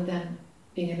rather than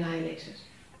being annihilated.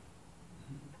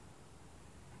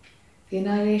 The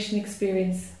annihilation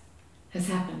experience has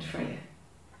happened for you.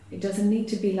 It doesn't need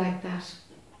to be like that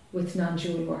with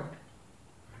non-dual work.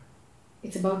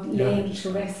 It's about laying to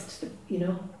rest, you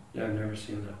know? Yeah, I've never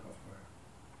seen that before.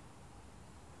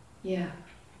 Yeah.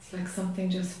 It's like something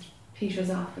just peters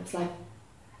off. It's like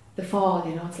the fall,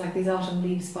 you know? It's like these autumn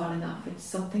leaves falling off.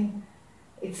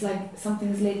 It's like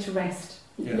something's laid to rest.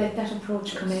 Yeah. Let that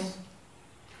approach come in. That's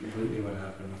completely what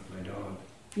happened with my dog.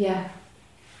 Yeah.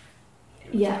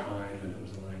 It was Yeah. kind and it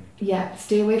was like, Yeah,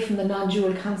 stay away from the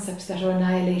non-dual concepts that are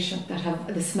annihilation, that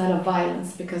have the smell of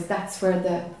violence, because that's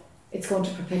where it's going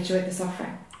to perpetuate the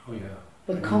suffering. oh yeah.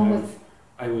 But I mean, come with,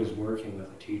 I was working with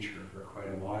a teacher for quite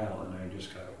a while, and I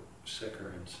just got sicker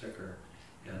and sicker,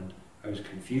 and I was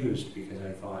confused because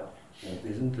I thought, well,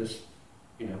 isn't this,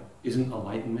 you know, isn't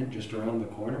enlightenment just around the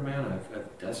corner, man?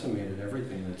 I've decimated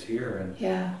everything that's here, and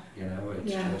yeah, you know,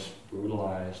 it's Yeah. just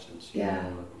brutalized and steel, Yeah.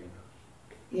 you know.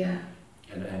 yeah,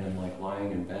 And I'm like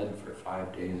lying in bed for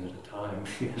 5 days at a time.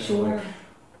 You know, sure, like,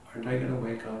 aren't I gonna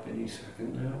wake up any second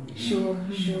now? sure.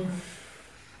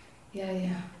 Yeah,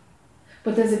 yeah.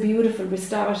 But there's a beautiful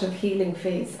restorative healing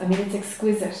phase. I mean, it's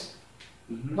exquisite.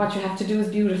 Mm-hmm. What you have to do is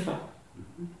beautiful.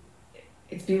 Mm-hmm.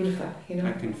 It's beautiful, you know?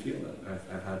 I can feel it.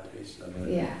 I've had tastes of it.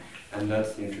 Yeah, And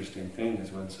that's the interesting thing,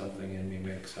 is when something in me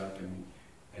wakes up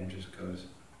and just goes,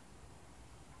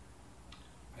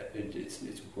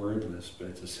 it's wordless, but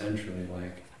it's essentially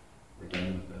like, we're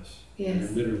done with this. And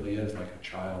yes, it literally is like a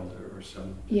child or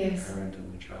some yes, parent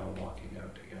and the child walking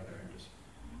out together and just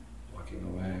walking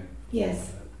away.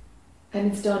 yes. And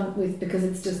it's done with, because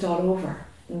it's just all over.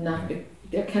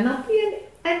 There cannot be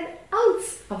an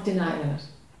ounce of denial in it.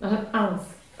 Not an ounce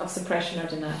of suppression or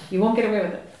denial. You won't get away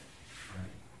with it. Right.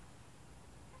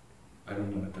 I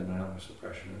don't know what denial or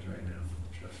suppression is right now.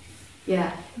 Trust me.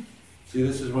 Yeah, See,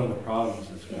 this is one of the problems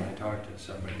is when Yeah. I talk to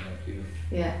somebody like you,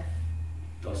 yeah,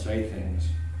 they'll say things,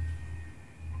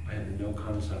 I have no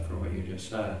concept for what you just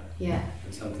said, yeah,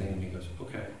 and something in me goes,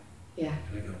 okay. yeah.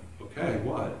 And I go, okay,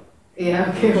 what?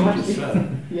 Yeah, okay, What what you did just you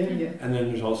said. Yeah, yeah. And then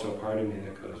there's also a part of me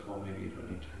that goes, well, maybe you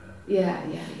don't need to know. Yeah,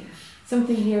 yeah, yeah.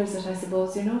 Something here is that I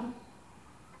suppose, you know?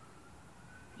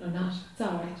 Or not. It's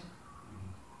alright.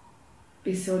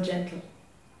 Be so gentle.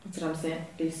 That's what I'm saying.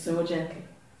 Be so gentle.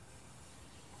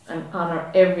 And honour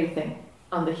everything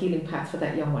on the healing path for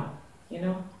that young one. You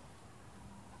know?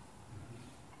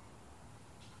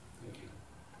 Thank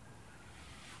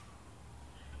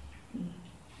you.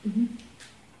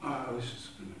 Mm-hmm. I was just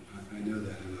I know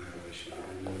that annihilation.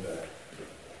 I know that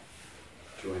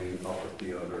joining up with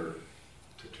the other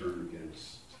to turn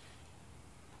against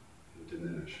and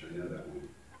diminish. I know that one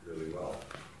really well.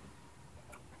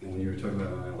 And when you were talking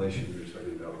about annihilation, you were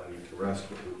talking about laying to rest,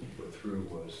 what we put through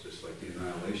was just like the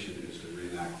annihilation is the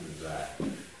reenactment of that.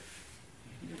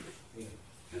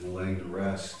 And the laying to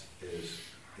rest is,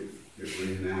 it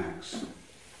reenacts,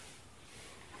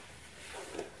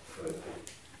 but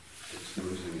it's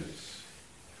losing its.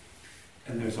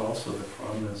 And there's also the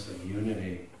promise of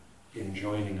unity in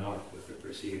joining up with the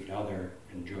perceived other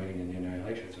and joining in the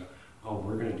annihilation. So, oh,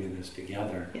 we're going to do this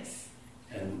together. Yes.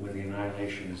 And when the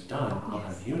annihilation is done, I'll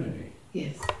have unity.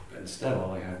 Yes. But instead,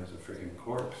 all I have is a freaking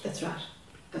corpse. That's right.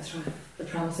 That's right. The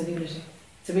promise of unity.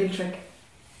 It's a real trick.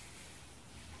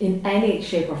 In any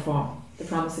shape or form, the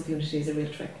promise of unity is a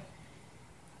real trick.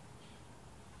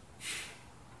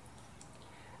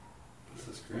 This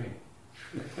is great.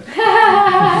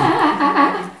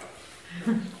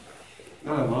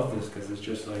 No, I love this because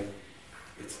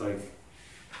it's like,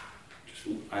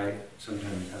 I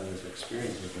sometimes have this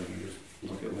experience with it. You just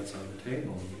look at what's on the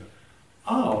table and you go,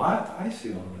 oh, I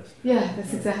see all this. Yeah,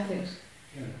 that's exactly it.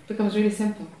 Yeah. It becomes really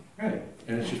simple. Right.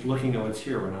 And it's just looking at what's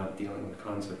here. We're not dealing with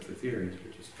concepts or theories.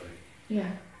 We're just like,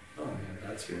 Yeah. oh, yeah,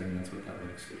 that's here and that's what that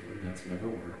looks like. And that's never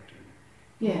worked. And,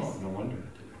 Yes. oh, no wonder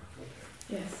it didn't work.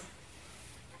 Okay. Yes.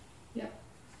 Yeah.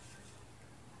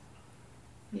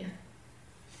 Yeah.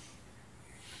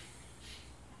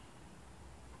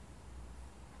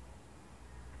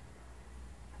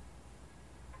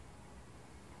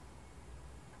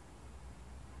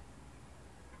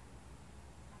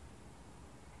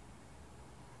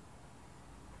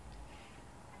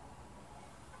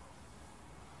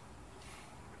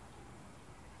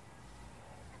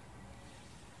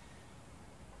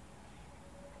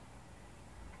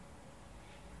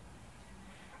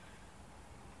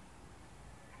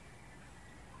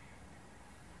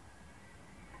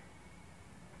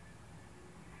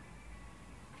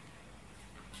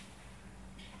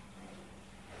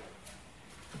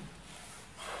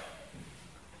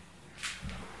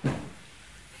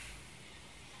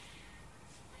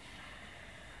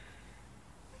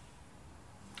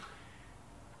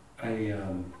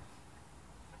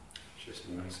 Just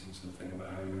noticing something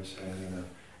about how you were saying,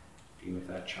 be with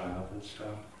that child and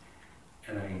stuff.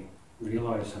 And I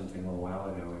realized something a little while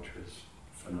ago, which was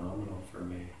phenomenal for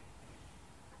me.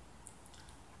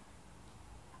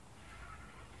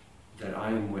 That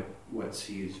I am what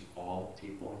sees all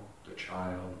people, the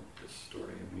child, the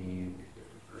story of me, these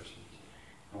different persons.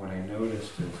 And what I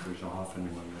noticed is there's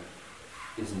often one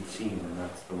that isn't seen, and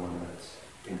that's the one that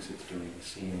thinks it's doing the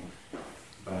seeing.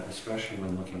 But especially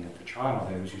when looking at the child,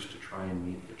 I was used to try and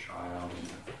meet the child and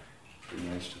be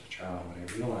nice to the child. What I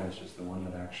realized is the one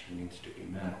that actually needs to be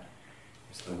met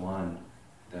is the one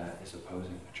that is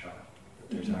opposing the child.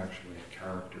 That there's actually a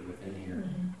character within here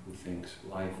who thinks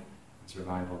life and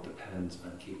survival depends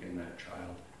on keeping that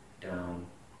child down,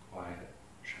 quiet,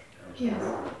 shut down. Yes.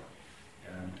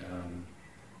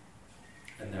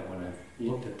 And that when I've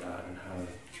looked at that and how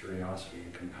curiosity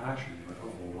and compassion, I go,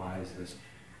 oh, well, why is this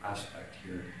aspect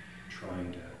here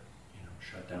trying to,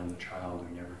 shut down the child or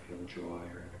never feel joy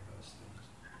or any of those things?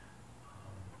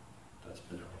 That's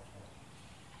been helpful.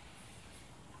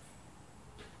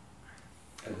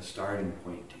 As a starting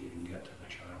point to even get to the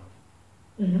child.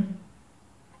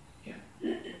 Yeah.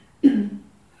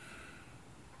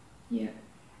 Yeah.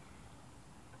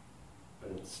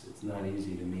 But it's not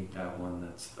easy to meet that one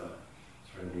that's the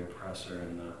sort of the oppressor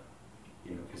and the,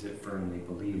 because it firmly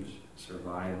believes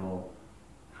survival,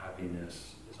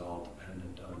 happiness is all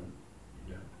dependent on,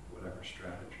 whatever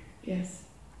strategy. Yes.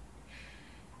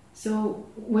 So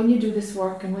when you do this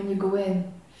work and when you go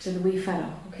in to the wee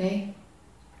fellow, okay,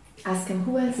 ask him,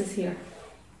 who else is here?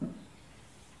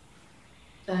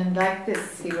 And like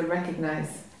this, he will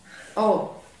recognize,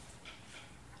 oh,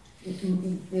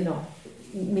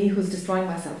 me who's destroying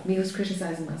myself, me who's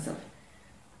criticizing myself.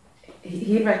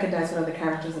 He'll recognize what other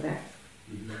characters are there.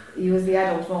 Mm-hmm. You as the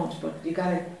adult won't, but he'll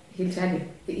tell you.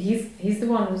 He's the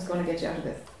one who's going to get you out of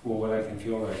this. Well, what I can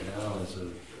feel right now is a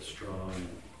strong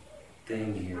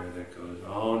thing here that goes,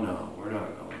 oh no, we're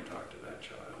not going to talk to that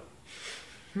child.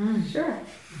 Sure.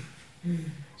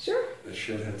 Sure. The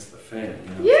shit hits the fan,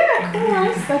 Yeah,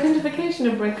 of course. Identification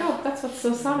will break up. That's what's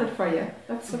so solid for you.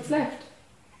 That's what's left.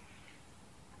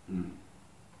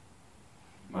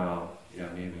 Well, yeah,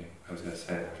 maybe. I was going to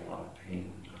say there's a lot of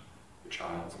pain in the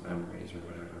child's memories or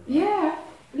whatever. Yeah,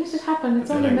 let it happen. It's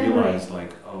but only then I memory. realized,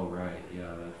 like, oh right,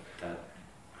 yeah, that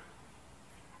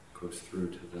goes through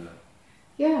to the.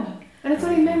 Yeah, and it's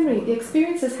only memory. The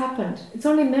experience has happened. It's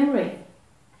only memory.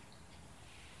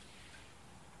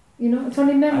 It's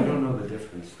only memory. I don't know the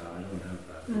difference though. I don't have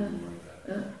that anymore.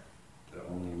 The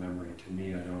only memory. To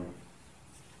me, I don't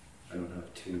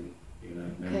have two.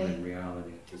 Memory and reality.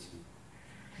 It doesn't.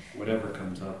 whatever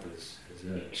comes up is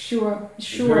it. Sure. It's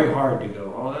very hard to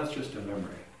go, oh, that's just a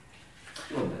memory.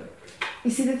 A little bit.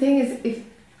 You see, the thing is,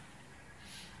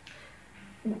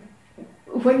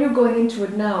 when you're going into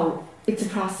it now, it's a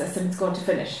process and it's going to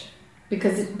finish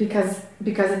because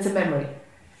it's a memory.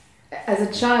 As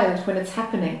a child, when it's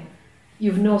happening,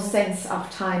 you've no sense of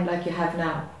time like you have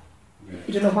now. Right.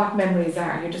 You don't know what memories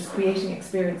are. You're just creating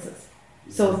experiences.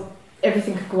 So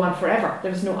everything could go on forever.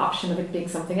 There's no option of it being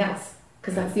something else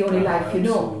because that's the only life you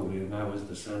know. Absolutely, and that was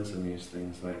the sense in these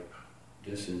things, like,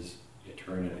 this is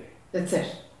eternity. That's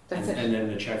it. That's it. And then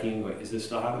the checking, like, is this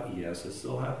still happening? Yes, it's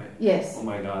still happening. Yes. Oh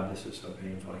my God, this is so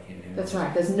painful, I can't handle That's it.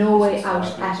 right. There's no way This is out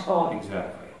happening. at all.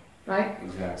 Exactly. Right?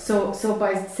 Exactly. So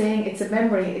by saying it's a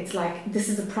memory, it's like this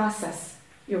is a process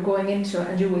you're going into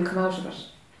and you will come out of it.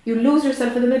 You lose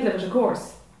yourself in the middle of it, of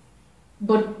course.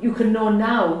 But you can know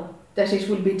now that it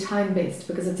will be time-based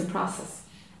because it's a process.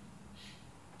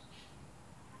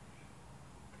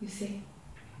 You see?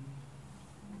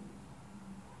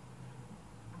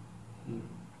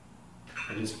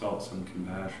 I just felt some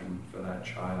compassion for that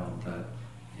child that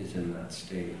is in that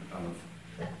state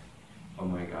of, oh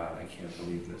my God, I can't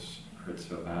believe this hurts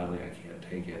so badly, I can't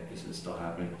take it. Is it still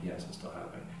happening? Yes, it's still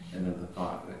happening. And then the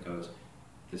thought that goes,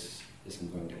 this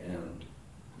isn't going to end.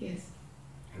 Yes.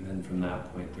 And then from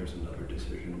that point, there's another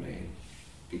decision made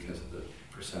because of the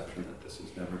perception that this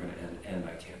is never going to end and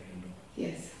I can't handle it.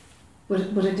 Yes.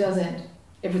 But it does end.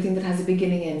 Everything that has a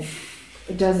beginning ends.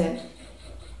 It does end.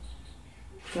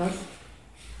 It does.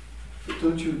 But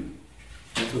don't you,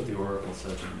 That's what the Oracle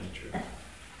says in nature.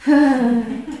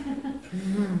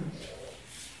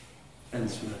 And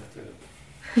Smith too.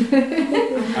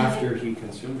 After he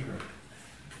consumed her.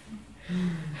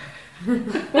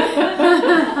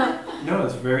 No,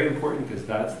 it's very important because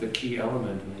that's the key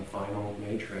element in the final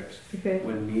matrix. Okay.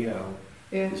 When Neo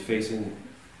Yeah. is facing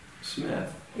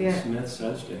Smith, and Yeah. Smith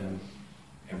says to him,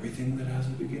 everything that has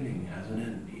a beginning has an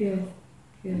end. Neo." Yes.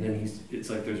 Yeah. And then it's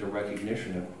like there's a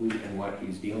recognition of who and what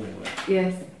he's dealing with.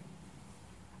 Yes.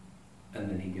 And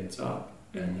then he gets up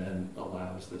and then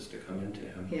allows this to come into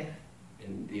him. Yeah.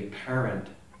 And the apparent,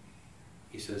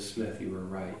 he says, Smith, you were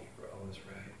right, you were always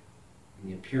right.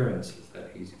 And the appearance is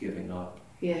that he's giving up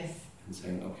Yes. and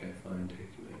saying, okay, fine,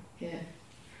 take me. Yeah.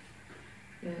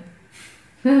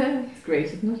 Yeah. It's great,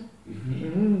 isn't it?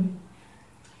 Mm-hmm.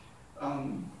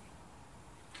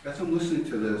 as I'm listening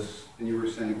to this, and you were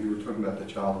talking about the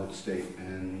childhood state,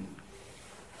 and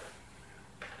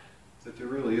that there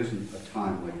really isn't a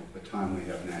time like the time we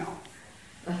have now.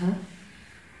 Uh-huh.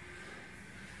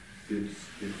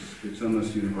 It's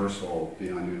almost universal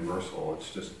beyond universal.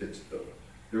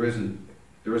 There isn't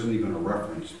even a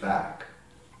reference back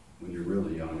when you're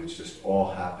really young. It's just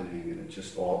all happening and it's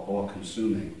just all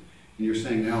consuming. And you're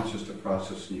saying now it's just a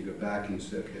process, and you go back and you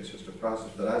say, okay, it's just a process.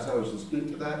 But as I was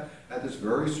listening to that, I had this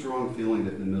very strong feeling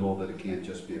that in the middle of it, it can't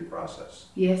just be a process.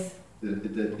 Yes. That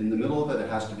in the middle of it, it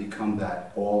has to become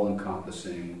that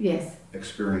all-encompassing Yes.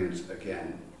 experience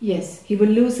again. Yes. He will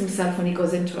lose himself when he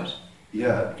goes into it.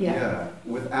 Yeah.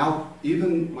 Without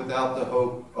the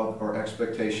hope of or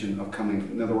expectation of coming.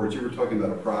 In other words, you were talking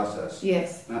about a process.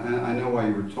 Yes. And I know why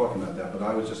you were talking about that, but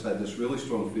I had this really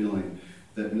strong feeling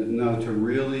that to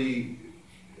really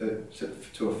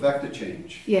to affect a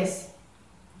change, Yes.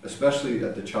 especially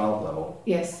at the child level,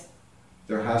 Yes.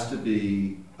 there has to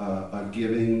be a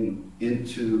giving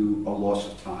into a loss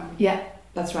of time. Yeah,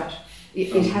 that's right. It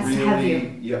has really, to have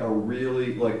you. Yeah, a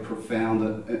really like profound,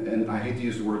 and I hate to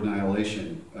use the word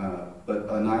annihilation, but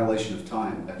annihilation of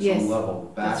time at Yes, some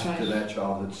level, back that's right. to that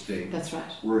childhood state That's right.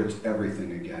 where it's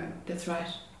everything again. That's right.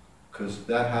 Because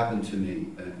that happened to me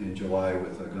in July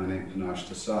with a guy named Panache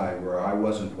Desai, where I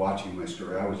wasn't watching my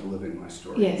story, I was living my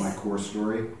story, Yes. my core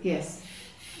story. Yes.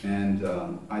 And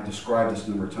I described this a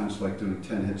number of times, like doing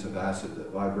 10 hits of acid. The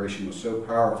vibration was so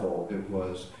powerful, it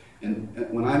was. And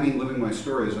when I mean living my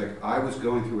story, it's like I was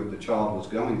going through what the child was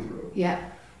going through, Yeah.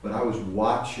 but I was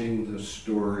watching the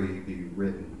story be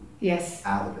written Yes.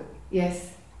 out of it.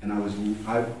 Yes. And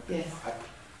Yes.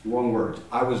 wrong words,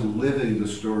 I was living the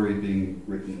story being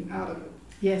written out of it.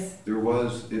 Yes. It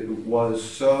was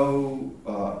so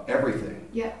everything.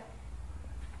 Yeah.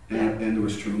 And there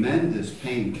was tremendous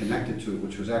pain connected to it,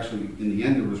 which was actually, in the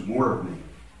end, there was more of me.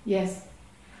 Yes.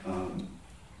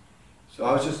 So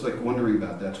I was just like wondering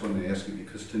about that. That's when I asked you,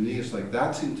 because to me, it's like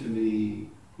that seemed to me,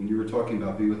 when you were talking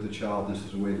about be with the child, this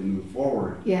is a way to move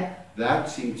forward. Yeah. That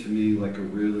seemed to me like a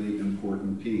really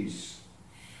important piece.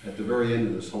 At the very end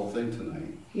of this whole thing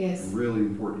tonight, Yes. a really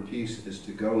important piece is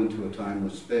to go into a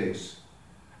timeless space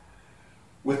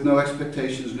with no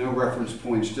expectations, no reference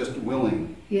points, just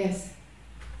willing. Yes.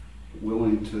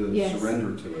 willing to Yes.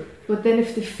 surrender to it. But then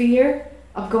if the fear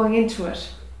of going into it,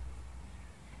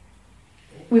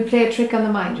 we play a trick on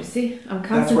the mind, you see? I'm That's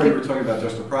why constantly... you were talking about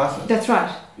just a process. That's right.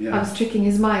 I Yeah. was tricking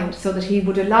his mind so that he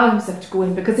would allow himself to go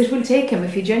in, because it will take him.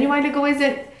 If he genuinely goes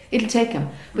in, it'll take him.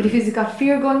 But if he's got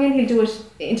fear going in, he'll do it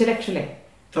intellectually.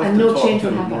 Tough and to no talk change to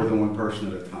will happen. more than one person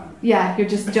at a time. Yeah, you're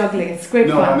just juggling. It's great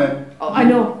No, fun. I meant. Oh, I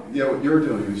know. Yeah, what you're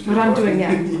doing is What I'm doing,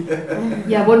 yeah.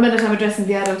 Yeah, 1 minute I'm addressing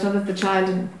the adult, another the child,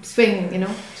 and swinging, you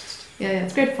know. Yeah,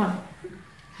 it's great fun.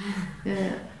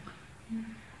 Yeah.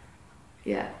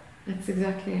 Yeah, that's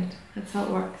exactly it. That's how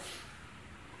it works.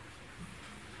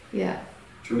 Yeah.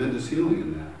 Tremendous healing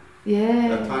in that. Yeah.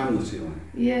 That timeless healing.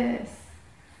 Yes.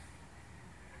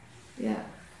 Yeah.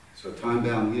 So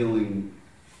time-bound healing,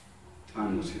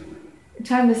 timeless healing.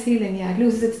 Timeless healing, yeah. It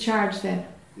loses its charge then.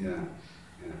 Yeah,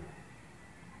 yeah.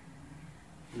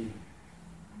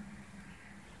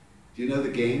 Do you know The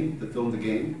Game, the film The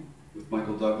Game, with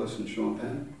Michael Douglas and Sean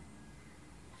Penn?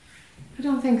 I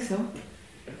don't think so.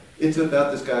 It's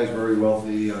about this guy's very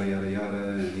wealthy, yada, yada, yada,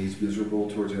 and he's miserable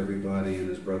towards everybody, and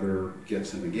his brother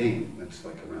gets him a game. That's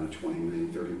like around a $20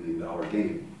 million, $30 million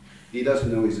game. He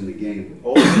doesn't know he's in the game, but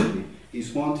ultimately,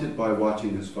 he's haunted by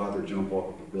watching his father jump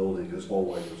off of a building. His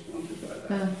whole life was haunted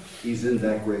by that. He's in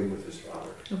that grave with his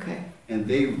father. Okay. And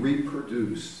they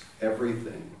reproduce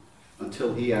everything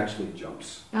until he actually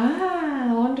jumps.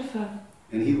 Ah, wonderful.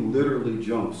 And he literally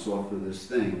jumps off of this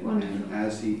thing. Wonderful. And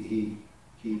as he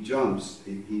jumps,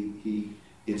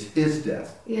 it's his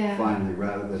death, Yeah. finally,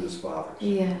 rather than his father's.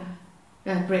 Yeah.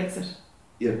 It breaks it.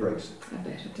 It breaks it. I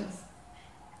bet it does.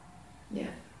 Yeah.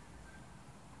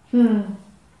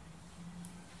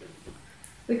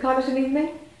 We call it an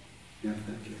evening? Yeah,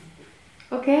 thank you.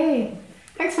 Okay.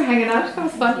 Thanks for hanging out. That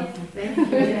was fun. Thank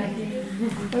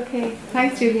you. Okay.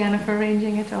 Thanks, Juliana, for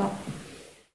arranging it all.